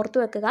കൂടി ഒന്ന് ഓർത്ത്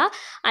വെക്കുക.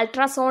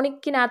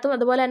 അൾട്രാസോണിക്കിനകത്തും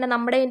അതുപോലെ തന്നെ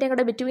നമ്മുടെ ഇതിൻ്റെ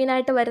കൂടെ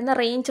ബിറ്റ്വീനായിട്ട് വരുന്ന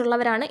റേഞ്ച്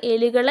ഉള്ളവരാണ്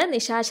എലികൾ,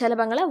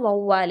 നിശാശലഭങ്ങൾ,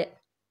 വവ്വാൽ.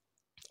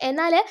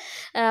 എന്നാൽ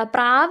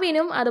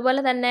പ്രാവിനും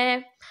അതുപോലെ തന്നെ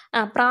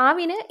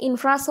പ്രാവിന്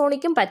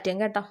ഇൻഫ്രാസോണിക്കും പറ്റും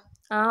കേട്ടോ.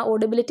 ആ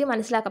ഓഡിബിലിറ്റി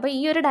മനസ്സിലാക്കുക. അപ്പോൾ ഈ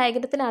ഒരു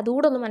ഡയഗ്രത്തിൽ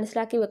അതുകൂടെ ഒന്ന്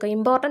മനസ്സിലാക്കി വെക്കുക.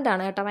 ഇമ്പോർട്ടൻ്റ്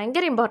ആണ് കേട്ടോ,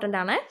 ഭയങ്കര ഇമ്പോർട്ടൻ്റ്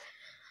ആണ്.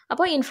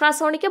 അപ്പോൾ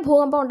ഇൻഫ്രാസോണിക്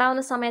ഭൂകമ്പം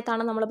ഉണ്ടാകുന്ന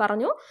സമയത്താണ് നമ്മൾ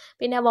പറഞ്ഞു.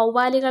 പിന്നെ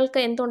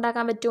വവ്വാലുകൾക്ക്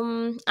എന്തുണ്ടാക്കാൻ പറ്റും?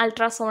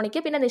 അൾട്രാസോണിക്.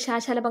 പിന്നെ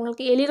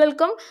നിശാശലഭങ്ങൾക്ക്,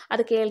 എലികൾക്കും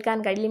അത് കേൾക്കാൻ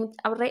കഴിയും.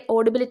 അവരുടെ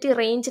ഓഡിബിലിറ്റി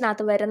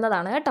റേഞ്ചിനകത്ത്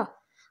വരുന്നതാണ് കേട്ടോ.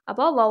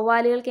 അപ്പോൾ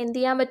വവ്വാലുകൾക്ക് എന്ത്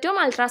ചെയ്യാൻ പറ്റും?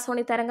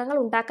 അൾട്രാസോണിക് തരംഗങ്ങൾ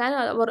ഉണ്ടാക്കാനും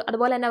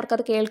അതുപോലെ തന്നെ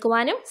അവർക്കത്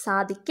കേൾക്കുവാനും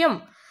സാധിക്കും.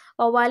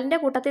 വവ്വാലിൻ്റെ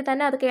കൂട്ടത്തിൽ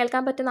തന്നെ അത്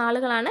കേൾക്കാൻ പറ്റുന്ന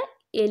ആളുകളാണ്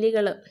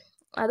എലികൾ.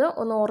 അത്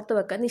ഒന്ന് ഓർത്ത്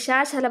വെക്കുക.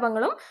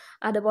 നിശാശലഭങ്ങളും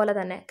അതുപോലെ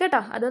തന്നെ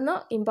കേട്ടോ. അതൊന്ന്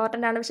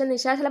ഇമ്പോർട്ടൻ്റ് ആണ്. പക്ഷേ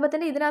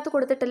നിശാശലഭത്തിൻ്റെ ഇതിനകത്ത്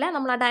കൊടുത്തിട്ടില്ല.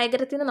 നമ്മൾ ആ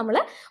ഡയഗ്രത്തിൽ നിന്ന് നമ്മൾ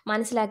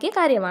മനസ്സിലാക്കിയ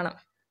കാര്യമാണ്.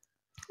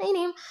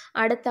 ഇനിയും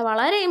അടുത്ത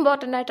വളരെ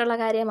ഇമ്പോർട്ടൻ്റ് ആയിട്ടുള്ള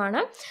കാര്യമാണ്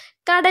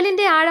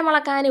കടലിൻ്റെ ആഴം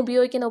അളക്കാൻ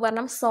ഉപയോഗിക്കുന്ന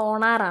ഉപകരണം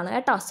സോണാറാണ്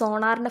കേട്ടോ.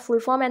 സോണാറിൻ്റെ ഫുൾ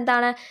ഫോം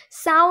എന്താണ്?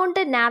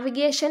 Sound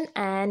navigation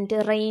and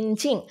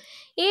ranging.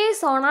 ഈ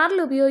സോണാറിൽ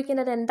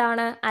ഉപയോഗിക്കുന്നത്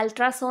എന്താണ്?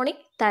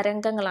 അൾട്രാസോണിക്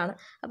തരംഗങ്ങളാണ്.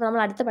 അപ്പോൾ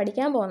നമ്മൾ അടുത്ത്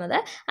പഠിക്കാൻ പോകുന്നത്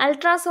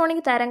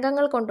അൾട്രാസോണിക്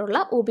തരംഗങ്ങൾ കൊണ്ടുള്ള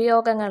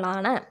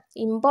ഉപയോഗങ്ങളാണ്.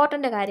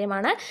 ഇമ്പോർട്ടൻ്റ്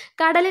കാര്യമാണ്.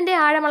 കടലിൻ്റെ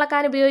ആഴം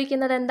അളക്കാൻ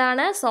ഉപയോഗിക്കുന്നത്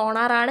എന്താണ്?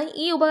 സോണാറാണ്.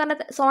 ഈ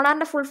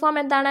സോണാറിൻ്റെ ഫുൾ ഫോം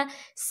എന്താണ്?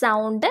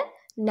 Sound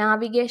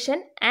navigation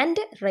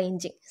and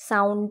ranging.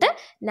 Sound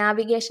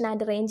navigation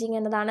and ranging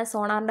എന്നതാണ്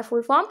സോണാറിൻ്റെ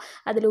ഫുൾ ഫോം.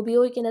 അതിൽ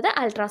ഉപയോഗിക്കുന്നത്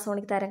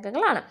അൾട്രാസോണിക്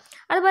തരംഗങ്ങളാണ്.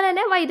 അതുപോലെ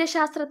തന്നെ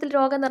വൈദ്യശാസ്ത്രത്തിൽ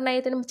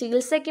രോഗനിർണയത്തിനും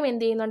ചികിത്സയ്ക്കും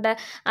എന്ത് ചെയ്യുന്നുണ്ട്?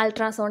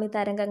 അൾട്രാസോണിക്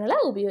തരംഗങ്ങൾ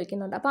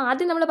ഉപയോഗിക്കുന്നുണ്ട്. അപ്പോൾ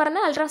ആദ്യം നമ്മൾ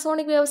പറഞ്ഞ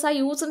ultrasonic waves are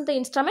used in the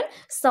instrument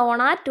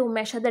sonar to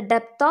measure the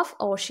depth of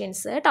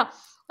oceans കേട്ടോ.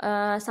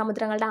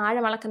 സമുദ്രങ്ങളുടെ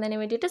ആഴം അളക്കുന്നതിന്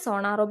വേണ്ടിയിട്ട്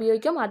സോണാർ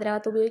ഉപയോഗിക്കും.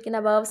 അതിനകത്ത് ഉപയോഗിക്കുന്ന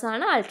വേവ്സ്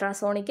ആണ്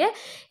അൾട്രാസോണിക്.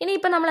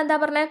 ഇനിയിപ്പോൾ നമ്മൾ എന്താ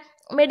പറഞ്ഞത്?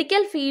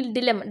 മെഡിക്കൽ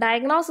ഫീൽഡിലും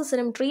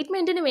ഡയഗ്നോസിസിനും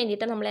ട്രീറ്റ്മെൻറ്റിനും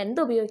വേണ്ടിയിട്ട് നമ്മൾ എന്ത്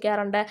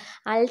ഉപയോഗിക്കാറുണ്ട്?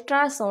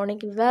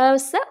 അൾട്രാസോണിക്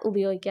വേവ്സ്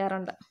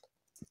ഉപയോഗിക്കാറുണ്ട്.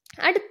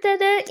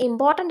 അടുത്തത്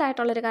ഇമ്പോർട്ടൻ്റ്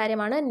ആയിട്ടുള്ളൊരു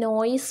കാര്യമാണ്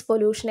നോയിസ്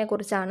പൊല്യൂഷനെ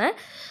കുറിച്ചാണ്.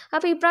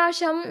 അപ്പോൾ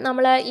ഇപ്രാവശ്യം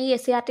നമ്മൾ ഈ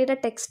SCERTയുടെ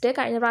ടെക്സ്റ്റ്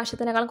കഴിഞ്ഞ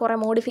പ്രാവശ്യത്തിനേക്കാളും കുറേ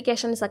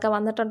മോഡിഫിക്കേഷൻസ് ഒക്കെ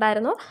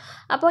വന്നിട്ടുണ്ടായിരുന്നു.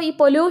 അപ്പോൾ ഈ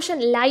പൊല്യൂഷൻ,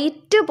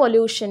 ലൈറ്റ്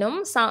പൊല്യൂഷനും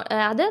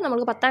അത്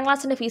നമുക്ക് 10ാം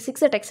ക്ലാസ്സിൻ്റെ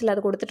ഫിസിക്സ് ടെക്സ്റ്റിൽ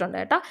അത് കൊടുത്തിട്ടുണ്ട്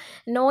കേട്ടോ.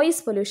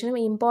 നോയിസ് പൊല്യൂഷനും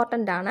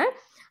ഇമ്പോർട്ടൻ്റ് ആണ്.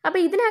 അപ്പോൾ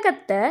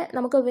ഇതിനകത്ത്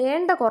നമുക്ക്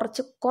വേണ്ട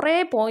കുറേ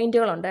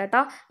പോയിന്റുകളുണ്ട്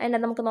കേട്ടോ. അതിനെ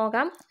നമുക്ക്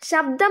നോക്കാം.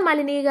 ശബ്ദ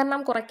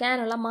മലിനീകരണം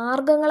കുറയ്ക്കാനുള്ള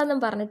മാർഗങ്ങളെന്നും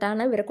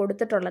പറഞ്ഞിട്ടാണ് ഇവർ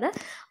കൊടുത്തിട്ടുള്ളത്.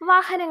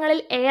 വാഹനങ്ങളിൽ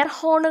എയർ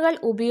ഹോണുകൾ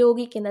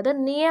ഉപയോഗിക്കുന്നത്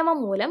നിയമം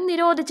മൂലം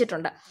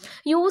നിരോധിച്ചിട്ടുണ്ട്.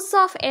 Use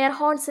of air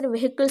horns in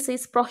vehicles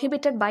is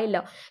prohibited by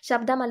law.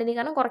 ശബ്ദ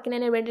മലിനീകരണം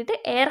കുറയ്ക്കുന്നതിന് വേണ്ടിയിട്ട്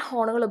എയർ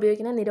ഹോണുകൾ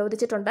ഉപയോഗിക്കുന്നത്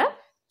നിരോധിച്ചിട്ടുണ്ട്.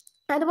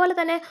 അതുപോലെ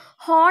തന്നെ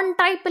ഹോൺ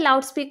ടൈപ്പ്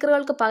ലൗഡ്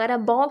സ്പീക്കറുകൾക്ക്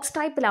പകരം ബോക്സ്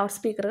ടൈപ്പ് ലൗഡ്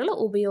സ്പീക്കറുകൾ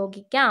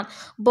ഉപയോഗിക്കാം.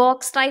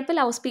 Box type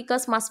loud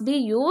speakers must be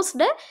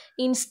used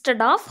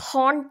instead of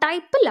horn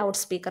type loud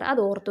speaker.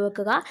 അത് ഓർത്തു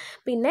വെക്കുക.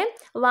 പിന്നെ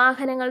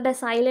വാഹനങ്ങളുടെ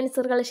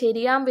സൈലൻസറുകൾ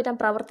ശരിയാം വിധം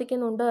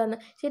പ്രവർത്തിക്കുന്നുണ്ടോ എന്ന്.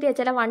 ശരിയാ,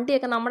 ചില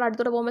വണ്ടിയൊക്കെ നമ്മുടെ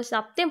അടുത്തൂടെ പോകുമ്പോൾ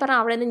സത്യം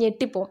പറഞ്ഞാൽ അവിടെ നിന്ന്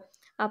ഞെട്ടിപ്പോവും.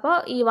 അപ്പോൾ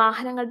ഈ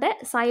വാഹനങ്ങളുടെ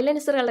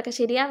സൈലൻസറുകളൊക്കെ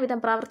ശരിയാം വിധം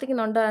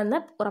പ്രവർത്തിക്കുന്നുണ്ടോ എന്ന്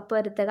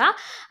ഉറപ്പുവരുത്തുക.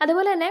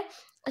 അതുപോലെ തന്നെ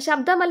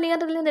ശബ്ദ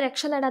മലിനീകരണത്തിൽ നിന്ന്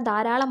രക്ഷ നേടാൻ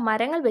ധാരാളം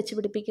മരങ്ങൾ വെച്ച്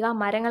പിടിപ്പിക്കുക.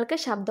 മരങ്ങൾക്ക്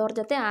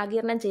ശബ്ദോർജ്ജത്തെ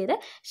ആഗിരണം ചെയ്ത്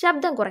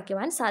ശബ്ദം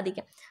കുറയ്ക്കുവാൻ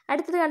സാധിക്കും.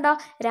 അടുത്തത് കണ്ടോ,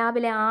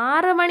 രാവിലെ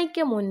 6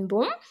 മണിക്ക്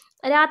മുൻപും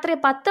രാത്രി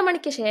 10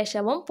 മണിക്ക്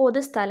ശേഷവും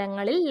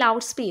പൊതുസ്ഥലങ്ങളിൽ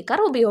ലൗഡ്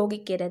സ്പീക്കർ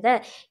ഉപയോഗിക്കരുത്.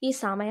 ഈ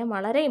സമയം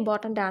വളരെ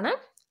ഇമ്പോർട്ടൻ്റ് ആണ്.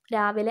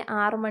 രാവിലെ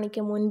 6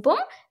 മണിക്ക്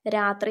മുൻപും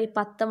രാത്രി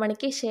 10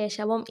 മണിക്ക്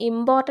ശേഷവും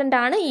ഇമ്പോർട്ടൻ്റ്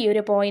ആണ് ഈ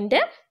ഒരു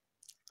പോയിന്റ്.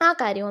 ആ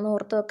കാര്യം ഒന്ന്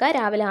ഓർത്ത് വെക്കുക.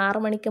 രാവിലെ 6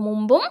 മണിക്ക്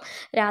മുമ്പും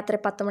രാത്രി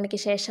 10 മണിക്ക്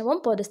ശേഷവും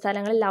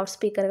പൊതുസ്ഥലങ്ങളിൽ ലൗഡ്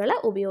സ്പീക്കറുകൾ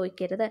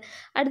ഉപയോഗിക്കരുത്.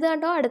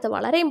 അടുത്ത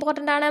വളരെ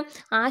ഇമ്പോർട്ടൻ്റ് ആണ്.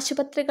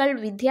 ആശുപത്രികൾ,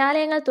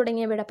 വിദ്യാലയങ്ങൾ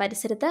തുടങ്ങിയവയുടെ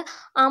പരിസരത്ത്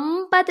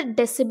 50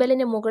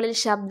 ഡെസിബലിന് മുകളിൽ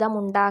ശബ്ദം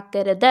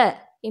ഉണ്ടാക്കരുത്.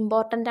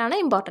 ഇമ്പോർട്ടൻ്റ്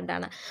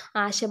ആണ്.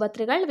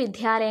 ആശുപത്രികൾ,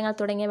 വിദ്യാലയങ്ങൾ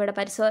തുടങ്ങിയവയുടെ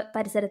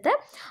പരിസരത്ത്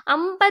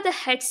 50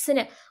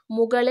 ഹെർട്സിന്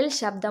മുകളിൽ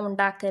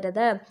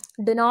ശബ്ദമുണ്ടാക്കരുത്.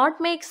 Do not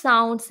make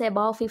sounds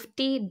above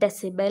 50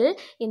 decibel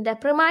in the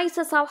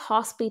premises of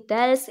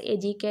hospitals,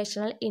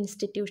 educational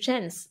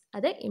institutions.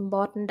 അത്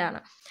ഇമ്പോർട്ടൻ്റ്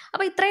ആണ്.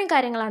 അപ്പോൾ ഇത്രയും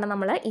കാര്യങ്ങളാണ്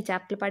നമ്മൾ ഈ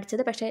ചാപ്റ്ററിൽ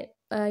പഠിച്ചത്. പക്ഷേ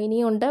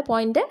ഇനിയുണ്ട്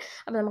പോയിന്റ്.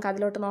 അപ്പോൾ നമുക്ക്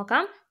അതിലോട്ട്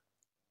നോക്കാം.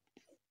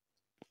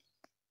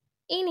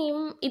 ഇനിയും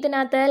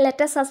ഇതിനകത്ത്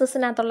ലെറ്റസ്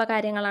അസസിനകത്തുള്ള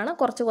കാര്യങ്ങളാണ്.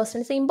 കുറച്ച്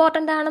ക്വസ്റ്റ്യൻസ്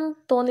ഇമ്പോർട്ടൻ്റ് ആണെന്ന്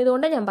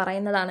തോന്നിയതുകൊണ്ട് ഞാൻ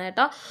പറയുന്നതാണ്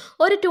കേട്ടോ.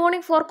 ഒരു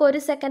ട്യൂണിംഗ് ഫോർക്ക്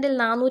 1 സെക്കൻഡിൽ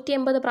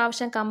 480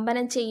 പ്രാവശ്യം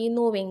കമ്പനം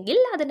ചെയ്യുന്നുവെങ്കിൽ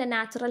അതിൻ്റെ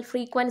നാച്ചുറൽ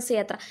ഫ്രീക്വൻസി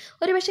എത്ര?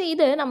 ഒരുപക്ഷെ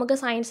ഇത് നമുക്ക്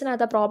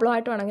സയൻസിനകത്ത് പ്രോബ്ലം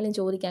ആയിട്ട് വേണമെങ്കിലും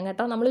ചോദിക്കാം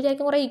കേട്ടോ. നമ്മൾ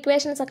വിചാരിക്കും കുറേ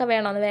ഇക്വേഷൻസ് ഒക്കെ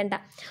വേണമെന്ന്. വേണ്ട.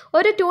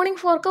 ഒരു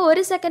ട്യൂണിംഗ് ഫോർക്ക്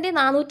 1 സെക്കൻഡിൽ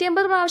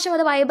 480 പ്രാവശ്യം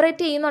അത്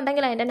വൈബ്രേറ്റ്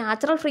ചെയ്യുന്നുണ്ടെങ്കിൽ അതിൻ്റെ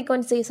നാച്ചുറൽ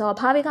ഫ്രീക്വൻസി,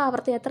 സ്വാഭാവിക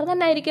ആവൃത്തി എത്ര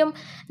തന്നെ ആയിരിക്കും?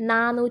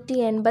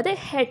 480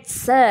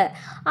 ഹെഡ്സ്.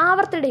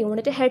 ആവൃത്തിയുടെ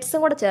യൂണിറ്റ്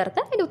ഹെഡ്സും കൂടെ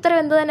ചേർത്ത് അതിൻ്റെ ഉത്തരം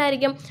എന്ത് തന്നെ ആയിരിക്കും?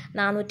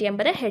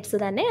 480 ഹെഡ്സ്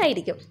തന്നെ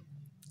ആയിരിക്കും.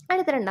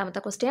 അടുത്ത രണ്ടാമത്തെ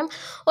ക്വസ്റ്റ്യൻ,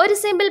 ഒരു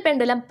സിമ്പിൾ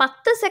പെൻഡുലം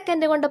 10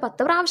 സെക്കൻഡ് കൊണ്ട്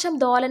 10 പ്രാവശ്യം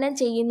ദോലനം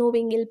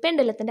ചെയ്യുന്നുവെങ്കിൽ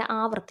പെൻഡുലത്തിൻ്റെ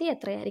ആവൃത്തി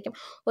എത്രയായിരിക്കും?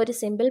 ഒരു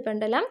സിമ്പിൾ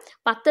പെൻഡുലം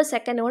 10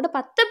 സെക്കൻഡ് കൊണ്ട്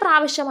 10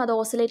 പ്രാവശ്യം അത്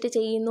ഓസിലേറ്റ്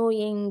ചെയ്യുന്നു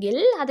എങ്കിൽ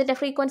അതിൻ്റെ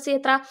ഫ്രീക്വൻസി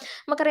എത്ര?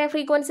 നമുക്കറിയാം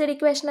ഫ്രീക്വൻസിയുടെ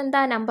ഇക്വേഷൻ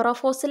എന്താ? Number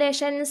of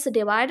oscillations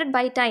divided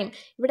by time.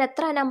 ഇവിടെ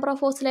എത്ര നമ്പർ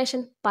ഓഫ്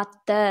ഓസിലേഷൻ?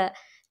 10.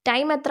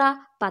 ടൈം എത്ര?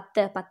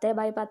 10.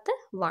 10/10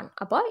 1.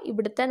 അപ്പോൾ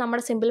ഇവിടുത്തെ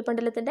നമ്മുടെ സിമ്പിൾ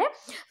പെൻഡുലത്തിൻ്റെ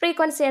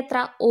ഫ്രീക്വൻസി എത്ര?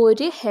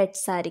 1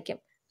 ഹെഡ്സ് ആയിരിക്കും.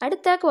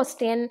 അടുത്ത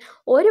ക്വസ്റ്റ്യൻ,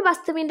 ഒരു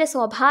വസ്തുവിൻ്റെ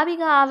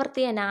സ്വാഭാവിക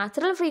ആവൃത്തിയെ,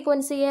 നാച്ചുറൽ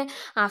ഫ്രീക്വൻസിയെ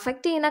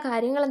അഫക്റ്റ് ചെയ്യുന്ന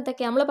കാര്യങ്ങൾ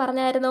എന്തൊക്കെയാണ്? നമ്മൾ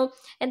പറഞ്ഞായിരുന്നു.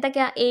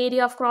 എന്തൊക്കെയാണ്?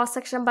 ഏരിയ ഓഫ് ക്രോസ്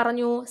സെക്ഷൻ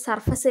പറഞ്ഞു,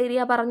 സർഫസ്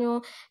ഏരിയ പറഞ്ഞു,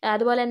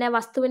 അതുപോലെ തന്നെ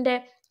വസ്തുവിൻ്റെ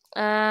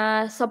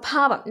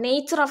സ്വഭാവം,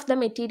 nature of the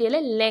material,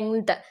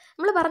 length.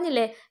 നമ്മൾ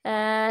പറഞ്ഞില്ലേ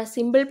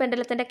സിമ്പിൾ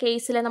പെൻഡുലത്തിൻ്റെ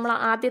കേസിൽ നമ്മൾ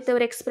ആദ്യത്തെ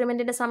ഒരു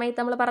എക്സ്പെരിമെൻറ്റിൻ്റെ സമയത്ത്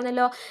നമ്മൾ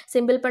പറഞ്ഞല്ലോ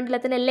സിമ്പിൾ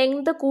പെൻഡുലത്തിൻ്റെ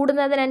ലെങ്ത്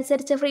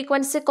കൂടുന്നതിനനുസരിച്ച്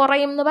ഫ്രീക്വൻസി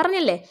കുറയും എന്ന്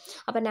പറഞ്ഞില്ലേ.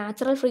 അപ്പോൾ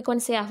നാച്ചുറൽ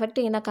ഫ്രീക്വൻസിയെ അഫക്റ്റ്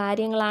ചെയ്യുന്ന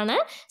കാര്യങ്ങളാണ്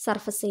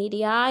surface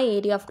area,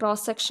 area of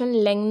cross section,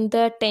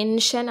 length,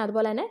 tension,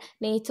 അതുപോലെ തന്നെ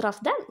നേച്ചർ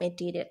ഓഫ് ദ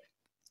മെറ്റീരിയൽ.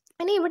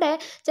 ഇനി ഇവിടെ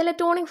ചില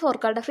ട്യൂണിംഗ്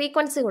ഫോർക്കുകളുടെ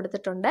ഫ്രീക്വൻസി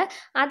കൊടുത്തിട്ടുണ്ട്.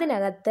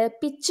 അതിനകത്ത്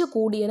പിച്ച്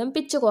കൂടിയതും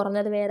പിച്ച്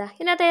കുറഞ്ഞതും ഏതാ?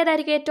 ഇതിനകത്ത്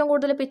ഏതായിരിക്കും ഏറ്റവും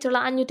കൂടുതൽ പിച്ചുള്ള?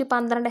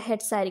 512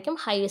 ഹെഡ്സ് ആയിരിക്കും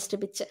ഹയസ്റ്റ്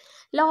പിച്ച്.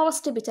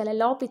 ലോവസ്റ്റ് പിച്ച് അല്ലെ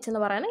ലോ പിച്ച്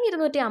എന്ന് പറയുന്നത്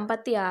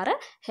 256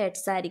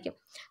 ഹെഡ്സ് ആയിരിക്കും.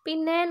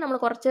 പിന്നെ നമ്മൾ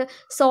കുറച്ച്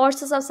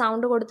സോഴ്സസ് ഓഫ്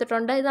സൗണ്ട്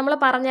കൊടുത്തിട്ടുണ്ട്. ഇത് നമ്മൾ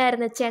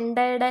പറഞ്ഞായിരുന്നു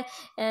ചെണ്ടയുടെ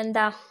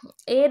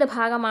ഏത്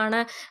ഭാഗമാണ്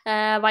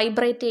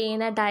വൈബ്രേറ്റ്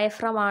ചെയ്യുന്ന?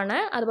 ഡയഫ്രമാണ്.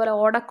 അതുപോലെ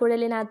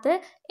ഓടക്കുഴലിനകത്ത്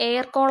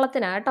എയർ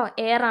കോളത്തിനാണ് കേട്ടോ,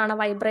 എയർ ആണ്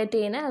വൈബ്രേറ്റ്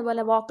ചെയ്യുന്നത്.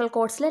 അതുപോലെ വോക്കൽ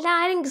കോഡ്സിൽ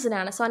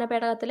ലാരിങ്സിനാണ്,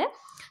 സ്വനപേടകത്തിൽ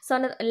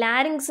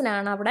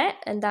ലാരിങ്സിനാണ് അവിടെ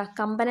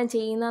കമ്പനം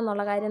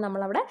ചെയ്യുന്നതെന്നുള്ള കാര്യം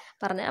നമ്മളവിടെ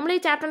പറഞ്ഞു. നമ്മൾ ഈ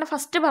ചാപ്റ്ററിൻ്റെ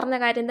ഫസ്റ്റ് പറഞ്ഞ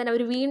കാര്യം തന്നെ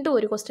വീണ്ടും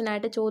ഒരു ക്വസ്റ്റ്യൻ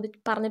ആയിട്ട്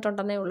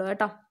പറഞ്ഞിട്ടുണ്ടെന്നേ ഉള്ളൂ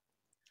കേട്ടോ.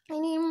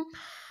 ഇനിയും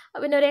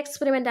പിന്നെ ഒരു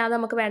എക്സ്പെരിമെൻ്റ് അത്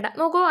നമുക്ക് വേണ്ട.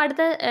 നോക്കൂ,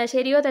 അടുത്ത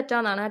ശരിയോ തെറ്റോ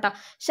എന്നാണ് കേട്ടോ.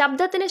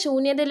 ശബ്ദത്തിന്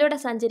ശൂന്യതയിലൂടെ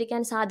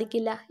സഞ്ചരിക്കാൻ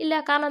സാധിക്കില്ല. ഇല്ല,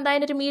 കാരണം എന്താ?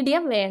 അതിനൊരു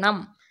മീഡിയം വേണം.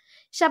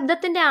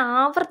 ശബ്ദത്തിൻ്റെ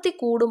ആവൃത്തി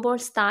കൂടുമ്പോൾ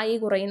സ്ഥായി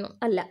കുറയുന്നു.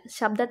 അല്ല,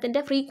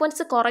 ശബ്ദത്തിൻ്റെ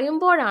ഫ്രീക്വൻസി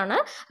കുറയുമ്പോഴാണ്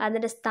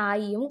അതിൻ്റെ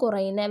സ്ഥായിയും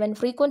കുറയുന്നത്. When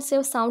frequency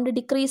of sound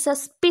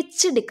decreases,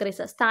 pitch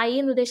decreases. സ്ഥായി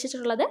എന്ന്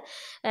ഉദ്ദേശിച്ചിട്ടുള്ളത്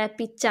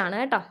പിച്ചാണ്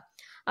കേട്ടോ.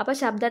 അപ്പോൾ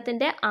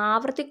ശബ്ദത്തിൻ്റെ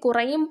ആവൃത്തി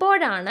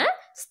കുറയുമ്പോഴാണ്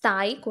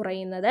സ്ഥായി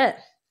കുറയുന്നത്.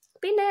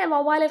 പിന്നെ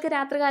വവ്വാലുകൾക്ക്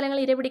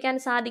രാത്രികാലങ്ങളിൽ ഇരപിടിക്കാൻ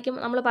സാധിക്കും.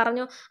 നമ്മൾ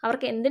പറഞ്ഞു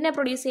അവർക്ക് എന്തിനെ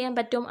പ്രൊഡ്യൂസ് ചെയ്യാൻ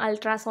പറ്റും?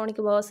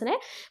 അൾട്രാസോണിക് വേവ്സിനെ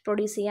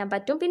പ്രൊഡ്യൂസ് ചെയ്യാൻ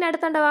പറ്റും. പിന്നെ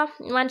അടുത്തുണ്ടാവുക,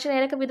 മനുഷ്യൻ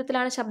ഏതൊക്കെ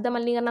വിധത്തിലാണ് ശബ്ദ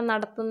മലിനീകരണം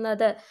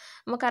നടത്തുന്നത്?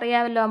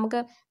 നമുക്കറിയാമല്ലോ.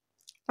 നമുക്ക്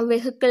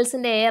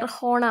വെഹിക്കിൾസിൻ്റെ എയർ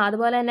ഹോൺ,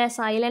 അതുപോലെ തന്നെ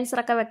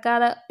സൈലൻസറൊക്കെ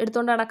വെക്കാതെ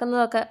എടുത്തുകൊണ്ട്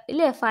നടക്കുന്നതൊക്കെ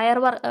ഇല്ലേ? ഫയർ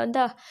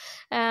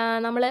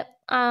നമ്മൾ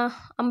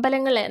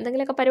അമ്പലങ്ങളിൽ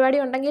എന്തെങ്കിലുമൊക്കെ പരിപാടി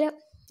ഉണ്ടെങ്കിൽ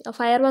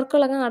ഫയർ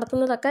വർക്കുകളൊക്കെ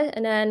നടത്തുന്നതൊക്കെ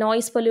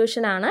നോയ്സ്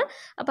പൊല്യൂഷനാണ്.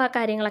 അപ്പോൾ ആ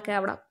കാര്യങ്ങളൊക്കെ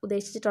അവിടെ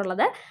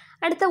ഉദ്ദേശിച്ചിട്ടുള്ളത്.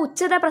 അടുത്ത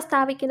ഉച്ചത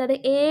പ്രസ്താവിക്കുന്നത്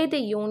ഏത്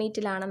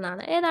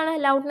യൂണിറ്റിലാണെന്നാണ്. ഏതാണ്?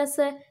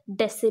 ലൗഡ്നെസ്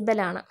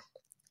ഡെസിബലാണ്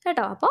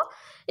കേട്ടോ. അപ്പോൾ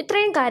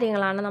ഇത്രയും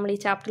കാര്യങ്ങളാണ് നമ്മൾ ഈ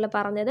ചാപ്റ്ററിൽ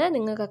പറഞ്ഞത്.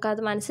 നിങ്ങൾക്കൊക്കെ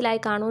അത് മനസ്സിലായി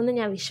കാണുമെന്ന്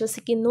ഞാൻ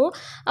വിശ്വസിക്കുന്നു.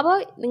 അപ്പോൾ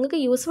നിങ്ങൾക്ക്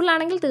യൂസ്ഫുൾ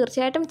ആണെങ്കിൽ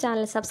തീർച്ചയായിട്ടും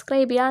ചാനൽ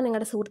സബ്സ്ക്രൈബ് ചെയ്യുക,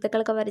 നിങ്ങളുടെ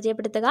സുഹൃത്തുക്കൾക്ക്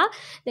പരിചയപ്പെടുത്തുക.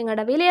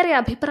 നിങ്ങളുടെ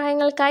വിലയേറിയ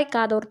അഭിപ്രായങ്ങൾക്കായി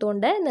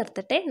കാതോർത്തുകൊണ്ട്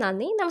നിർത്തട്ടെ.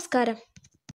 നന്ദി, നമസ്കാരം.